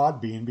by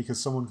Podbean because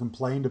someone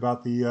complained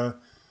about the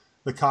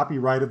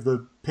copyright of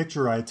the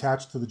picture I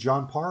attached to the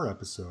John Parr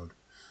episode.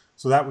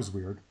 So that was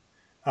weird.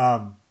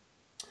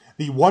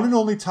 The one and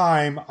only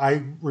time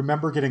I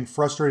remember getting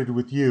frustrated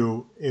with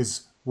you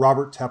is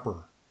Robert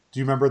Tepper. Do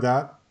you remember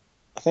that?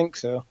 I think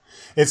so.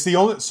 It's the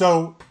only,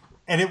 so,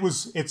 and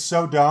it's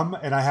so dumb,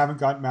 and I haven't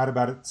gotten mad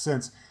about it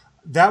since.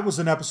 That was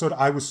an episode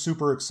I was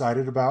super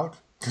excited about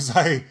because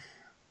I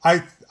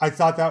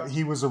thought that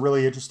he was a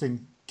really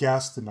interesting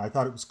guest, and I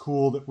thought it was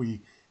cool that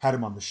we had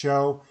him on the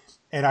show.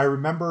 And I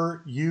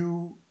remember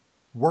you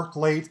worked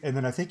late, and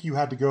then I think you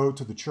had to go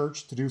to the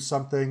church to do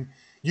something.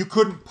 You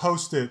couldn't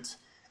post it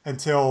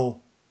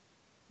until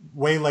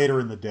way later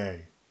in the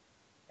day.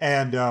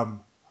 And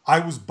I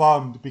was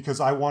bummed because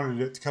I wanted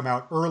it to come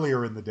out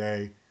earlier in the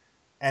day.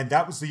 And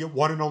that was the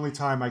one and only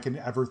time I can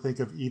ever think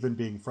of even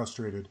being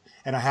frustrated.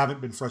 And I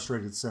haven't been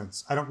frustrated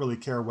since. I don't really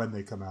care when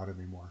they come out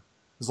anymore.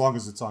 As long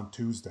as it's on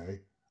Tuesday.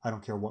 I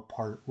don't care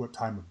what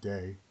time of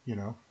day, you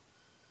know?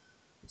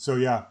 So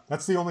yeah,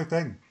 that's the only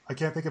thing. I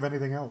can't think of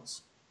anything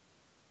else.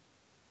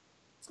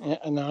 Yeah,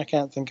 no, I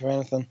can't think of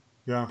anything.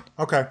 Yeah.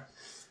 Okay.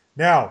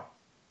 Now,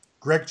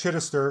 Greg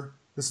Chittister,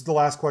 this is the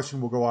last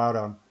question we'll go out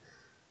on.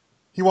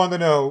 He wanted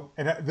to know,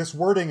 and this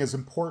wording is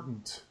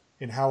important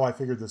in how I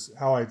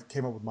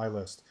came up with my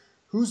list.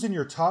 Who's in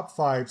your top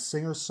 5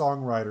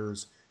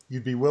 singer-songwriters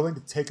you'd be willing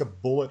to take a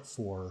bullet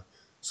for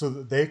so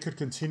that they could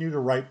continue to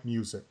write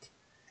music?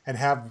 And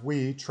have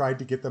we tried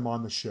to get them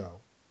on the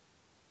show?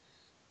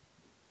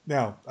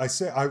 Now,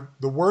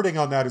 the wording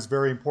on that is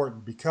very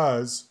important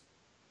because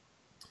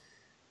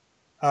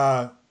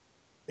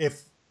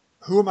if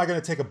who am I going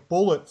to take a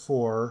bullet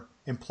for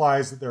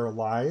implies that they're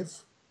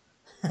alive.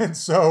 And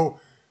so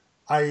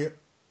I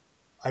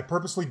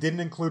purposely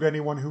didn't include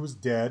anyone who was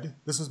dead.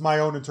 This is my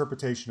own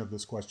interpretation of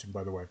this question,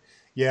 by the way.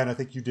 Yeah, and I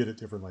think you did it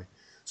differently.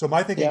 So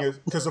my thinking is,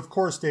 because of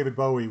course David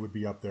Bowie would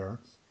be up there,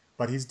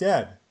 but he's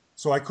dead.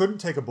 So I couldn't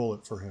take a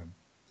bullet for him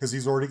because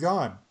he's already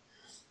gone.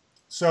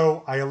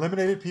 So I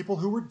eliminated people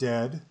who were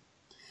dead.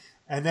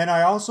 And then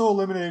I also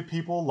eliminated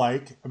people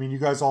like, I mean, you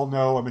guys all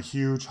know I'm a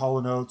huge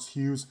Hall & Oates,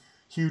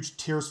 huge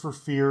Tears for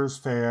Fears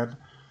fan.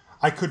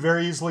 I could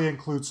very easily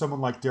include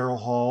someone like Daryl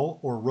Hall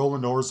or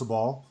Roland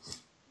Orzabal.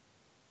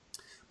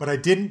 But I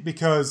didn't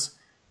because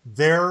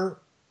their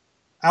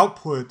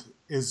output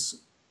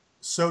is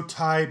so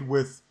tied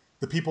with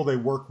the people they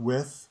work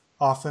with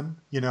often,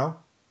 you know,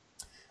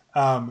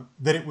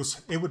 that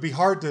it would be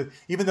hard to,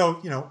 even though,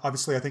 you know,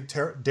 obviously I think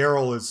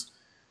Daryl is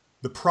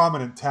the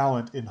prominent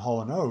talent in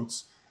Hall &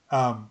 Oates.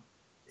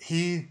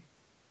 He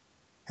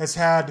has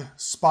had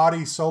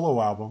spotty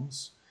solo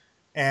albums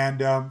and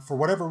for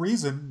whatever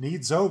reason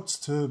needs Oates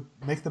to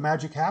make the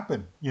magic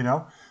happen, you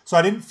know? So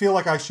I didn't feel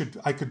like I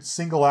could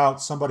single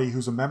out somebody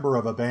who's a member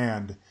of a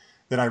band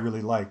that I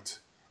really liked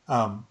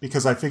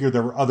because I figured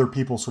there were other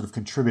people sort of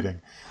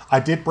contributing. I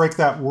did break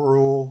that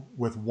rule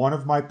with one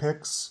of my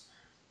picks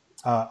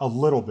a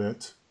little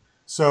bit.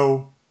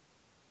 So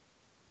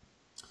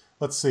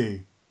let's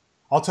see.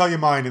 I'll tell you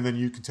mine and then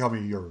you can tell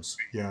me yours.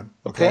 Yeah.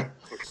 Okay.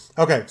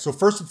 Okay. So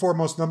first and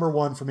foremost, number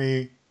 1 for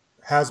me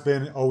has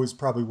been, always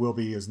probably will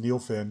be, is Neil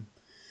Finn.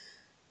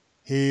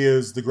 He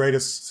is the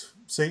greatest.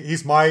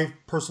 He's my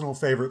personal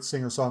favorite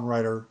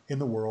singer-songwriter in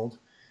the world.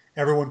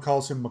 Everyone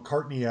calls him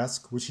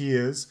McCartney-esque, which he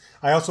is.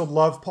 I also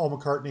love Paul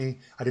McCartney.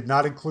 I did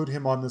not include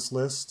him on this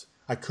list.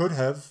 I could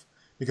have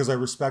because I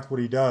respect what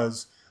he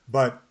does,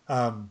 but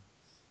I'm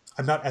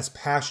not as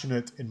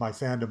passionate in my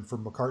fandom for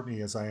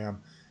McCartney as I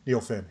am Neil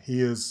Finn.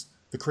 He is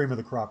the cream of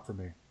the crop for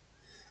me.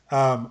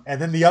 And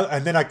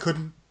then I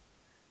couldn't.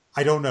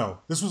 I don't know.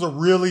 This was a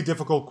really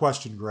difficult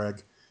question,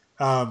 Greg.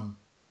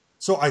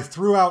 So I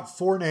threw out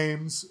 4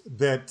 names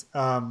that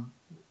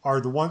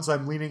are the ones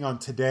I'm leaning on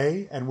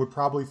today and would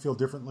probably feel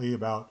differently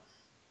about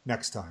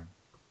next time.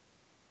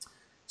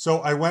 So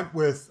I went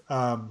with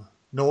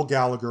Noel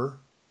Gallagher.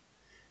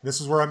 This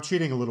is where I'm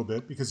cheating a little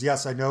bit because,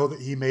 yes, I know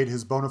that he made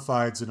his bona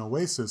fides in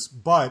Oasis,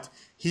 but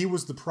he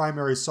was the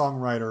primary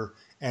songwriter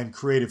and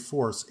creative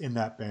force in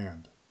that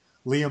band.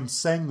 Liam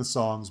sang the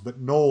songs,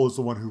 but Noel is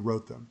the one who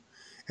wrote them.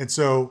 And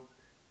so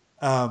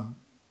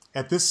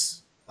at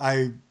this,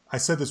 I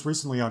said this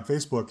recently on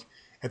Facebook,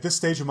 at this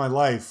stage of my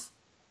life,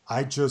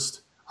 I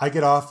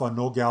get off on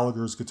Noel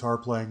Gallagher's guitar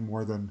playing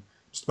more than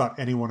just about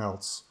anyone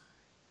else.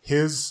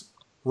 His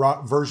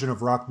version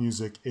of rock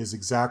music is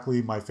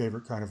exactly my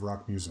favorite kind of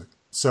rock music.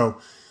 So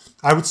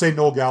I would say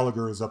Noel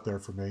Gallagher is up there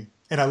for me.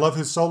 And I love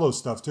his solo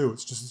stuff too.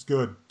 It's just as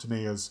good to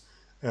me as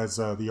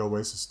the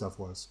Oasis stuff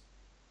was.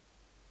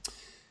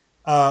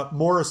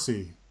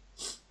 Morrissey.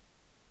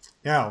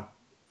 Now,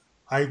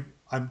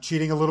 I'm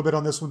cheating a little bit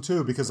on this one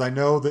too, because I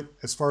know that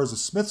as far as a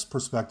Smiths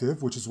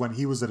perspective, which is when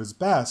he was at his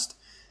best,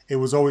 it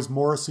was always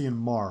Morrissey and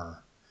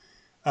Marr.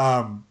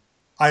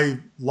 I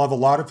love a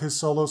lot of his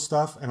solo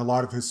stuff, and a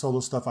lot of his solo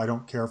stuff I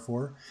don't care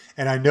for.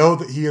 And I know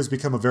that he has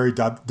become a very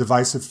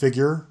divisive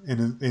figure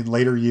in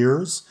later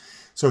years.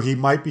 So he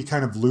might be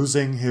kind of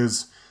losing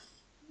his...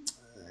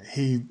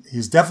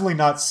 He's definitely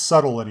not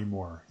subtle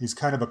anymore. He's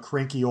kind of a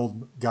cranky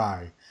old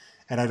guy.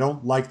 And I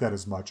don't like that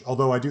as much.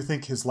 Although I do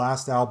think his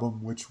last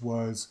album, which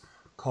was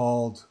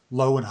called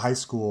Low in High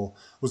School,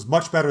 was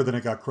much better than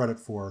it got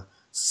credit for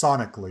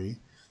sonically.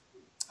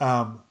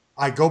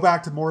 I go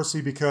back to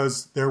Morrissey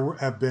because there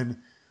have been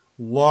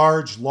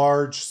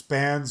large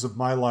spans of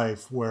my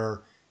life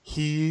where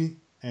he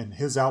and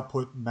his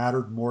output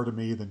mattered more to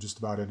me than just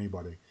about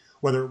anybody,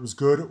 whether it was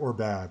good or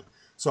bad.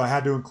 So I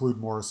had to include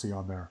Morrissey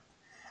on there.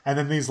 And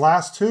then these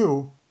last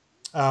two,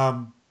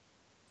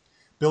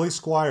 Billy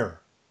Squier.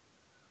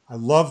 I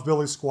love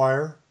Billy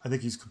Squier. I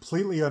think he's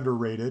completely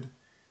underrated.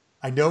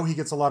 I know he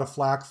gets a lot of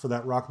flack for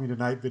that Rock Me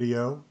Tonight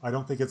video. I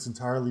don't think it's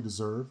entirely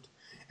deserved.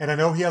 And I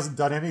know he hasn't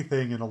done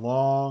anything in a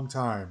long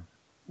time,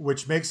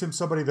 which makes him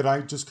somebody that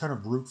I just kind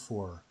of root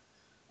for.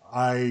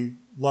 I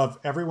love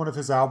every one of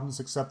his albums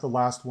except the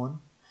last one.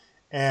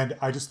 And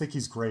I just think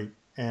he's great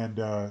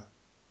and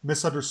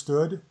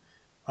misunderstood,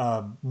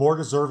 more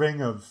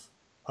deserving of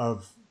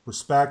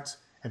respect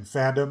and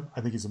fandom.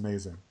 I think he's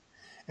amazing.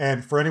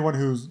 And for anyone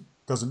who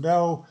doesn't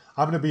know,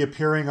 I'm going to be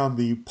appearing on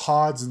the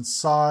Pods and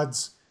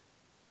Sods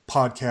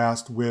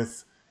podcast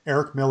with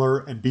Eric Miller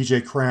and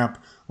BJ Cramp.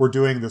 We're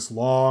doing this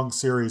long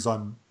series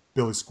on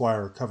Billy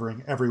Squier,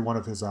 covering every one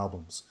of his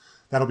albums.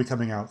 That'll be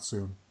coming out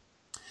soon.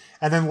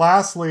 And then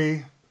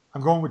lastly,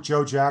 I'm going with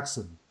Joe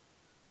Jackson.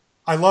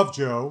 I love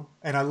Joe,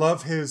 and I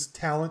love his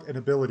talent and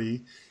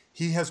ability.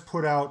 He has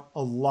put out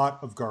a lot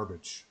of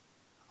garbage,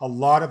 a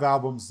lot of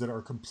albums that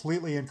are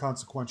completely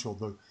inconsequential.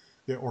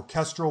 The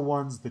orchestral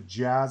ones, the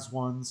jazz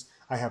ones.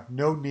 I have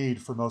no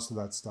need for most of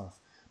that stuff.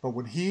 But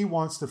when he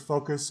wants to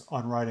focus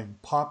on writing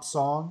pop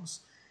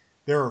songs,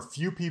 there are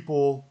few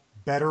people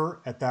better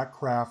at that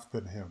craft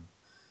than him.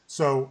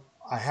 So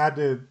I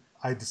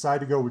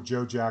decided to go with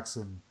Joe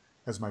Jackson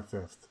as my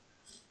fifth.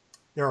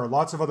 There are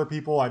lots of other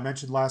people I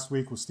mentioned last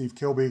week with Steve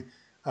Kilbey,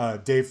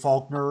 Dave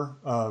Faulkner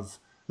of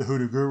the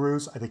Hoodoo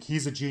Gurus. I think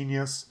he's a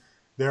genius.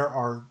 There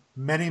are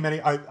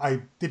many.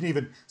 I didn't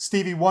even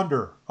Stevie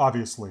Wonder,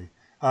 obviously,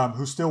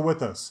 who's still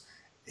with us.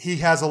 He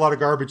has a lot of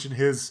garbage in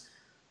his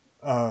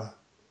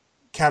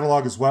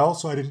catalog as well,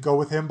 so I didn't go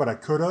with him, but I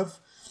could have.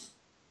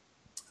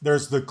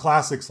 There's the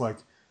classics like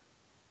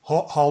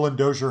Holland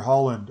Dozier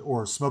Holland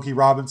or Smokey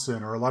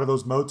Robinson or a lot of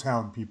those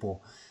Motown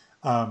people.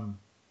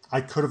 I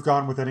could have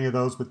gone with any of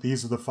those, but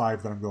these are the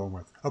five that I'm going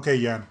with.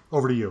 Okay, Jan,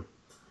 over to you.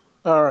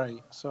 All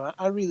right. So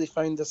I really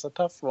found this a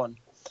tough one.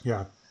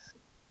 Yeah.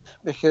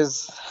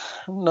 Because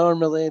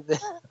normally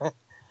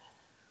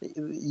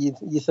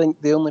you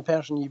think the only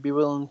person you'd be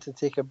willing to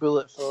take a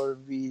bullet for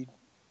would be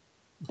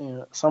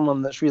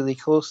someone that's really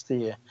close to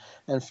you.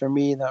 And for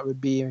me, that would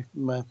be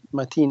my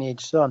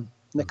teenage son,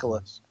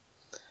 Nicholas.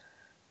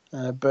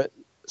 But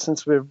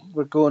since we're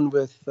going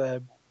with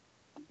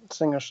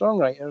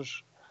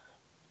singer-songwriters,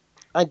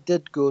 I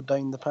did go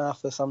down the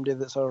path of somebody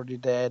that's already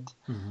dead.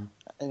 Mm-hmm.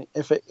 And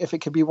if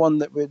it could be one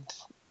that would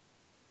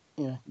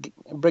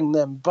bring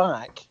them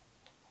back,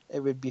 it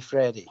would be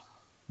Freddie.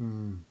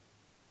 Mm.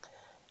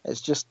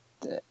 It's just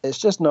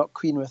not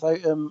Queen without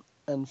him.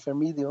 And for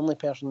me, the only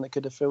person that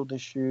could have filled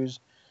his shoes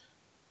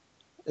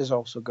is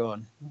also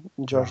gone,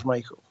 George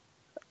Michael.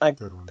 I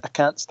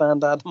can't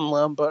stand Adam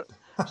Lambert,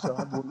 so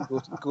I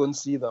won't go and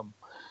see them.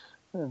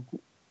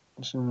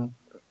 So,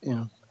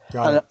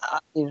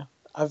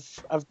 I've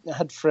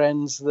had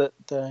friends that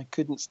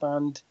couldn't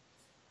stand,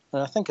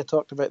 and I think I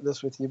talked about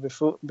this with you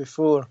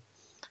before.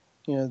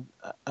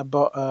 I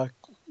bought a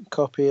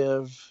copy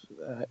of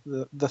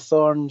the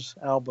Thorns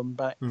album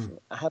back.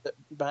 I had it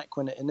back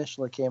when it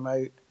initially came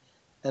out,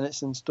 and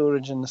it's in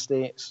storage in the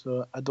States,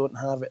 so I don't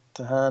have it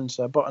to hand.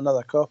 So I bought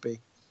another copy,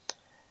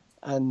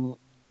 and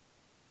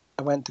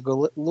I went to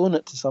go loan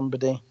it to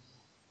somebody,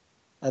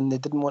 and they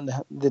didn't want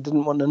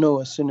to know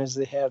as soon as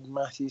they heard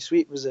Matthew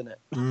Sweet was in it.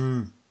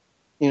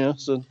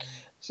 So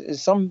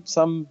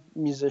some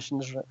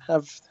musicians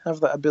have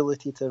that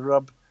ability to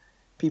rub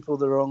people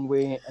the wrong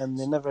way, and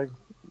they never.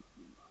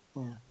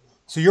 Yeah.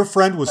 So your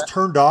friend was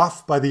turned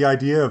off by the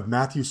idea of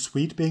Matthew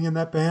Sweet being in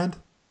that band?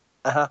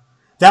 Uh-huh.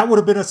 That would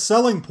have been a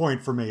selling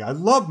point for me. I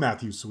love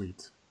Matthew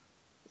Sweet.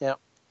 Yeah.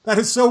 That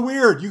is so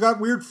weird. You got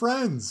weird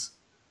friends.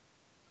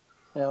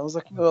 Yeah, I was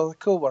a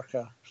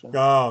co-worker. So.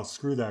 Oh,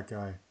 screw that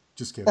guy.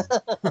 Just kidding.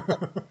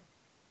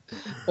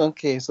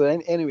 Okay, so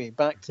anyway,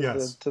 back to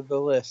the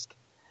list.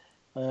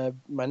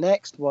 My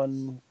next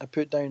one I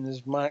put down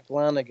is Mark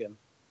Lanegan.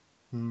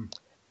 And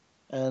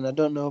I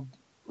don't know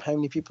how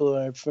many people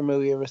are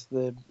familiar with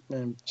the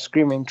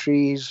Screaming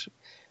Trees.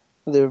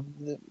 They're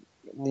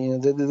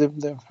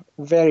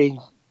very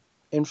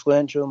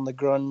influential in the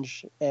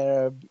grunge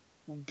era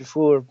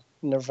before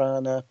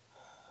Nirvana,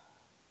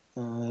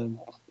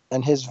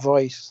 and his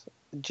voice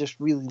just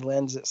really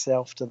lends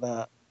itself to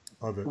that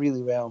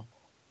really well.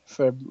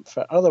 For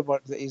other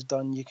work that he's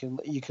done, you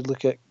could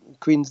look at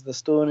Queens of the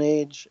Stone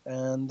Age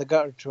and the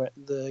Gutter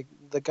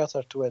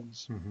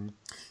Twins. Mm-hmm.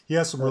 He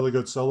has some really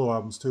good solo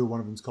albums too. One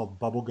of them's called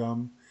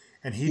Bubblegum,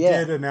 and he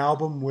did an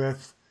album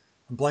with,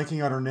 I'm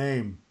blanking on her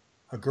name,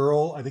 a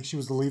girl. I think she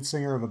was the lead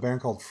singer of a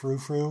band called Frou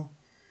Frou.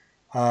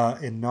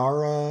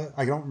 Inara,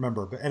 I don't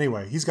remember, but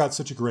anyway, he's got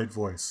such a great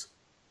voice.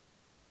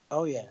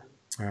 Oh yeah.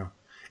 Yeah.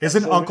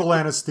 Isn't Uncle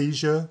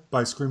Anesthesia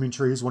by Screaming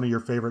Trees one of your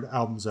favorite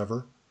albums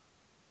ever?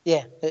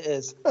 Yeah, it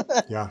is.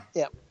 Yeah.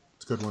 Yeah.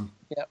 It's a good one.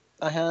 Yeah.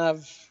 I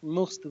have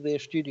most of their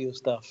studio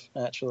stuff,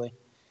 actually.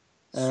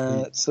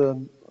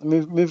 So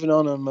moving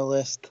on my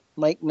list,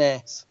 Mike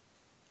Ness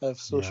of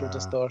Social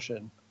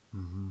Distortion.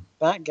 Mm-hmm.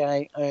 That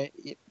guy,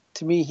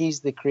 to me, he's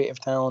the creative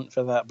talent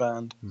for that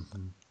band.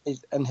 Mm-hmm.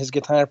 And his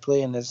guitar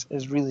playing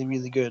is really,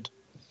 really good.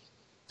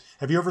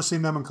 Have you ever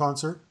seen them in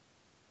concert?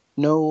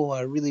 No,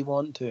 I really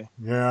want to.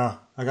 Yeah,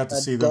 I got to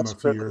see them a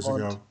few years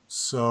ago.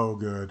 So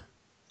good.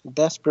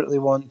 Desperately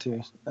want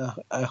to.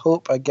 I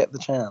hope I get the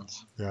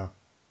chance. Yeah.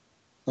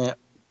 Yeah.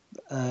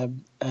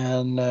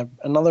 And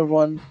another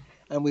one,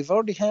 And we've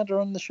already had her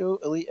on the show,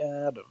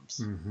 Alita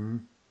Adams. Mm-hmm.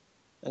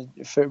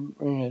 For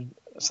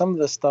some of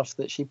the stuff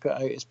that she put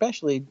out,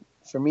 especially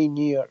for me,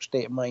 New York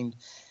State of Mind,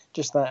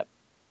 just that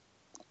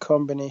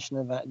combination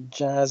of that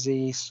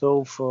jazzy,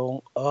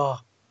 soulful,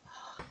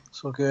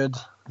 so good.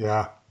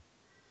 Yeah,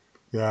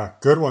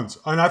 good ones.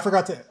 And I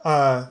forgot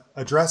to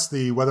address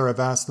whether I've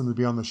asked them to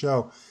be on the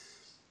show.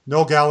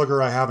 Noel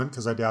Gallagher, I haven't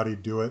because I doubt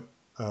he'd do it.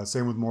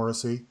 Same with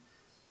Morrissey.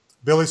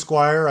 Billy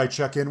Squire, I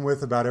check in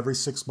with about every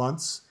 6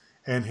 months,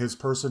 and his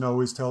person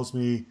always tells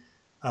me,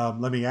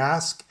 let me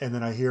ask, and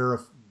then I hear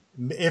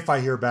if I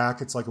hear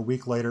back, it's like a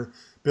week later.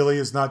 Billy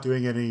is not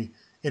doing any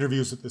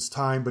interviews at this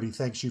time, but he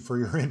thanks you for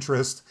your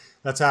interest.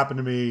 That's happened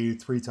to me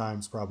 3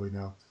 times probably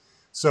now.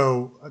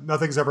 So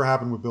nothing's ever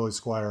happened with Billy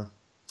Squire.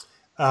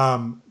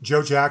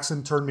 Joe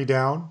Jackson turned me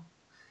down,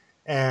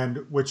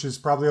 and which is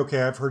probably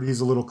okay. I've heard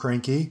he's a little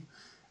cranky.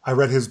 I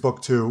read his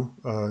book too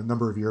a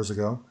number of years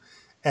ago.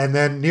 And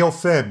then Neil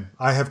Finn.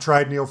 I have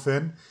tried Neil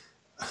Finn.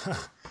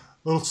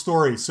 Little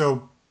story.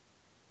 So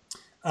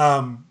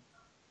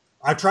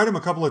I've tried him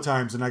a couple of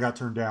times and I got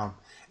turned down.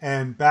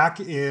 And back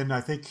in,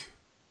 I think,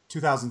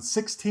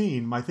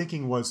 2016, my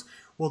thinking was,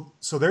 well,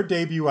 so their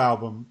debut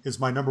album is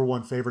my number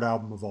 1 favorite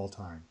album of all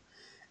time.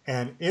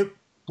 And it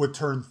would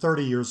turn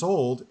 30 years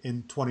old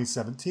in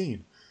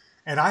 2017.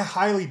 And I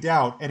highly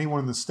doubt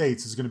anyone in the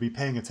States is going to be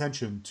paying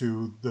attention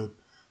to the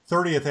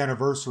 30th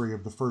anniversary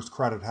of the first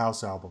Crowded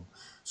House album.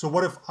 So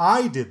what if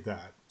I did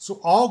that? So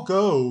I'll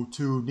go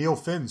to Neil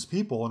Finn's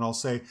people and I'll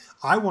say,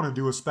 I want to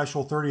do a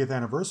special 30th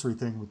anniversary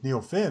thing with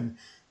Neil Finn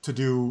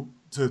to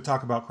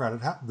talk about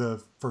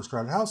the first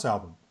Crowded House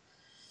album.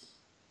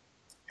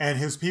 And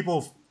his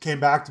people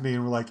came back to me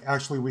and were like,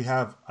 actually, we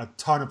have a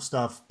ton of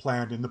stuff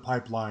planned in the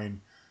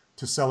pipeline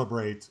to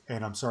celebrate,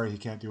 and I'm sorry he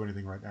can't do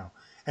anything right now.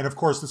 And of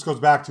course, this goes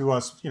back to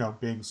us,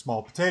 being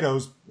small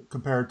potatoes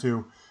compared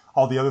to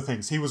all the other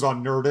things. He was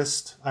on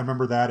Nerdist. I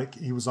remember that.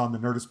 He was on the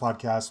Nerdist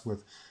podcast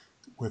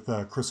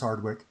with Chris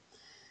Hardwick.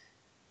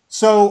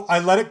 So I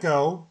let it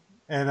go,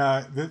 and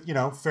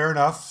fair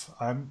enough.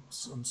 I'm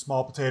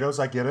small potatoes.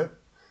 I get it.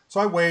 So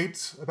I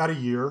wait about a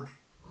year,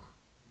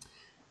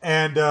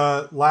 and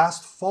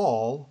last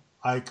fall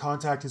I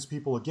contact his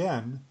people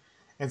again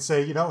and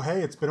say,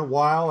 hey, it's been a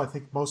while. I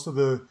think most of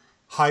the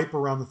hype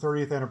around the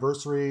 30th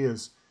anniversary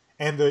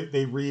and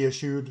they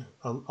reissued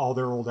all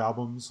their old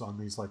albums on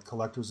these like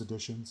collector's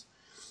editions.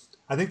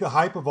 I think the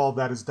hype of all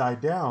that has died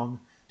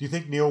down. Do you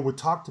think Neil would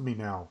talk to me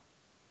now?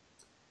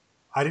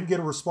 I didn't get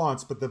a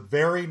response, but the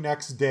very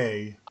next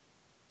day,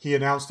 he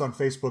announced on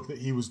Facebook that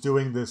he was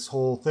doing this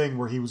whole thing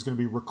where he was going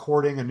to be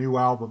recording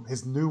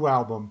his new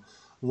album,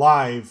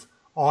 live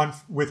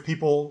with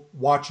people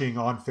watching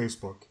on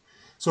Facebook.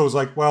 So it was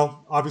like,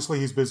 well, obviously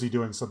he's busy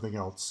doing something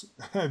else,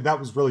 and that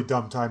was really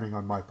dumb timing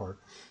on my part.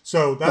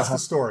 So that's the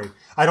story.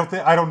 I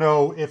don't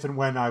know if and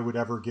when I would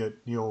ever get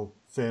Neil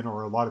Finn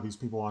or a lot of these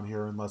people on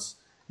here unless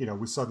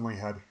we suddenly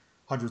had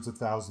hundreds of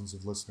thousands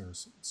of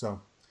listeners.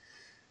 So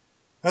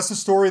that's the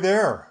story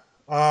there.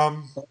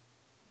 I've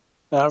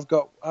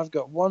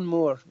got one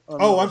more.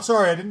 I'm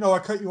sorry. I didn't know I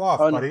cut you off,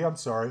 buddy. I'm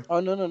sorry. Oh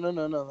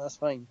no. That's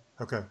fine.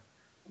 Okay.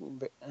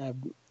 But,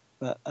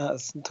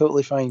 that's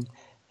totally fine.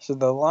 So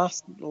the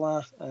last,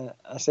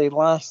 I say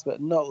last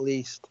but not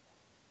least,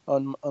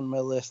 on my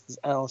list is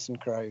Alison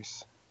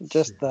Krauss.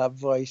 Just that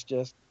voice,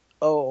 just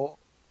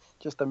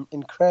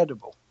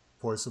incredible.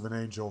 Voice of an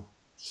angel.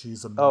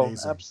 She's amazing.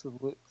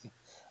 Oh,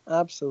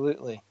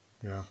 absolutely.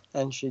 Yeah.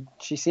 And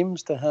she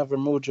seems to have her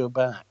mojo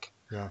back.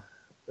 Yeah.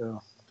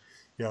 So.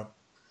 Yeah,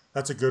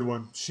 that's a good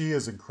one. She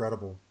is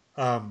incredible.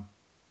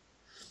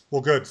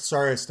 Well, good.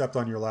 Sorry I stepped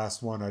on your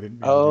last one. I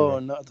didn't mean to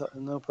do that.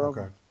 No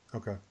problem.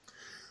 Okay.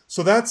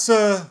 So that's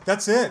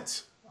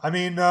it. I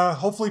mean,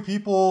 hopefully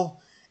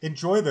people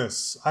enjoy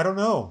this. I don't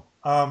know.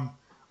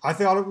 I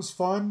thought it was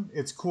fun.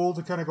 It's cool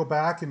to kind of go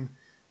back and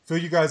fill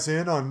you guys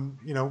in on,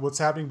 what's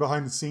happening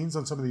behind the scenes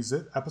on some of these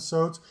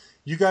episodes.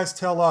 You guys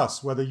tell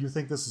us whether you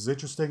think this is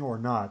interesting or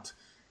not.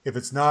 If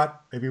it's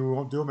not, maybe we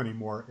won't do them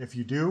anymore. If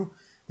you do,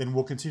 then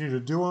we'll continue to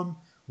do them.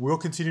 We'll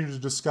continue to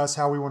discuss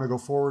how we want to go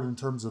forward in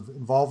terms of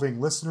involving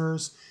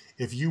listeners.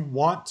 If you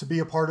want to be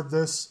a part of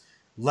this,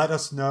 let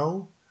us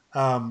know.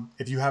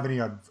 If you have any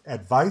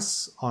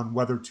advice on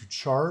whether to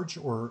charge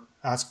or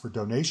ask for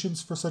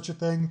donations for such a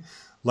thing,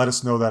 let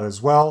us know that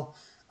as well.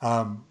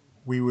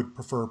 We would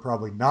prefer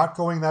probably not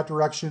going that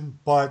direction,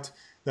 but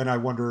then I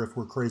wonder if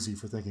we're crazy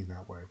for thinking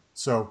that way.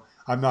 So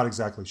I'm not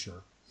exactly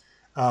sure.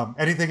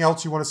 Anything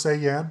else you want to say,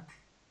 Jan?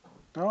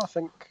 No, I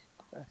think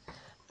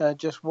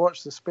just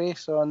watch the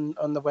space on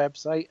the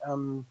website.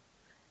 I'm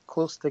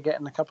close to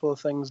getting a couple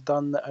of things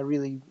done that I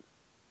really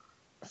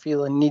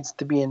feel needs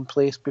to be in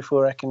place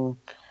before I can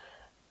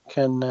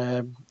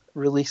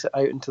release it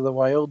out into the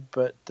wild.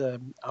 But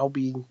I'll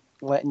be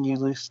letting you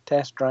loose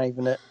test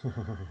driving it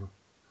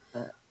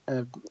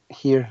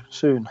here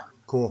soon.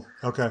 Cool.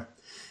 Okay.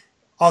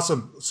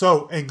 Awesome.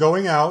 So, in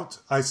going out,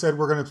 I said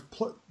we're going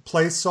to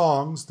play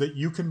songs that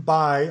you can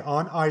buy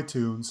on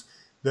iTunes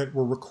that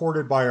were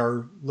recorded by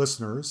our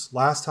listeners.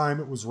 Last time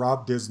it was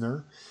Rob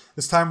Disner.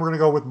 This time we're going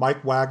to go with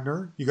Mike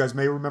Wagner. You guys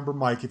may remember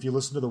Mike if you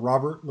listen to the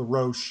Robert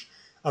LaRoche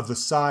of the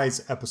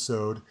Size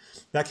episode.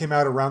 That came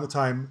out around the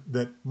time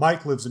that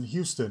Mike lives in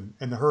Houston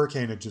and the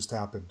hurricane had just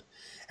happened.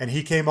 And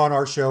he came on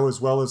our show,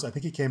 as well as I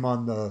think he came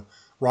on the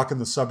Rockin'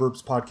 the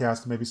Suburbs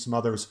podcast and maybe some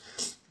others,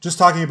 just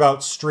talking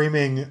about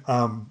streaming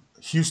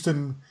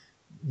Houston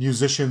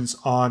musicians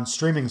on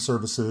streaming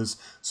services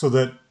so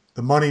that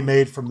the money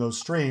made from those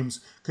streams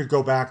could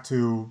go back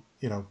to,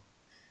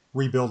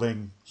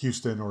 rebuilding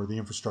Houston or the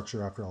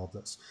infrastructure after all of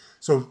this.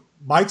 So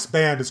Mike's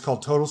band is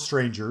called Total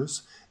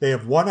Strangers. They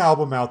have one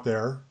album out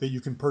there that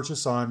you can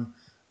purchase on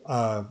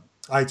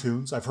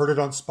iTunes. I've heard it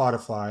on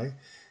Spotify.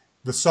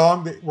 The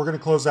song that we're going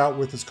to close out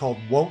with is called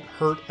Won't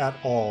Hurt at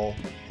All.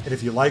 And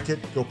if you like it,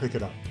 go pick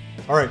it up.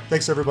 All right.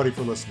 Thanks everybody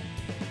for listening.